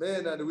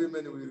men and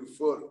women will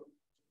follow.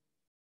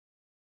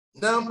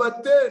 Number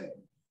 10,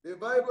 the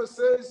Bible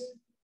says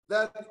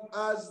that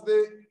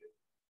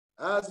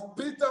as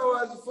Peter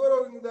was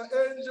following the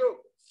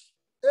angel,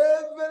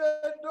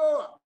 every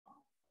door,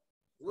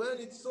 when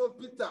it saw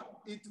Peter,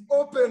 it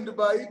opened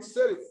by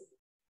itself.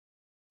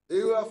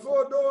 There were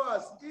 4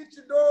 doors. Each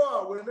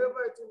door,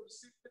 whenever it will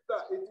see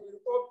Peter, it will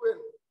open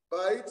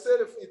by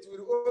itself. It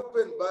will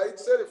open by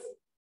itself.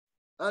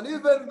 And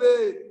even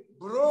the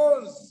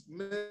bronze,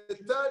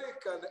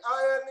 metallic, and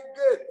iron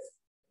gate,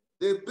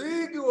 the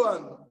big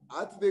one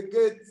at the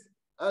gate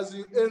as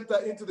you enter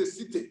into the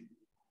city,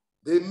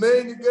 the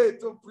main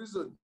gate of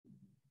prison,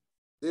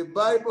 the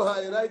Bible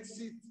highlights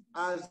it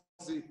as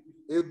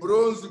a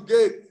bronze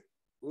gate.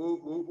 So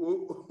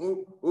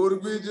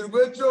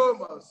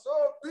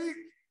big,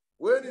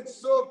 when it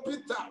saw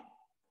Peter,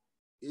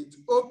 it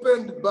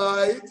opened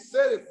by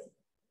itself.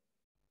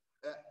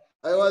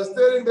 I was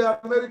telling the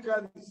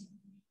Americans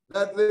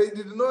that they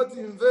did not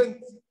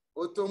invent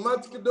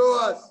automatic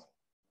doors.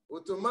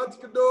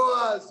 Automatic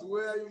doors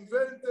were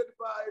invented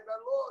by the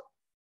Lord,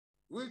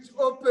 which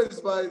opens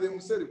by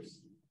themselves.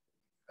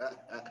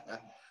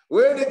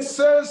 When it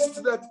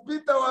sensed that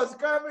Peter was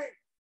coming,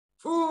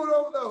 full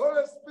of the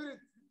Holy Spirit,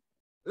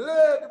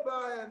 led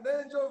by an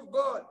angel of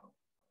God,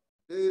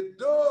 the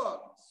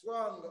door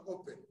swung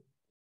open.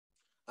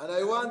 And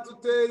I want to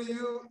tell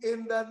you,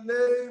 in the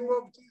name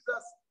of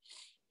Jesus,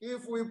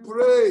 if we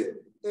pray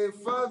a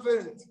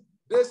fervent,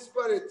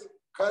 desperate,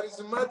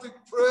 charismatic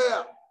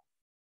prayer,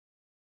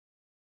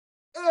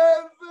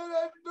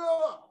 every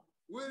door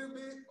will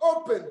be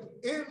opened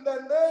in the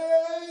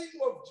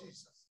name of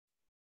Jesus.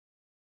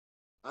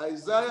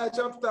 Isaiah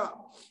chapter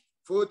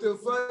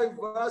 45,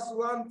 verse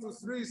 1 to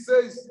 3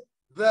 says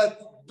that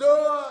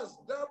doors,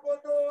 double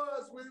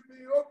doors will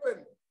be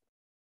opened,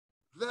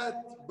 that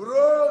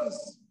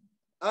bronze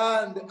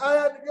and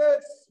iron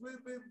gates will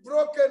be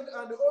broken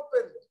and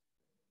opened.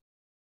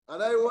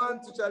 And I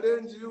want to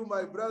challenge you,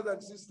 my brothers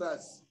and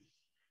sisters,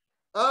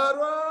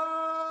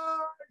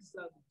 arise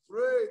and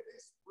pray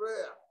this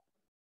prayer,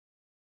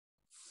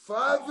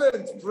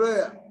 fervent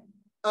prayer,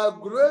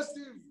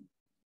 aggressive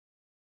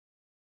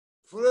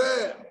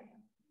prayer.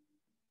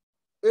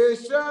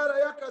 Ishara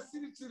ya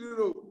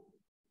kasirichiriro,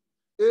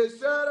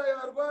 ishara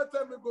ya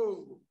rwata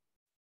migongo,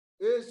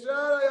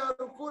 ishara ya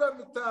rukura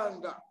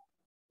mitanga,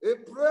 a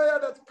prayer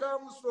that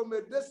comes from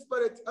a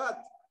desperate heart,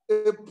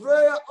 a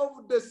prayer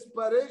of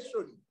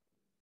desperation.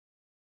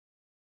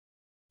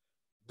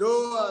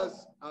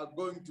 Doors are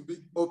going to be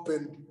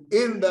opened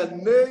in the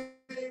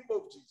name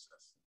of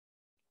Jesus.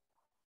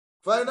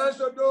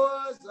 Financial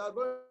doors are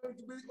going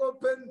to be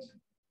opened.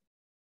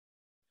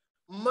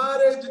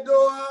 Marriage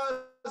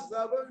doors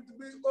are going to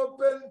be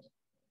opened.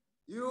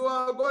 You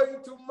are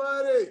going to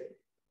marry.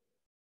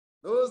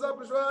 Those are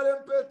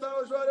Peshware Mpeta,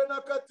 Peshware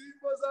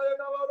Nakatimbo, Zare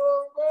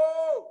Navarongo.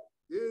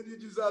 Yeni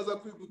jizaza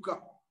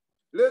kuibuka.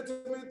 Let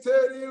me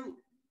tell you,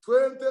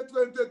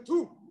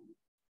 2022,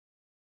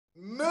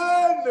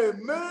 many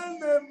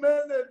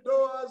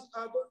doors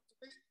are going to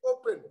be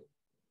opened.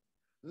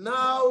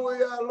 Now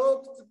we are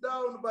locked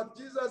down, but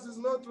Jesus is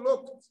not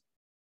locked.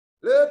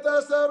 Let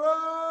us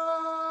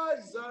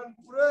arise and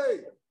pray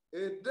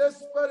a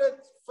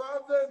desperate,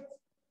 fervent,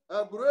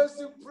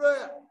 aggressive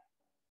prayer,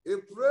 a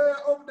prayer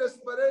of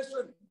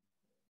desperation.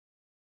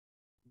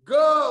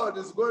 God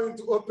is going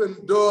to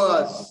open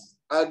doors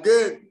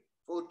again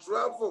for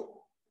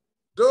travel,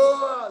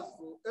 doors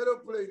for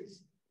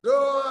airplanes,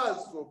 doors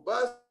for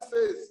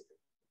buses,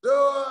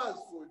 doors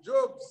for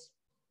jobs,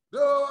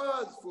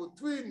 doors for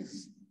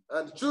twins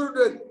and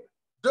children,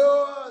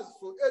 doors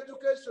for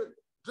education,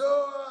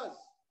 doors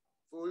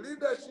for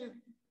leadership,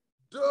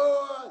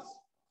 doors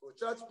for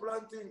church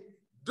planting,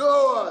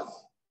 doors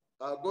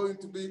are going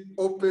to be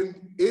opened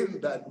in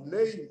the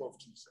name of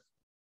Jesus.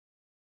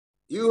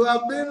 You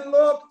have been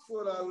locked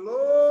for a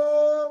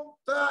long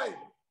time.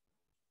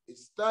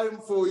 It's time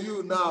for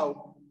you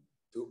now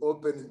to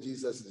open in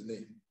Jesus'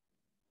 name.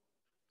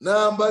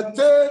 Number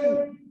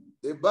 10,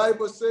 the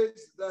Bible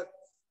says that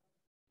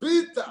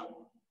Peter,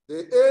 the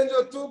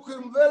angel took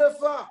him very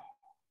far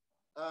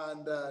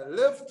and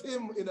left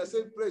him in a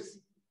safe place.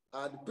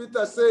 And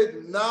Peter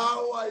said,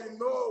 now I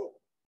know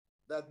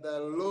that the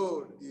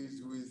Lord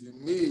is with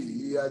me.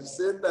 He has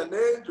sent an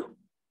angel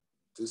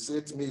to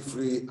set me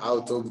free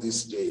out of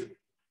this jail.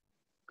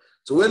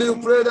 So when you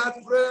pray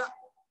that prayer,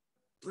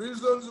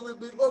 prisons will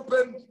be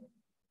opened.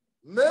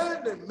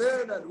 Men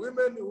and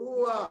women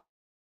who are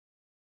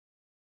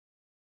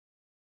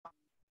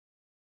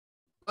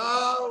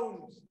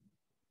bound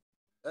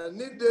and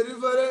need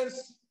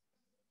deliverance,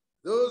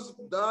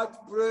 that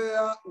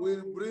prayer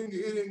will bring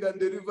healing and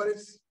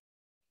deliverance.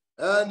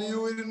 And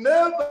you will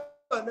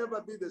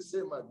never be the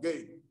same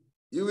again.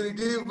 You will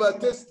give a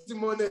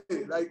testimony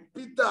like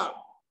Peter.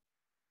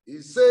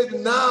 He said,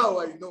 now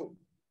I know.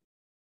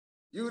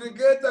 You will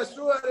get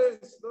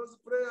assurance. Those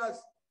prayers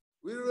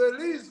will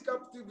release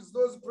captives.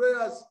 Those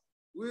prayers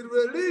will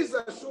release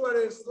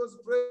assurance. Those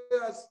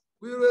prayers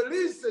will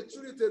release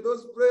security.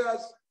 Those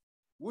prayers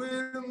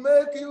will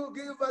make you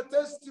give a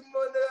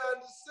testimony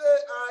and say,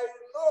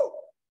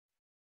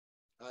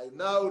 I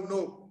now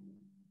know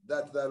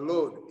that the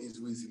Lord is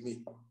with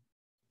me.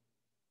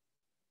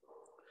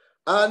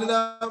 And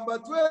number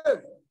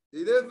 12,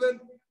 11,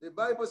 the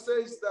Bible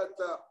says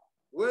that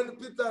when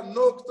Peter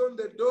knocked on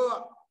the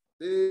door,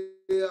 the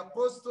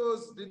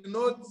apostles did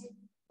not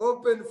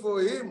open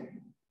for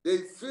him. They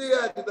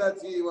feared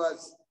that it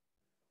was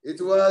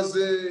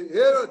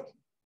Herod.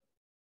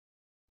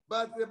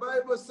 But the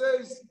Bible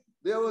says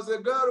there was a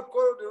girl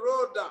called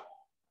Rhoda,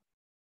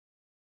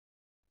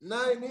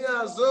 9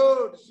 years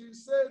old. She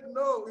said,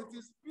 no, it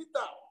is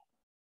Peter.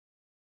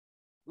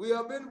 We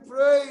have been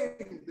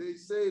praying. They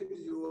said,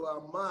 you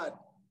are mad.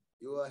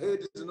 Your head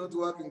is not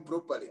working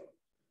properly.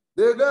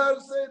 The girl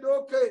said,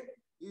 okay,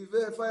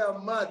 if I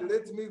am mad,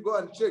 let me go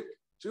and check.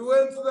 She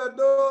went to the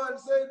door and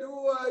said,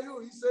 who are you?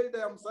 He said,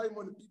 I am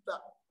Simon Peter.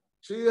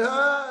 She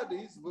heard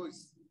his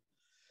voice.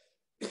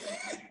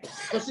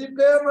 She came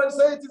and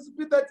said, it is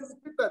Peter, it is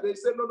Peter. They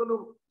said,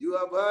 no, you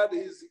have heard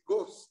his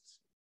ghost.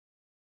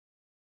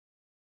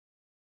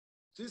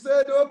 She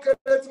said, okay,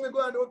 let me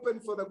go and open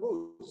for the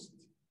ghost.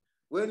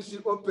 When she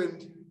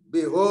opened,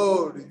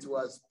 behold, it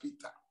was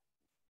Peter.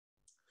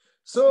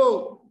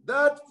 So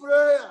that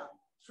prayer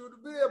should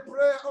be a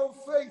prayer of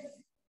faith.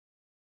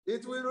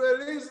 It will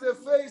release the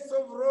faith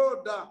of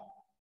Rhoda.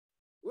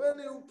 When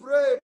you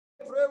pray,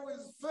 pray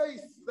with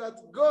faith that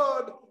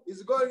God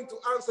is going to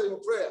answer your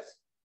prayers.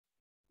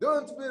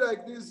 Don't be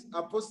like these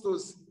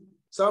apostles.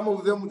 Some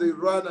of them, they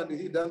run and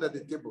hid under the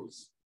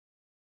tables.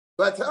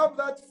 But have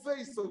that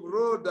faith of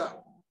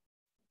Rhoda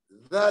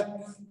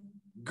that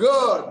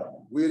God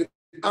will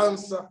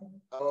answer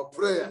our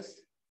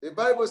prayers. The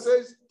Bible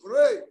says,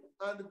 pray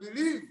and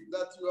believe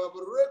that you have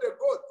already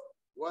got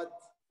what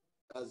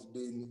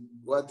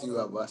you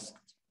have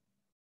asked.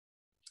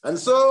 And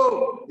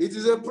so it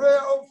is a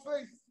prayer of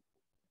faith.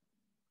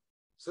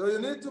 So you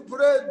need to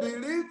pray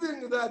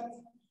believing that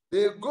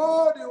the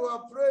God you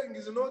are praying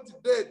is not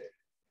dead.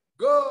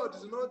 God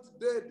is not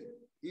dead.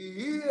 He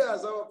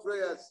hears our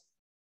prayers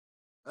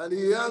and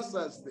he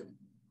answers them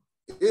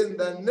in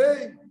the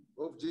name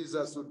of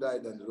Jesus who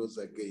died and rose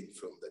again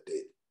from the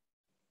dead.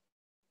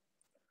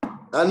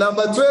 And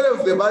number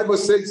 12, the Bible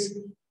says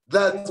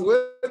that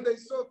when they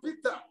saw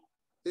Peter,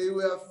 they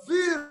were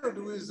filled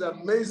with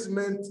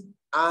amazement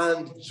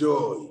and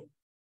joy.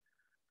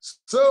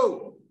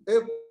 So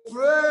a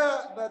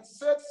prayer that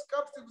sets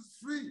captives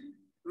free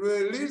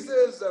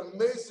releases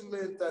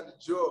amazement and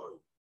joy.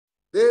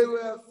 They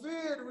were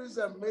filled with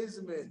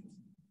amazement.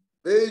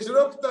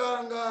 Beijiro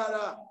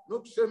kutangara no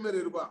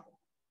kushemererwa.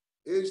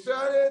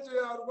 Ishareje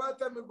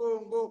yarwata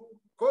migongo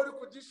kori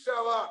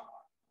kujishawa.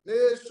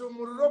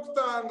 Neshumuriro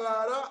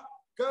kutangara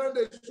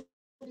kandi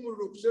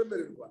shumuriro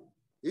kushemererwa.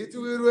 It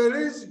will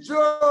release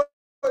joy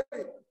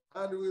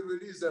and will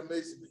release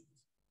amazement.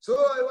 So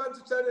I want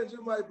to challenge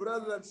you, my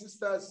brothers and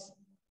sisters.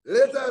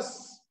 Let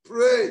us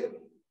pray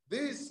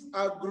this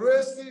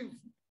aggressive,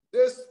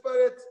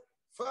 desperate,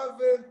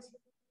 fervent,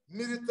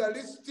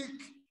 militaristic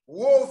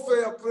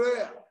warfare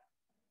prayer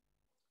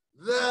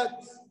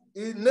that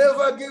he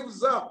never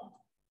gives up,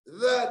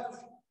 that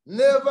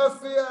never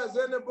fears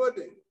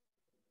anybody,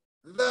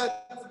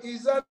 that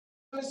is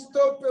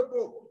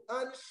unstoppable,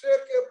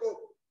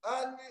 unshakable,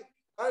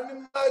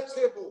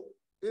 unmatchable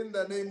in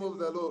the name of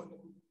the Lord.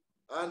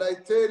 And I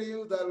tell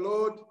you, the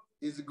Lord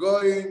is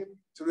going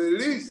to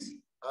release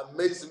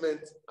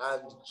amazement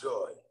and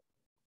joy.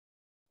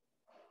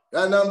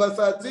 And number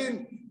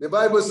 13, the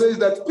Bible says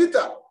that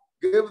Peter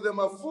gave them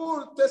a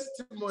full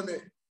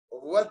testimony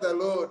of what the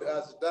Lord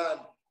has done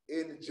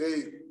in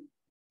jail.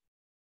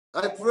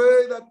 I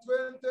pray that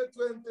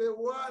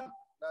 2021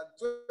 and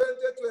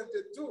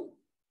 2022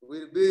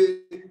 will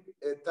be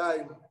a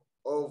time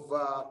of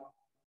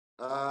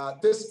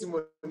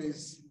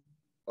testimonies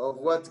of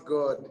what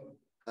God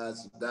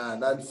has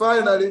done. And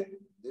finally,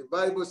 the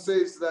Bible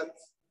says that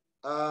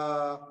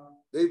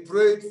they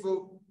prayed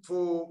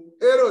for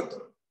Herod,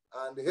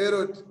 and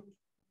Herod,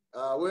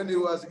 when he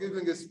was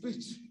giving a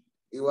speech,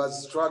 he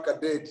was struck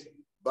dead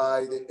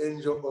by the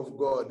angel of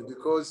God,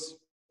 because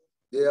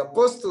the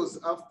apostles,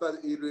 after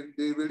they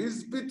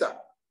released Peter,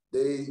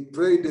 they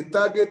prayed a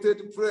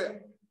targeted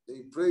prayer.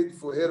 They prayed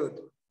for Herod.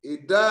 He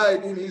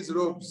died in his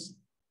robes,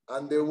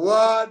 and the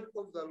word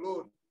of the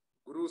Lord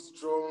grew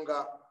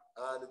stronger,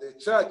 and the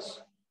church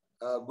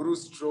grew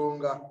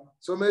stronger.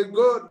 So may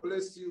God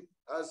bless you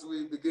as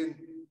we begin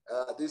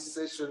this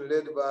session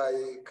led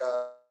by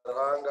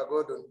Karanga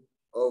Gordon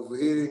of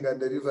Healing and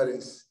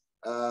Deliverance,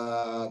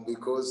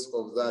 because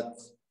of that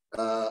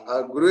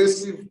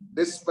aggressive,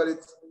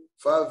 desperate,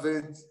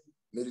 fervent,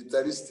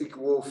 militaristic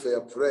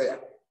warfare prayer.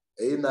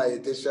 Eina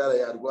yeteshara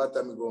ya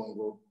rwata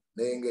migongo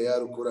nenge ya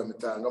rukura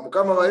mitanga.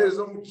 Mukama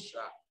bahezo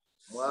musha.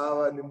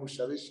 Mwaba ni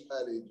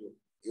mushabishari ibyo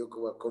yo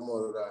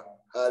kubakomorora.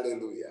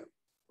 Hallelujah.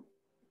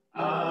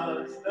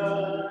 As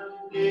the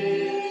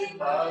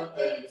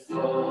mountain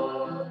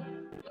soar,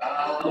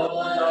 the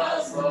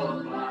waters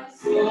of my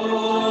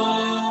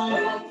soul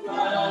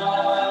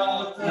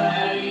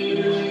after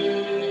you.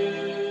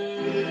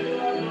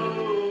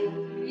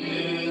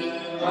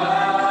 You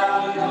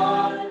are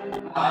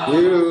Lord,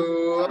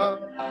 You are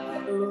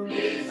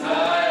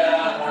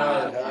desire my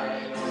my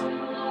heart.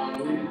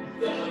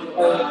 to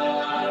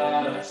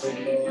worship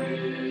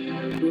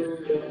you.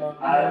 You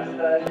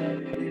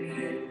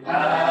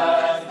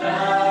As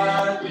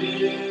the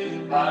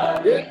deep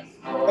mountains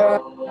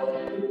flow,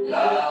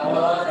 the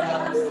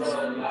waters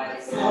of my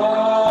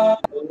soul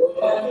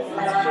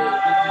fly.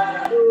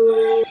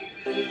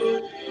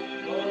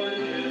 For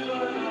you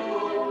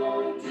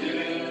alone,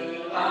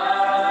 you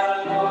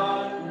are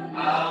Lord,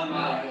 and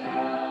my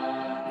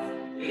heart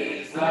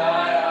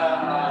desire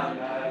and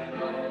I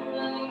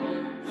long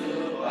to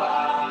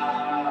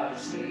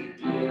worship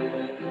you.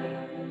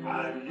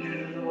 And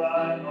you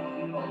are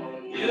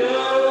Lord. You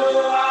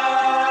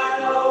are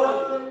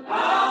Lord, and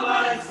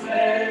my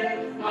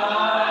strength,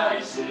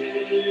 my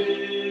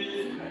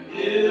shield.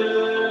 You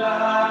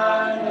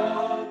are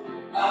Lord,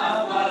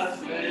 and my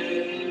spirit.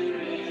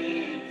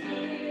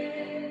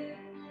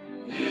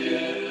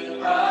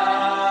 You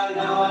are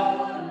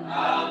Lord,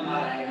 and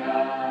my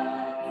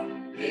heart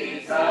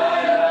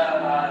desire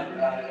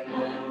and I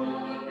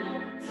long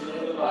to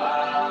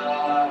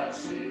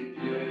worship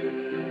you.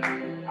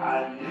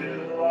 And you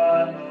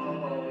are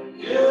Lord.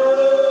 You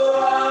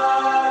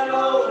are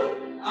Lord,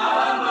 and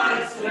my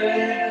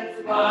strength,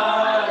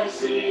 my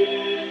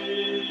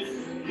shield.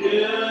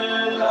 You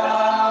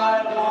are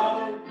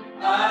Lord,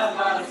 and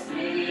my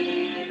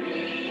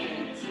spirit.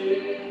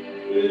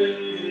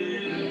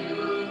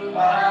 You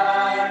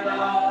are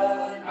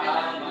Lord,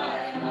 and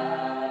my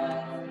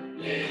heart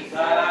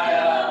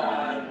desire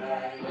and I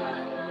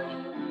long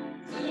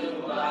to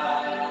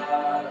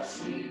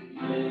worship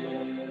you.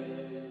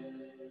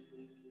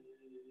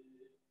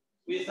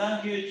 We thank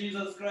you,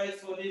 Jesus Christ,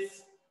 for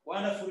this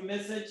wonderful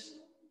message.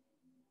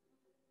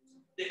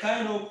 The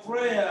kind of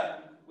prayer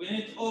we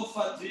need to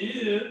offer to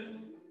you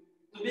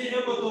to be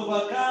able to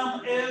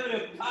overcome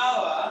every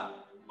power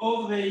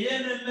of the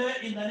enemy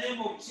in the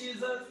name of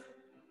Jesus.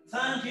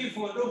 Thank you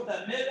for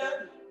Dr.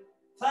 Megan.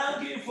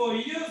 Thank you for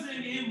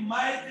using him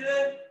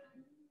mightily.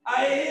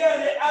 I hear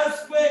the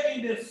earthquake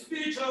in the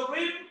spiritual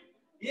realm.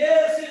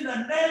 Yes, in the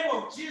name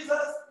of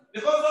Jesus,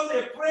 because of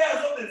the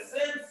prayers of the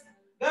saints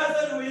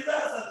gathered with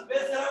us at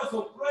Bethel House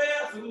of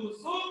Prayer, through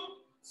Zoom,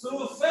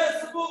 through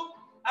Facebook.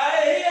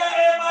 I hear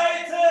a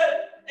mighty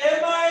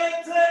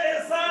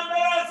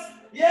thunderous.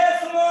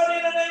 Yes, Lord,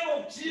 in the name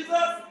of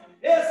Jesus,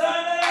 a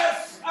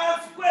thunderous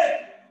earthquake.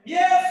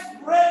 Yes,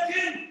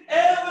 breaking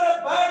every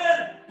burden,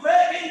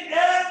 breaking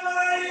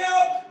every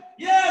yoke.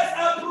 Yes,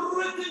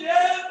 uprooting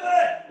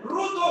every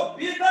root of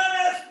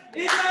bitterness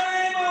in the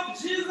name of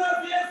Jesus.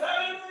 Yes,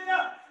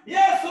 hallelujah.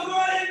 Yes,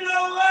 Lord, in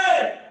the way,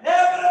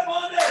 every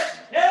bondage,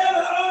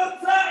 every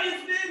altar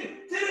is being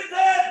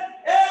tilted,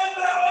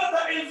 every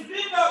altar is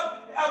being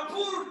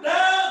pulled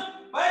down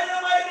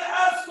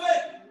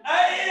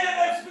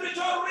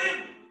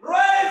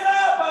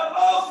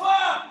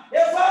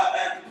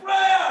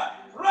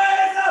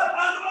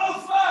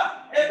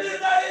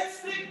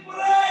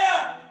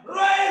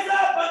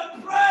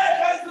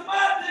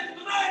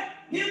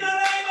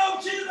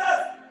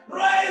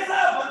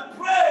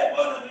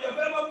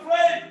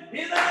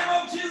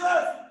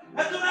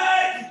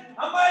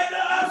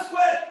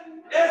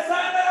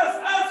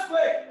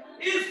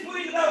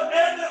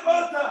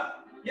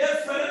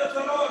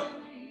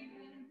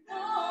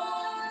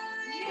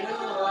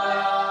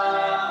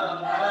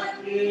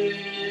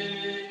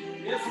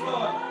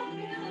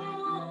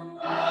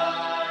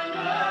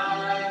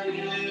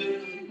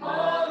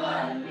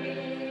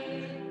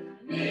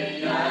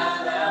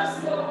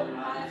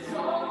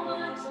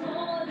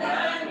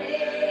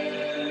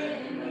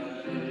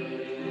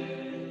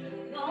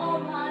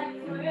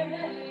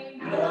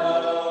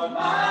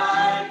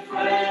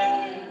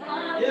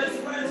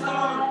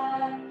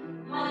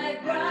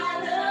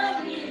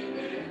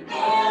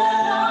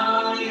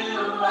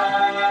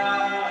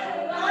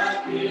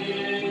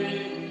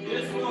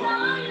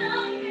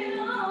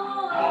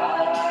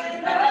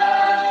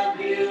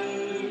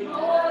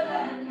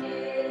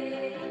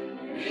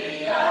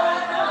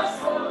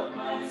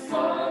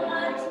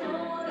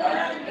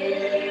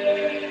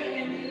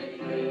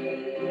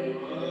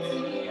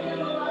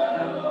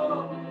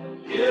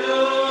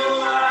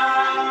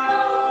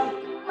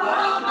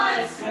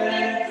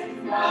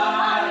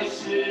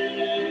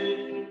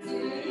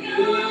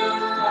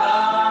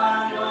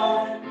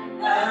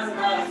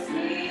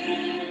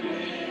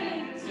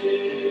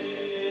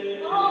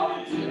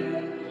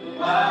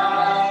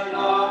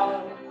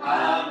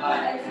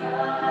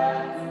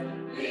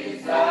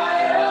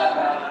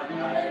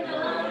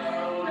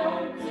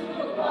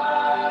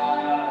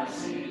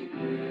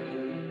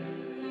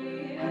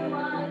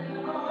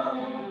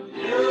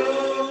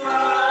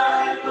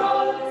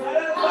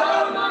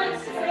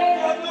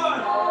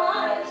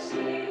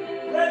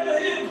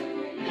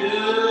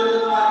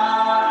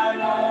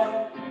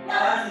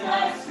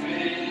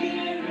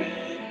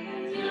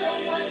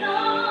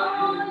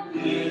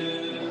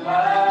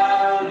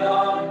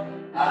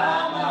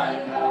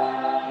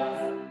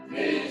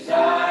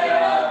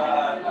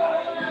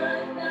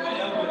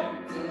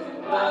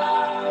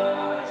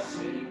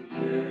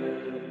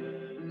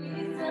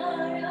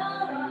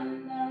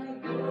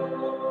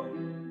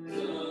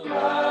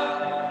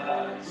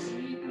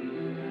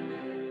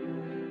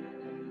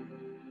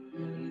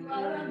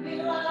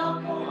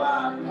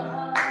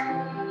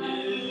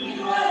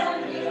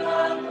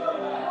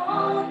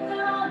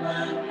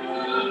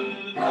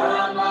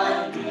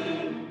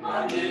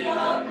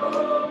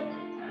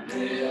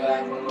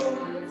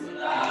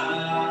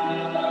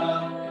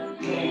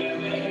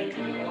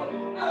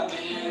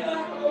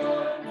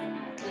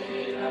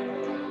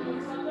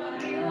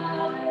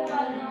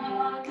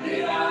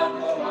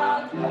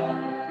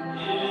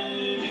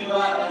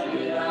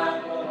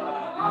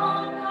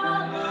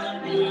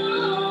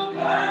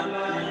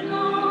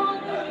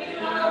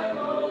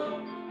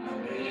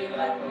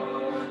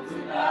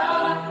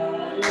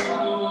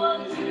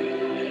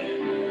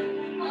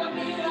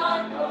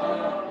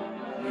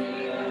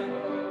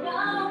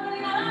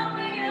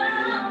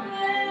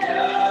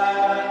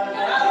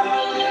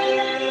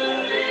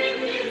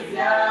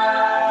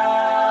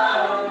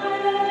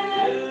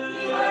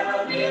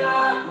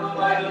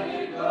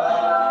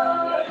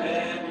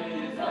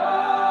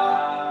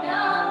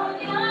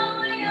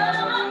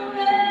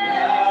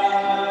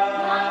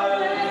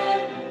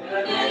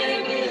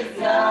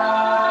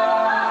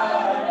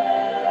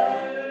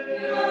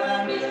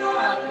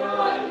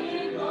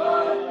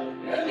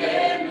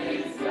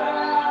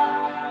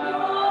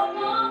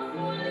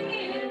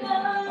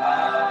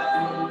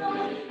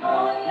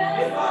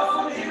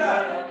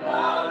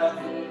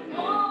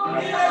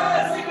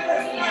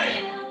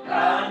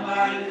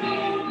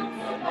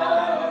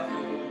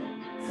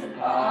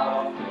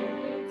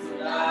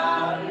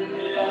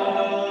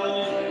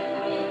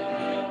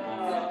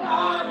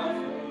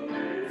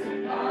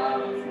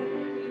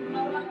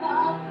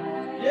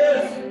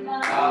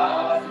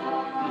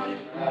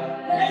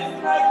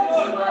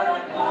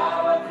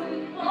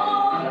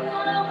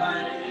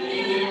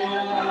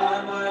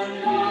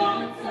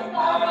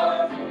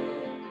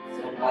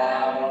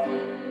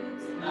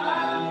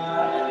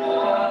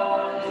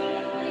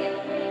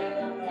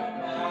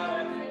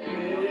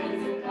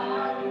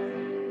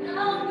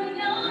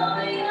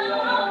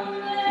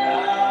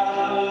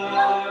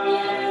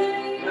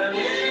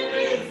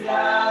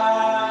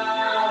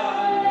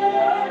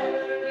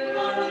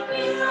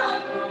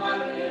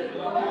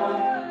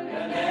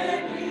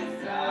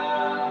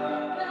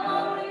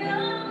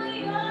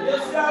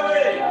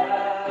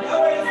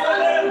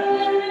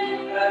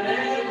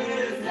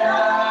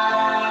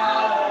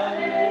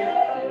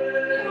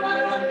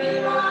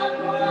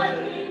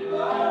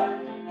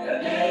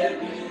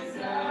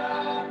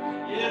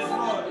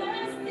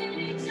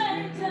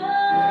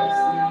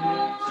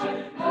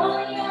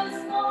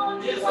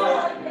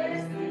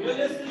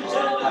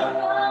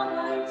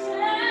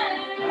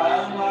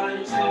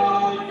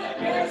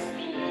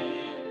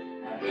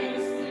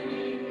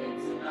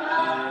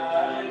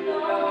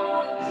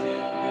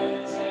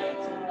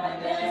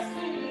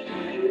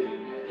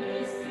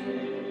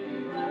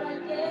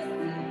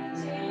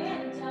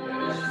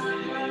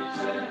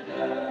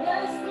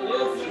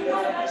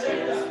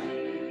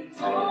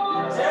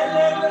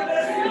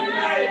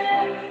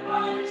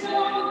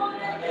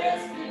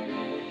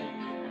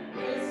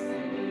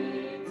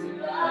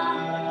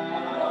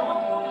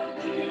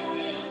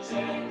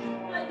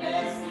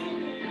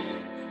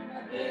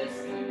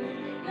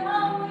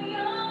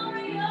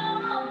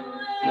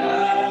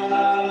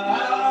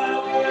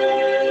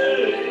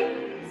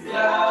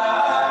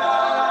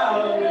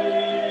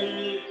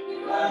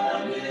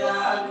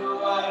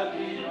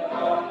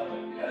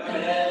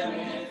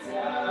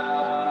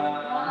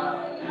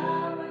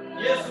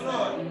Yes,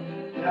 Lord.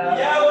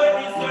 Yahweh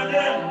is your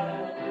name.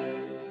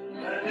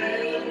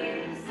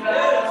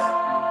 Yes.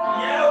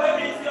 Yahweh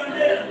is your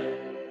name.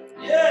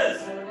 Yes.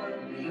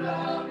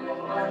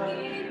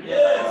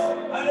 Yes.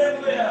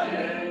 Hallelujah.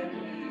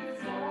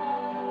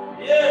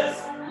 Yes.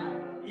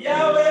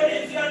 Yahweh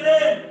is your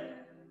name.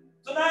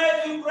 Tonight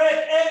we break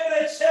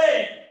every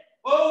chain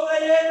of the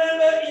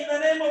enemy in the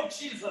name of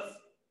Jesus.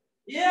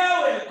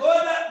 Yahweh,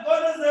 God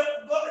is the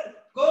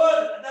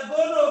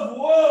God of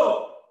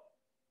war.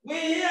 We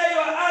hear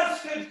your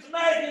aspect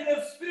tonight in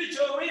the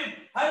spiritual realm.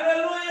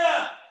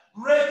 Hallelujah.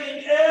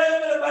 Breaking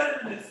every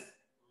barrenness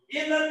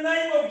in the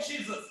name of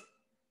Jesus.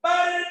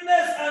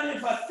 Barrenness and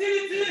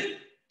infertility,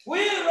 we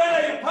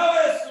render your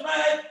powers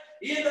tonight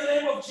in the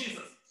name of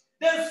Jesus.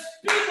 The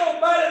spirit of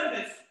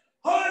barrenness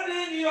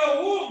holding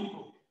your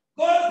womb,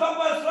 God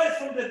purpose right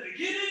from the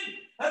beginning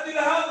that you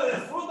have the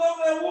fruit of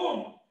the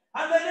womb.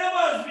 And the devil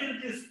has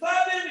been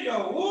disturbing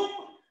your womb,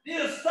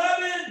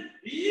 disturbing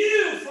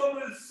you from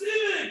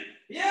receiving,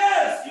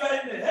 yes, your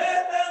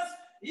inheritance,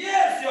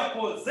 yes, your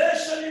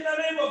possession in the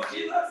name of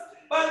Jesus.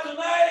 But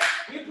tonight,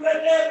 we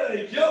break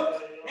every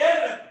yoke,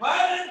 every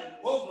burden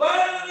of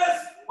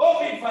barrenness,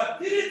 of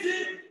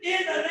infertility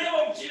in the name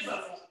of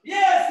Jesus.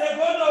 Yes, the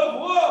God of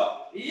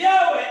war,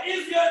 Yahweh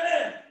is your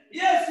name.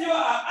 Yes, you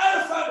are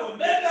Alpha and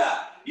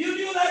Omega. You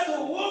knew that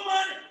the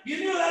woman, you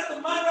knew that the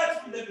man right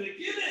from the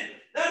beginning.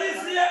 That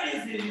this year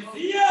is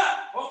his year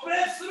of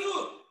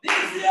breakthrough.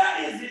 This year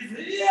is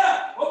his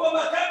year of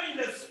overcoming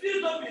the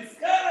spirit of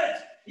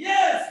miscarriage.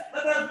 Yes,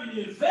 that has been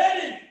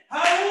invading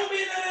her womb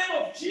in the name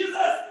of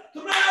Jesus.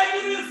 Tonight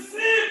you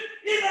receive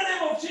in the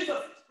name of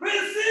Jesus.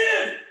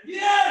 Receive,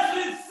 yes,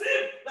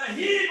 receive the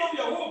healing of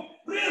your womb.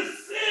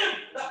 Receive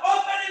the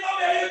opening of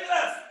your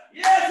uterus.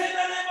 Yes, in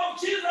the name of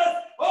Jesus.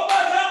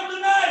 Overcome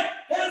tonight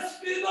the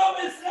spirit of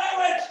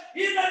miscarriage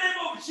in the name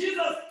of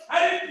Jesus.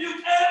 I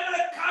rebuke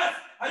every curse.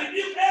 I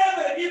rebuke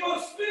every evil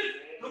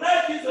spirit.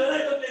 Tonight is the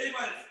night of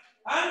deliverance.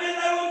 And may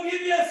I will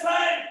give you a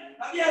sign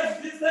that he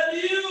has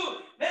visited you.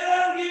 May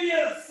I will give you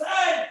a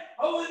sign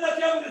of that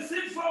you have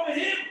received from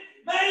him.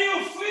 May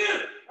you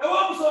feel a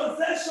warm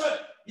sensation.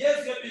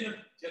 Yes, you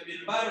have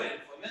been married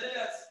for many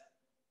years.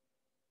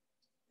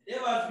 The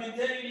devil has been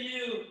telling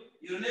you,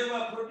 you'll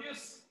never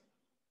produce.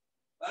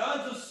 But I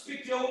want to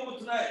speak to your womb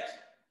tonight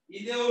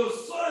in the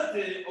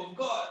authority of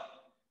God,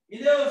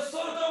 in the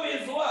authority of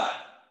his word.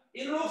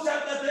 In Luke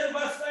chapter 10,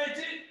 verse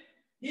 19,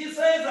 he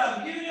says,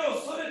 I've given you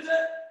authority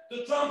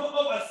to trample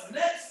over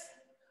snakes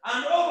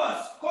and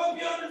over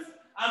scorpions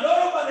and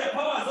over the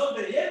powers of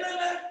the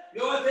enemy.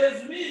 Your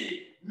tells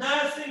me,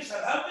 nothing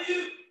shall harm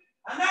you,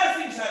 and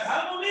nothing shall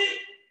harm me.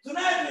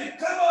 Tonight we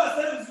cover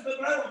ourselves with the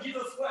blood of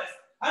Jesus Christ.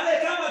 And I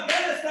come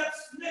against that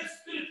snake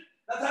spirit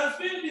that has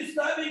been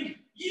disturbing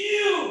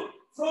you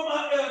from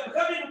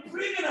becoming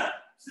pregnant.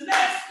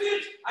 Snake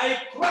spirit, I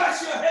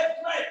crush your head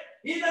tonight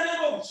in the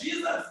name of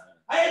Jesus.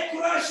 I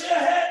crush your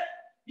head.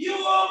 You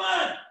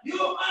woman,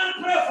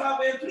 pray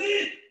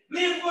fervently.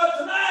 Live for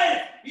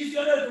tonight is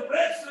your day to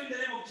break through in the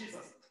name of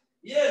Jesus.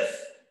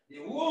 Yes, the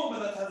womb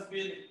that has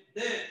been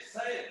dead,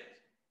 silent.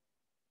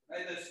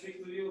 I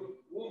speak to you,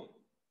 womb.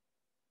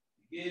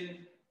 Begin to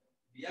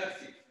be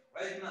active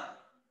right now.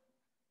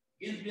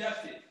 Begin to be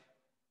active.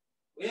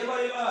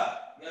 Wherever you are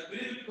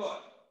breathing God.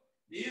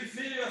 Do you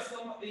feel your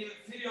stomach? Do you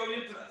feel your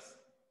uterus?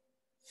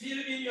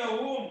 Feel in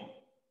your womb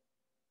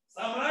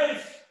some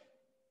life.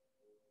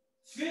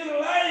 Feel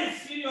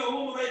life in your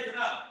womb right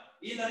now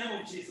in the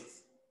name of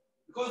Jesus.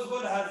 Because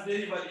God has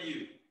delivered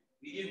you.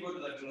 We give God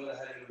the glory.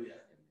 Hallelujah.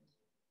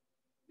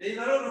 There is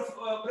a lot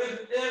of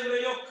break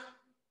every yoke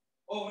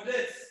of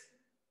death.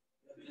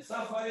 You have been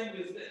suffering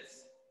with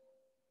death.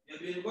 You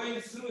have been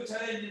going through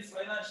challenges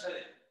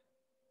financially.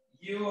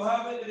 You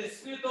have the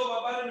spirit of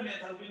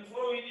abandonment has been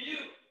following you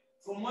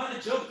from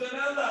one job to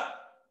another.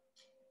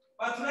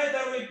 But tonight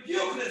I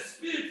rebuke the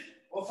spirit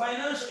of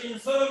financial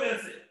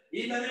insolvency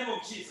in the name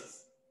of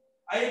Jesus.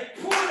 I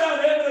pull down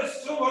every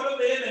stronghold of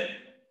the enemy.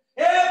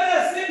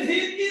 Every sin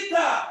eater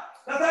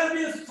that has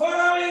been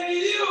following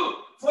you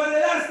for the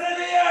last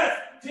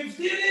 10 years,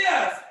 15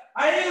 years,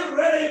 I am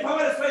ready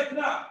powers right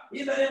now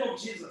in the name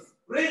of Jesus.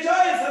 Rejoice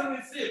and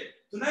receive.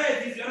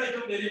 Tonight is your night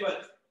of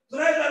deliverance.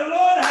 Tonight the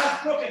Lord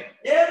has broken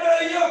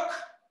every yoke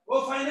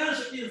of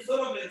financial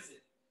insolvency.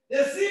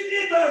 The seed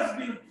eater has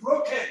been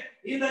broken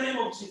in the name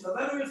of Jesus.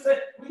 And we say,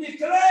 we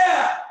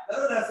declare the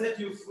Lord has set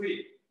you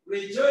free.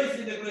 Rejoice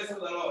in the grace of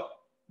the Lord.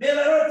 May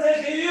the Lord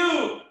take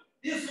you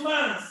this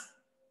month.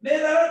 May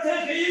the Lord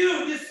take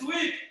you this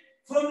week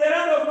from the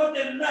land of not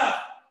enough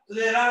to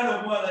the land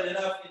of more than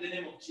enough in the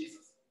name of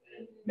Jesus.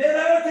 May the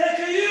Lord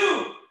take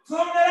you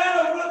from the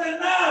land of not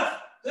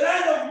enough to the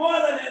land of more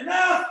than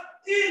enough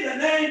in the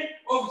name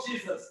of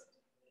Jesus.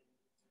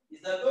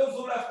 Is that those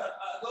who left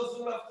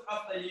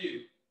after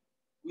you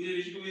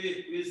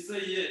will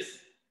say, yes,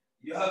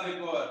 you have a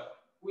God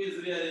who is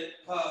really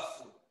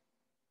powerful.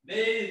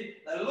 May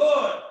the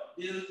Lord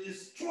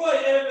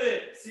destroy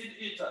every seed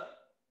eater.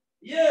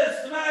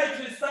 Yes, tonight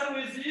we stand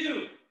with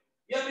you.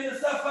 You have been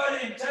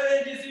suffering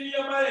challenges in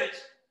your marriage.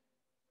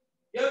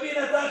 You have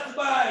been attacked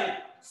by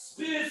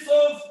spirits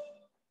of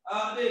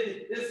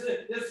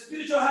the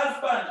spiritual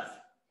husbands.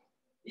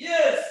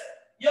 Yes,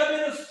 you have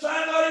been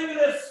struggling with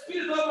the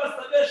spirit of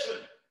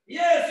masturbation.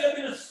 Yes, you have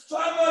been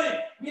struggling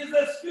with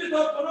the spirit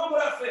of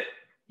pornography.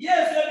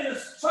 Yes, you have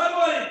been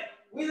struggling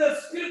with the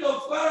spirit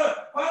of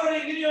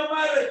quarreling in your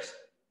marriage.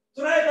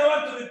 Tonight I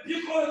want to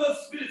rebuke all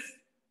those spirits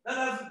that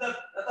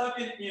have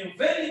been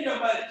invading your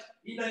marriage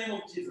in the name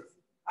of Jesus.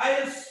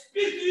 I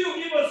speak to you,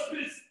 evil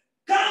spirits.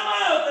 Come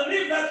out and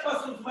leave that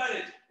person's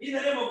marriage in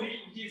the name of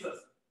Jesus.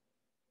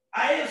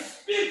 I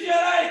speak to your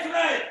life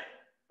tonight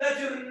that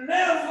you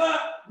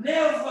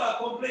never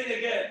complain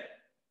again.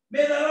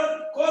 May the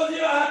Lord cause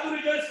your heart to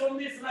rejoice from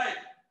this night.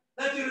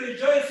 That you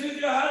rejoice with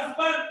your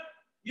husband,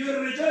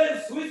 you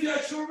rejoice with your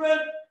children,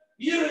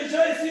 you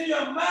rejoice in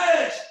your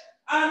marriage.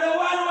 And the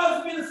one who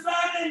has been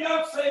standing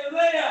outside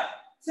there,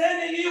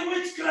 sending you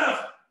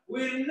witchcraft,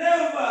 will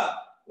never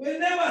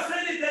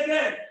send it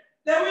again.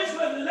 The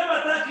witchcraft will never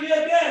attack you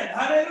again.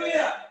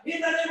 Hallelujah.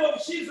 In the name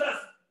of Jesus.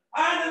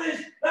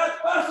 And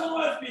that person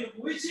who has been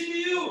witching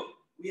you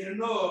will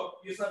know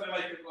you serve a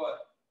mighty God.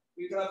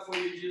 We clap for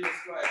you, Jesus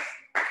Christ.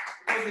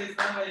 Because there is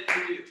none like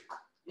you.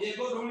 You are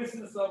God who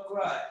listens to our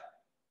cry.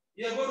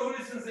 You are God who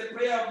listens to the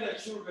prayer of their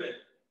children.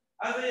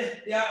 As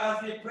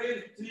they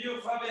pray to you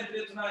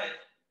fervently tonight,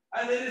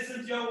 as they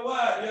listen to your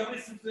word, you have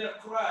listened to their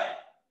cry.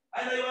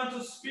 And I want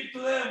to speak to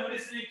them,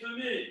 listening to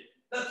me,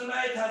 that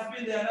tonight has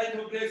been their night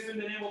of grace in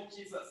the name of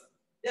Jesus.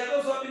 They have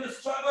also been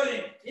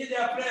struggling in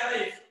their prayer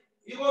life.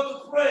 You want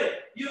to pray,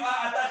 you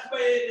are attacked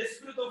by the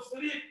spirit of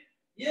sleep.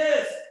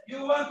 Yes,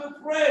 you want to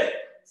pray.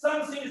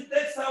 Something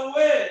takes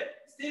away,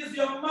 steals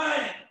your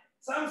mind.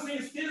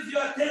 Something steals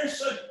your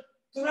attention.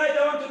 Tonight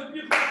I want to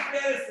rebuke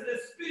the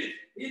spirit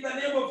in the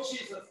name of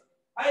Jesus.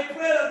 I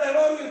pray that the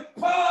Lord will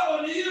pour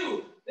on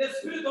you the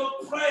spirit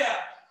of prayer,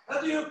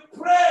 that you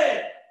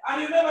pray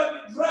and you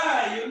never be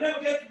dry, you never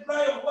get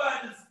dry of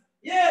words.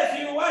 Yes,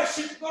 you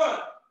worship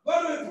God.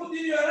 God will put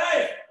in your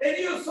life a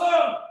new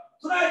song.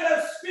 Tonight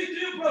I speak to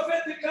you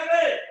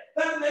prophetically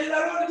that may the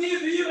Lord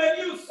give you a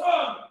new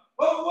song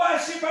of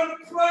worship and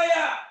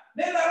prayer.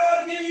 May the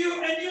Lord give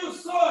you a new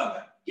song,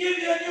 give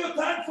you a new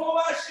time for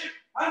worship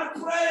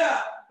and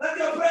prayer, that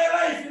your prayer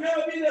life will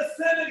never be the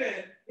same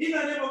again. In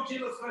the name of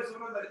Jesus Christ of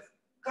Nazareth,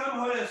 come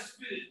Holy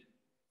Spirit,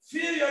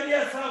 fill your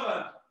dear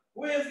servant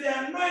with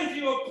the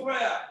anointing of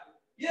prayer.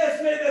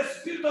 Yes, may the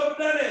spirit of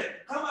Daniel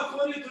come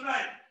upon you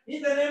tonight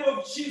in the name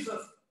of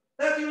Jesus,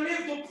 that you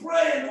live to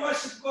pray and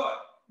worship God.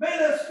 May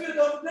the spirit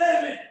of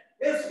David,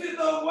 a spirit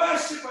of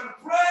worship and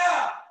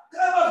prayer,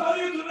 come upon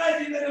you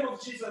tonight in the name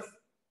of Jesus,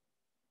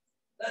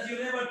 that you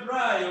never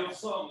dry of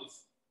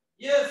songs.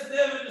 Yes,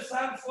 David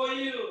sang for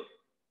you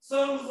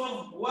songs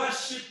of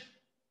worship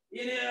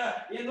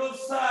in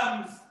those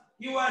psalms.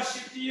 He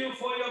worshipped you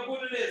for your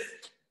goodness.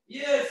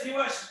 Yes, he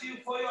worshipped you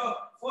for your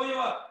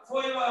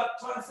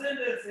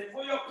transcendence,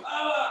 for your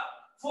power,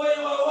 for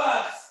your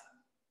works.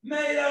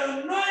 May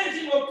the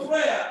anointing of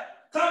prayer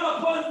come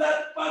upon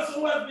that person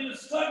who has been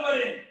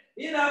struggling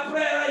in our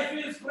prayer life,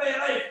 in his prayer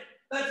life,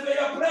 that way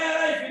your prayer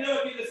life will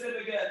never be the same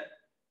again.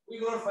 We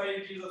glorify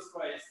you, Jesus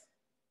Christ.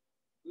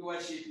 We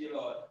worship you,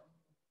 Lord.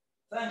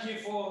 Thank you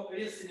for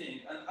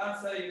listening and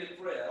answering the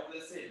prayer of the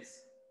saints.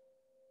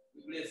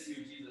 We bless you,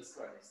 Jesus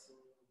Christ.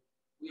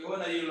 We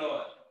honor you,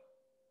 Lord.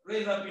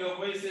 Raise up your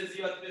voices,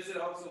 you at the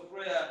house of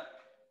prayer,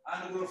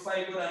 and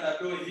glorify God and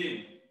adore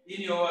him.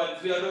 In your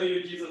words, we adore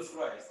you, Jesus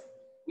Christ.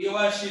 We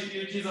worship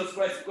you, Jesus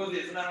Christ, because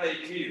there is none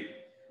like you.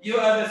 You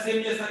are the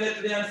same yesterday,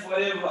 today, and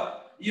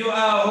forever. You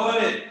are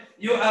holy.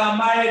 You are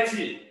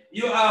mighty.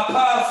 You are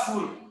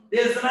powerful.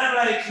 There is none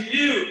like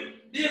you.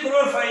 Be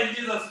glorified,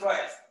 Jesus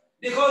Christ,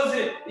 because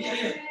you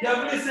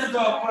have listened to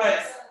our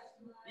prayers.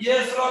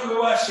 Yes, Lord, we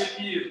worship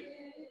you.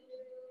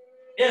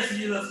 Yes,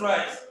 Jesus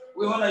Christ,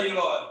 we honor you,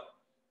 Lord.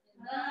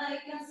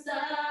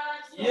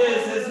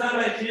 Yes, there's none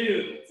like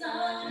you.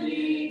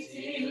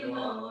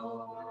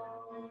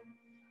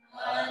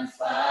 And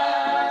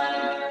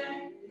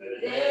find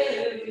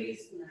there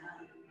is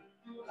none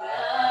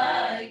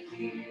like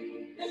you.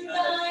 And I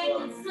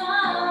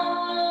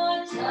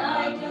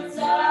can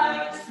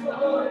search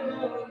for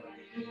your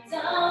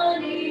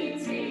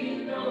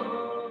eternity,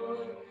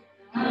 Lord,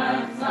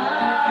 and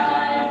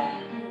find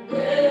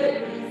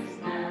there is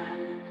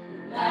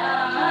none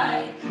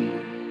like you.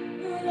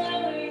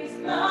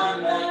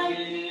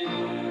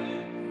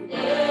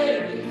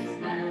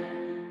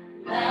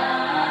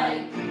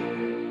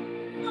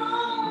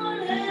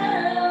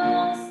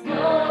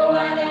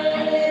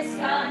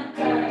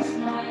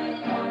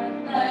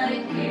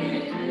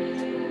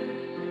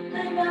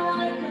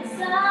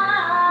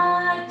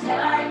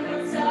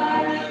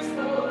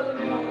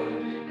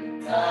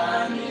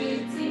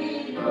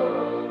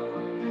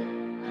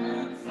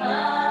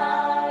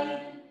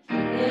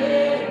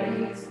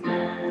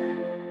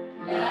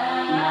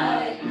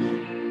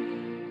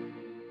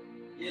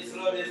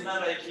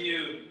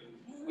 you.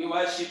 We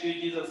worship you,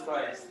 Jesus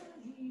Christ.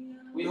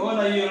 We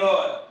honor you,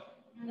 Lord.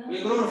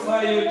 We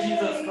glorify you,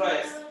 Jesus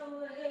Christ.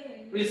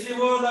 Receive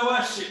all the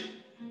worship.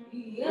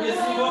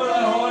 Receive all the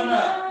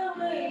honor.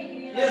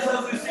 Yes,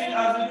 as we sing,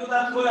 as we do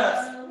that chorus,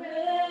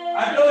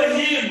 adore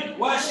him,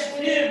 worship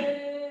him,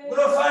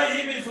 glorify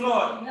him is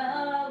Lord.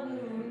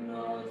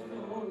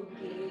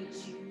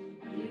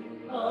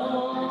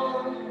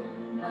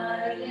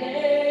 My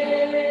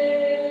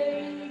days,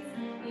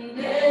 in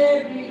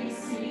every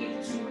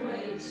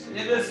situation,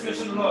 Every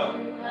situation, Lord.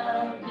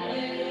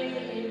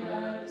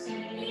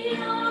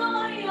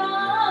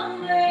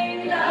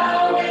 Yahweh,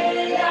 Yahweh,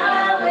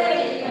 Yahweh,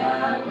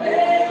 Yahweh,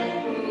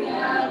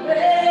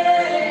 Yahweh,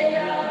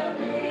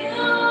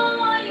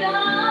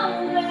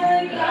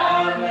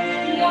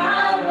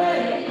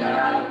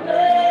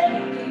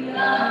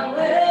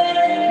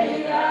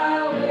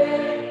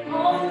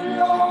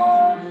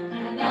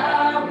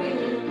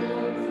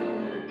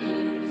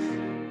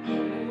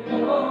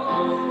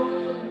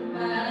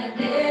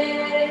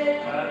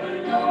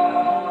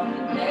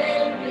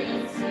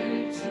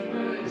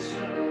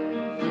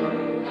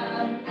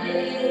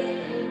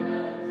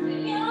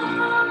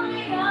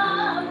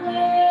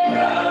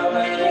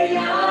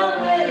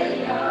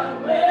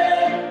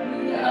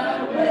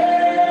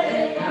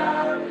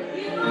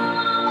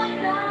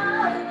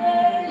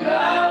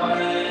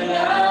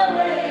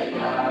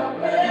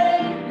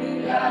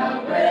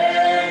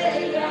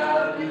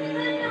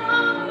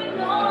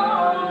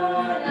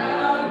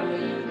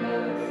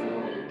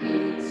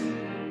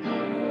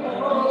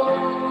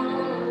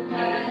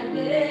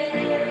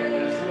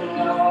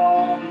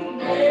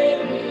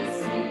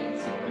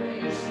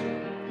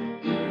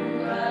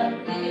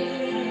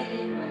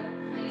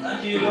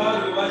 Thank you,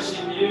 Lord. We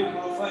worship you,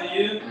 glorify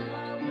you.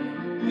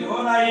 We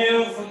honor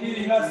you for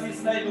giving us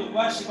this night of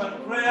worship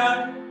and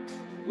prayer.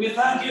 We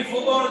thank you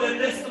for all the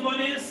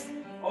testimonies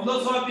of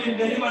those who have been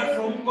delivered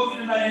from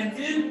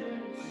COVID-19,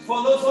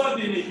 for those who have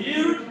been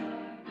healed.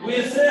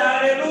 We say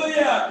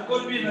hallelujah, to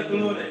God be the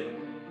glory.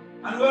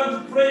 And we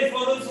want to pray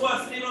for those who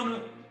are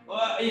still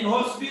in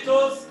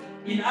hospitals,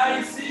 in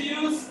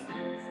ICUs,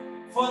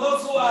 for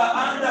those who are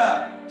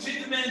under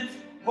treatment,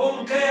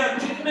 home care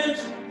treatment.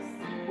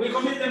 We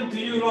commit them to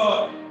you,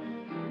 Lord.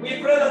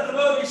 We pray that,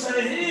 Lord, we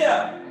shall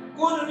hear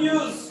good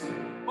news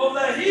of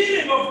the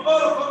healing of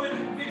all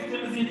COVID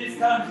victims in this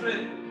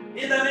country.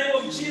 In the name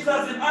of Jesus,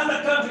 in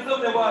other countries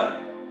of the world.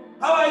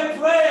 How I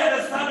pray,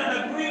 understand,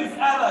 and agree with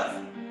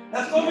others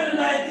that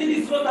COVID-19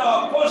 is not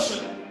our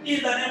portion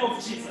in the name of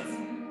Jesus.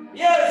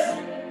 Yes,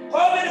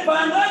 COVID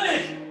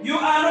pandemic, you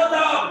are not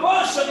our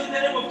portion in the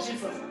name of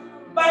Jesus.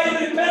 By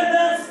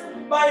repentance,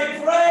 by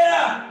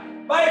prayer,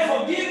 by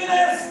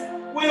forgiveness,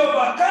 we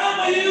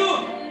overcome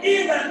you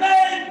in the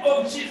name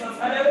of Jesus.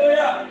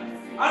 Hallelujah.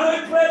 And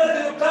we pray that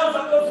you will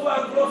comfort those who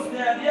have lost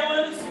their dear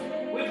ones.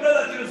 We pray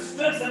that you will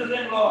strengthen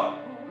them, Lord.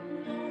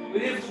 We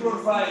need to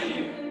glorify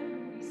you.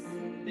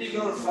 Be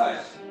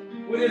glorified.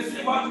 We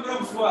receive what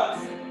belongs to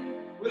us.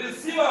 We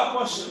receive our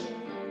portion.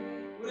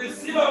 We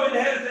receive our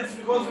inheritance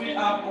because we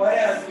are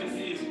heirs with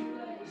you.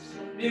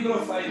 Be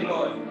glorified,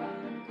 Lord.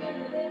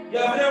 You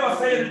have never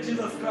failed,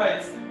 Jesus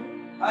Christ.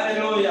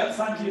 Hallelujah.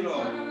 Thank you,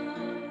 Lord.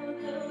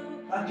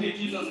 Thank you,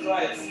 Jesus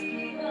Christ.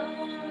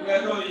 We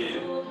adore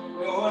you.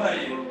 We honor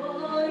you.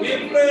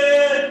 We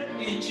pray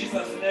in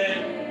Jesus'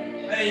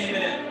 name.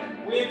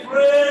 Amen. We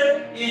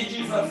pray in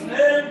Jesus'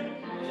 name.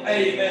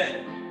 Amen.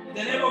 In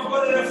the name of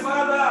God the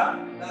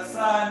Father, the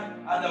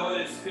Son, and the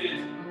Holy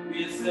Spirit,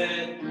 we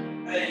say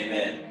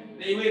Amen.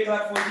 May we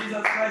clap for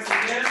Jesus Christ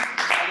again.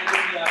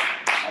 Hallelujah.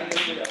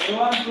 Hallelujah. We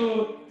want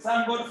to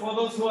thank God for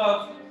those who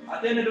have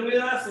attended with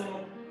us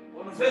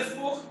on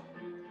Facebook.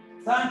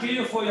 Thank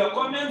you for your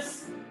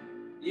comments.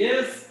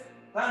 Yes,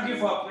 thank you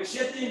for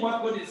appreciating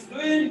what God is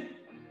doing.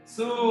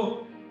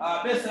 So,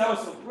 best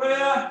house of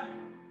prayer.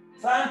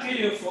 Thank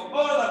you for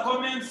all the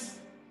comments.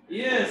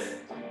 Yes,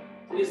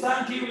 we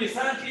thank you,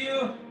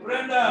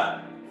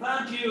 Brenda.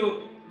 Thank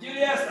you,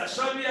 Julius,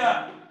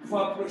 Ashovia,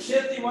 for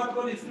appreciating what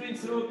God is doing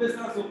through best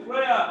house of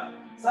prayer.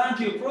 Thank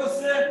you,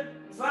 Prose.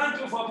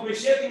 Thank you for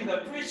appreciating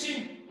the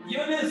preaching.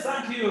 Eunice,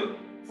 thank you.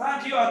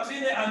 Thank you,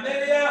 Atrine,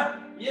 Amelia.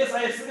 Yes,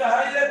 I see the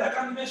highlight. I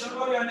can't mention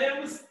all your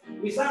names.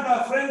 We thank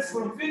our friends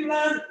from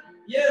Finland.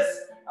 Yes,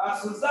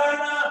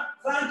 Susanna,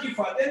 thank you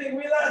for attending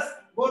with us.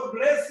 God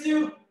bless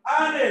you.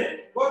 Anne,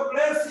 God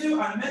bless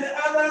you, and many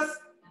others.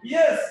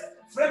 Yes,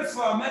 friends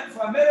from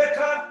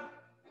America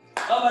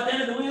have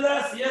attended with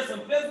us. Yes, on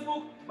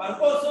Facebook, but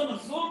also on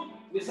Zoom.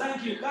 We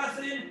thank you,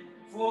 Catherine,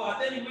 for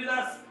attending with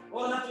us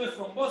all that way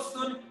from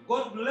Boston.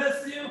 God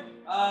bless you.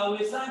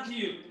 We thank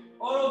you.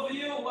 All of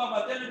you who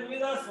have attended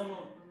with us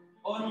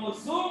on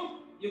Zoom.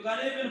 You can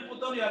even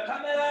put on your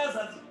cameras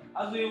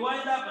as we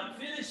wind up and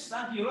finish.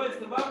 Thank you, Royce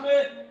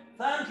Kabamwe.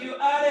 Thank you,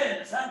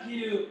 Aaron. Thank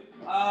you,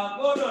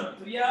 Gordon.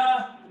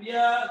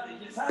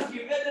 Thank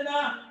you,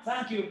 Edna.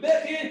 Thank you,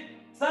 Becky.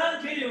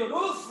 Thank you,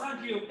 Ruth.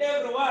 Thank you,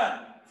 everyone,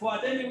 for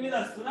attending with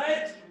us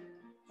tonight.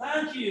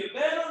 Thank you,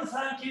 Benon.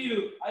 Thank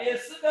you,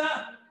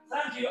 Ayesuga.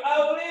 Thank you,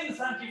 Aurin.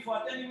 Thank you for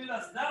attending with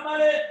us,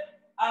 Damare.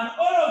 And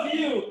all of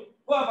you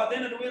who have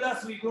attended with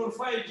us, we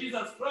glorify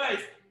Jesus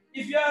Christ.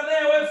 If you are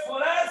there, wait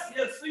for us.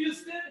 Yes,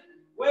 Houston,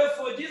 wait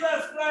for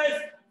Jesus Christ.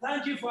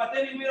 Thank you for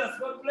attending with us.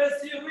 God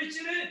bless you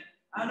richly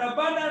and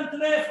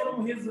abundantly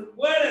from his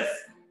words.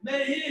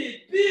 May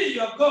he be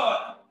your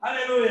God.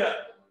 Hallelujah.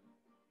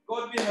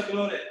 God be the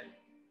glory.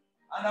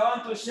 And I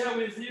want to share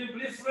with you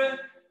briefly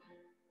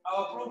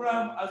our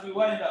program as we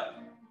wind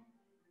up.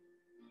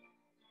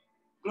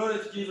 Glory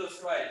to Jesus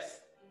Christ.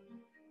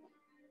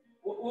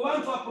 We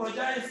want to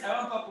apologize. I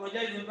want to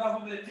apologize on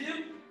behalf of the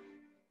team,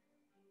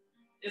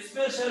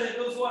 especially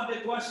those who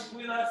wanted to worship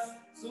with us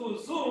through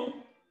Zoom.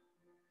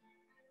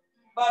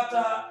 But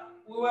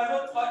we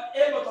were not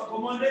able to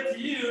accommodate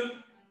you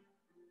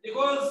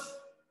because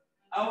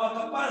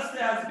our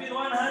capacity has been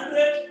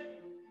 100.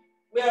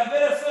 We are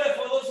very sorry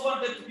for those who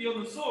wanted to be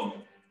on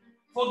Zoom.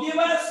 Forgive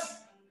us,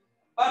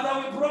 but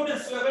we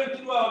promise we are going to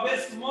do our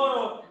best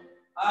tomorrow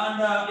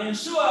and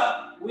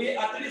ensure we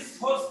at least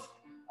host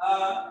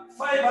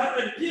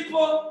 500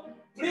 people.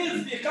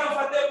 Please be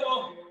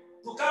comfortable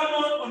to come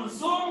on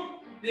Zoom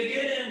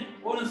beginning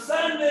on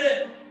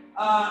Sunday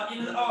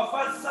in our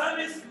first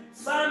service,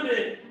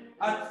 Sunday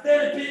at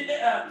 10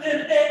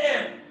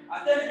 a.m.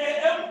 At 10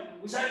 a.m.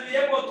 we shall be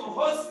able to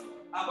host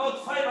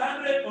about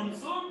 500 on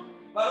Zoom,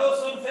 but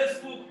also on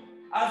Facebook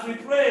as we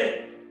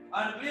pray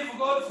and believe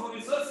God for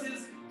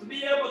resources to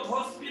be able to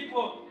host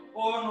people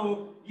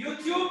on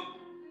YouTube.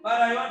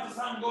 But I want to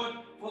thank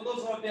God for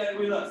those who are there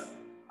with us.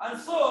 And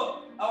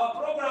so our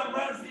program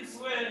runs this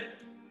way.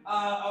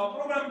 Our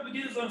program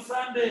begins on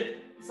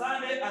Sunday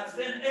at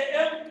 10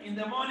 a.m. in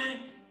the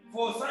morning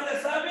for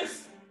Sunday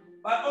service,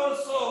 but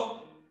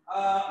also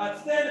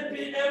at 10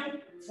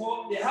 p.m.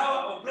 for the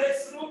hour of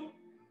breakthrough.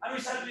 And we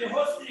shall be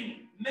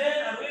hosting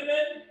men and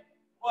women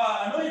who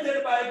are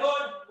anointed by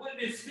God, who will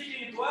be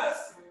speaking to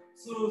us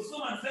through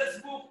Zoom and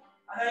Facebook.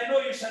 And I know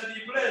you shall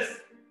be blessed.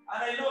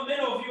 And I know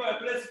many of you are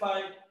blessed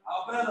by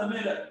our brother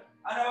Miller.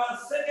 And our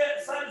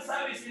second Sunday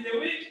service in the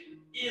week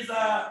is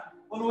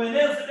on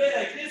Wednesday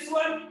like this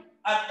one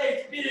at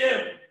 8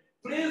 p.m.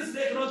 Please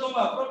take note of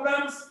our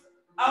programs.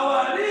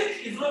 Our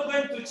link is not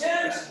going to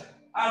change,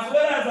 as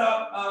well as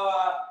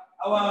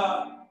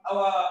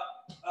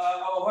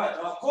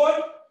our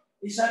code.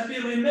 It shall be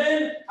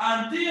remain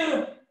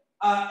until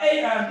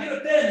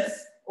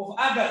 10th of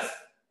August.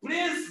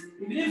 Please,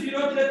 even if you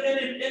don't get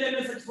any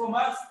message from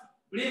us,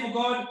 believe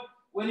God.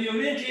 When you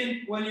link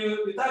in, when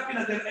you tap in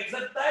at the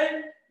exact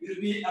time, you'll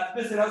be at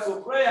the best house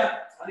of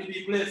prayer and you'll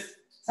be blessed.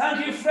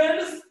 Thank you,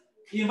 friends.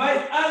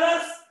 Invite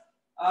others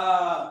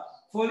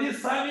for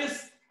this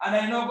service, and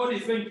I know God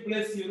is going to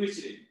bless you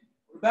richly.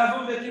 On behalf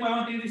of the team, I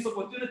want to use this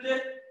opportunity.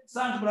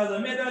 Thank Brother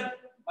Medad,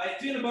 my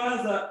twin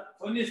brother,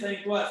 for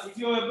listening to us. If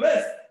you are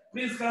blessed,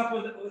 please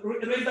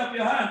raise up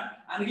your hand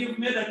and give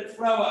Medad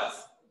flowers.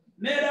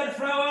 Medad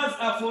flowers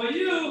are for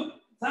you.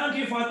 Thank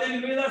you for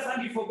attending with us.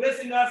 Thank you for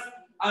blessing us.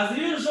 As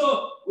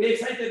usual, we're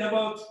excited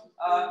about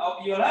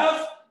your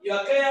love,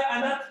 your care,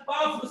 and that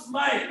powerful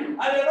smile.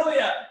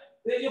 Hallelujah.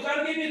 You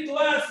can give it to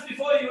us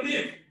before you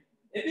leave.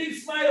 A big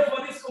smile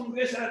for this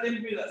congregation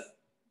attending with us.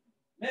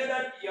 May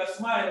that your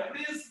smile,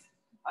 please.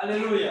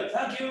 Hallelujah.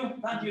 Thank you.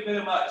 Thank you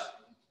very much.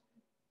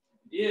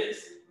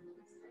 Yes.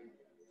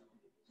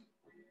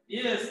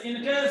 Yes,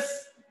 in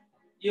case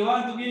you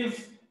want to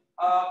give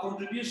a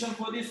contribution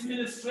for this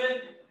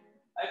ministry,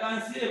 I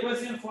can see a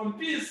question from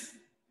Peace.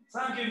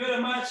 Thank you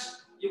very much.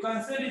 You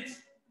can send it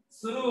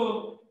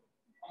through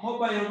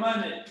mobile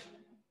money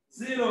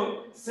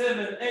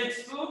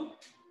 0782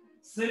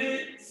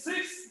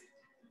 36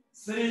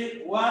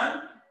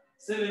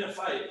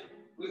 3175.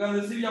 We can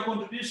receive your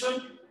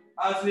contribution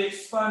as we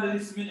expand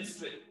this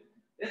ministry.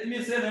 Let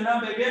me say the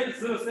number again,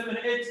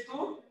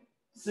 0782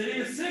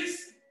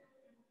 36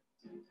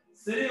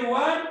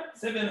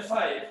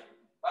 3175.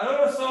 But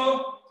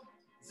also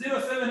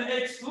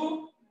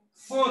 0782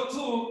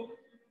 42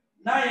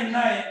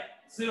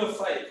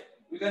 9905.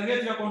 We can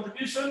get your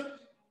contribution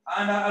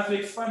and as we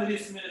expand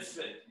this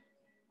ministry.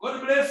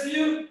 God bless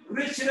you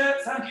richly.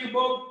 Thank you,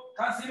 Bob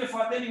Cancel,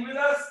 for attending with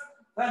us.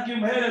 Thank you,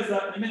 Maheles,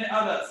 and many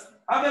others.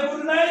 Have a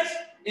good night.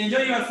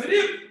 Enjoy your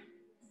sleep.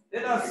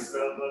 Let us.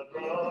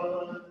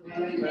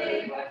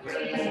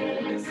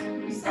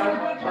 It's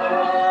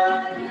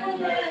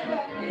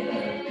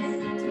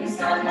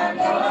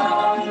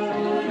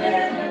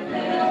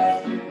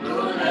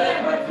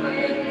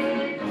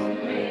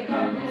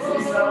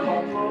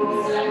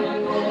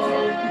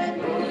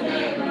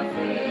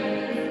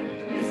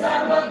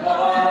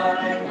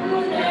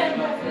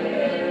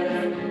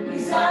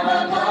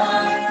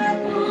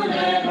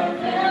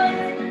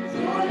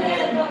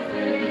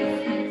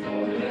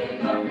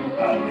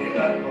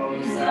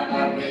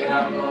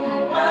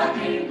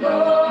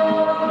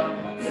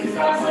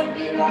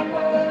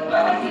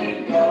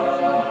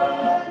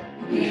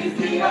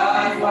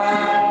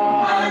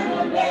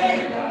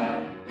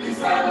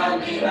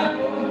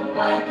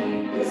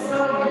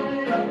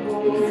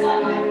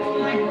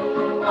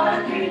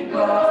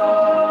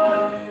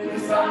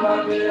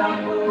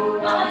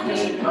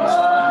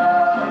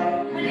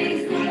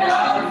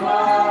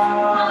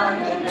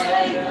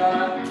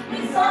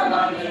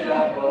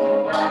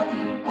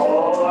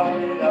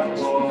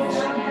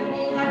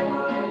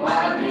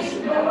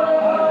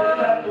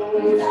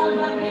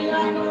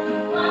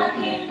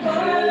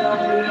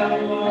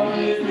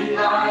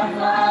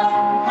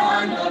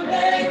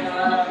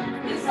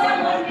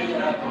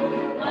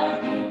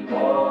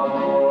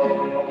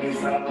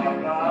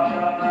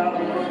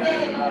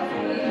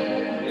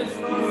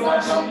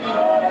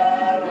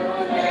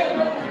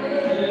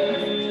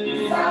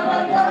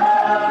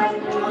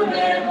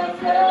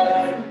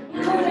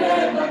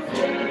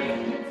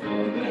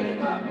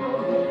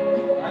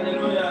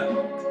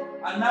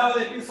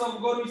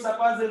of God, which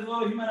surpasses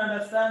all human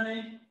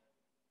understanding,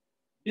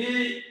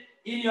 be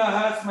in your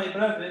hearts, my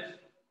beloved,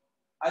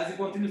 as you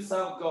continue to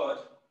serve God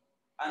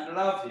and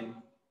love Him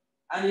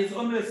and His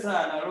only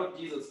Son, our Lord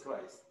Jesus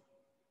Christ.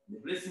 The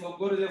blessing of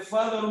God, the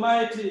Father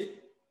Almighty,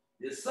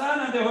 the Son,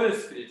 and the Holy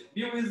Spirit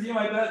be with you,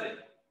 my beloved.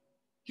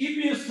 Keep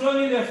you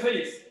strong in the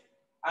faith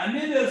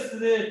amidst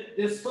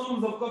the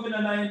storms of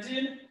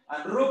COVID-19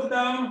 and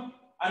lockdown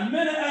and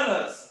many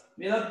others.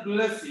 May that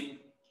blessing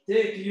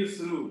take you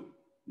through.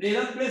 May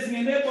that blessing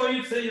enable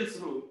you to say you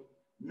through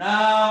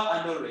now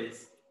and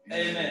always.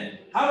 Amen.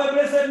 Have a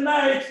blessed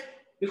night,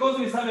 because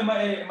we serve a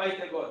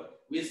mighty God.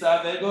 We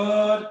serve a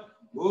God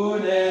who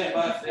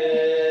never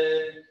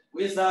fails.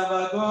 We serve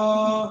a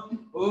God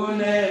who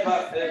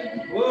never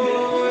fails.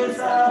 We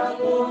serve a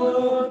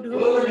God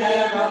who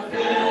never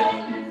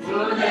fails. Who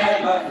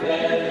never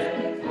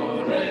fails.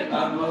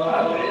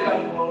 Forevermore.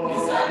 We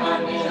serve a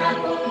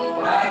miracle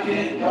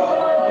working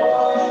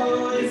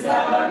God. We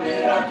serve a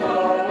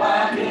miracle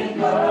working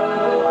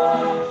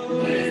God.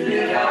 He's the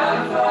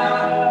Alpha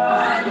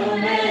and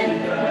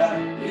Omega.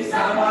 We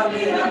serve a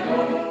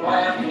miracle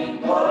working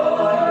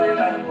God.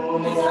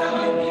 We serve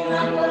a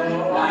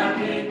miracle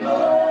working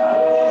God.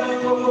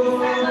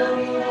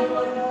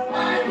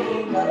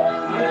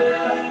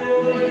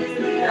 He's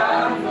the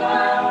Alpha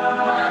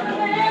and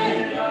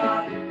Omega.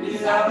 We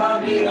serve a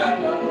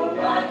miracle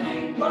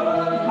working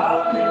God.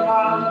 Happy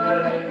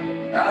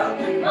mountain,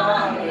 happy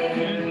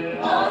mountain,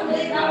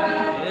 happy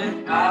mountain,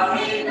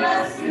 happy the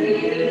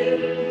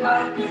sea,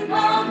 happy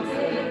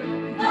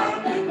mountain,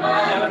 happy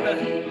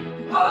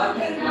mountain,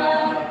 happy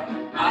mountain.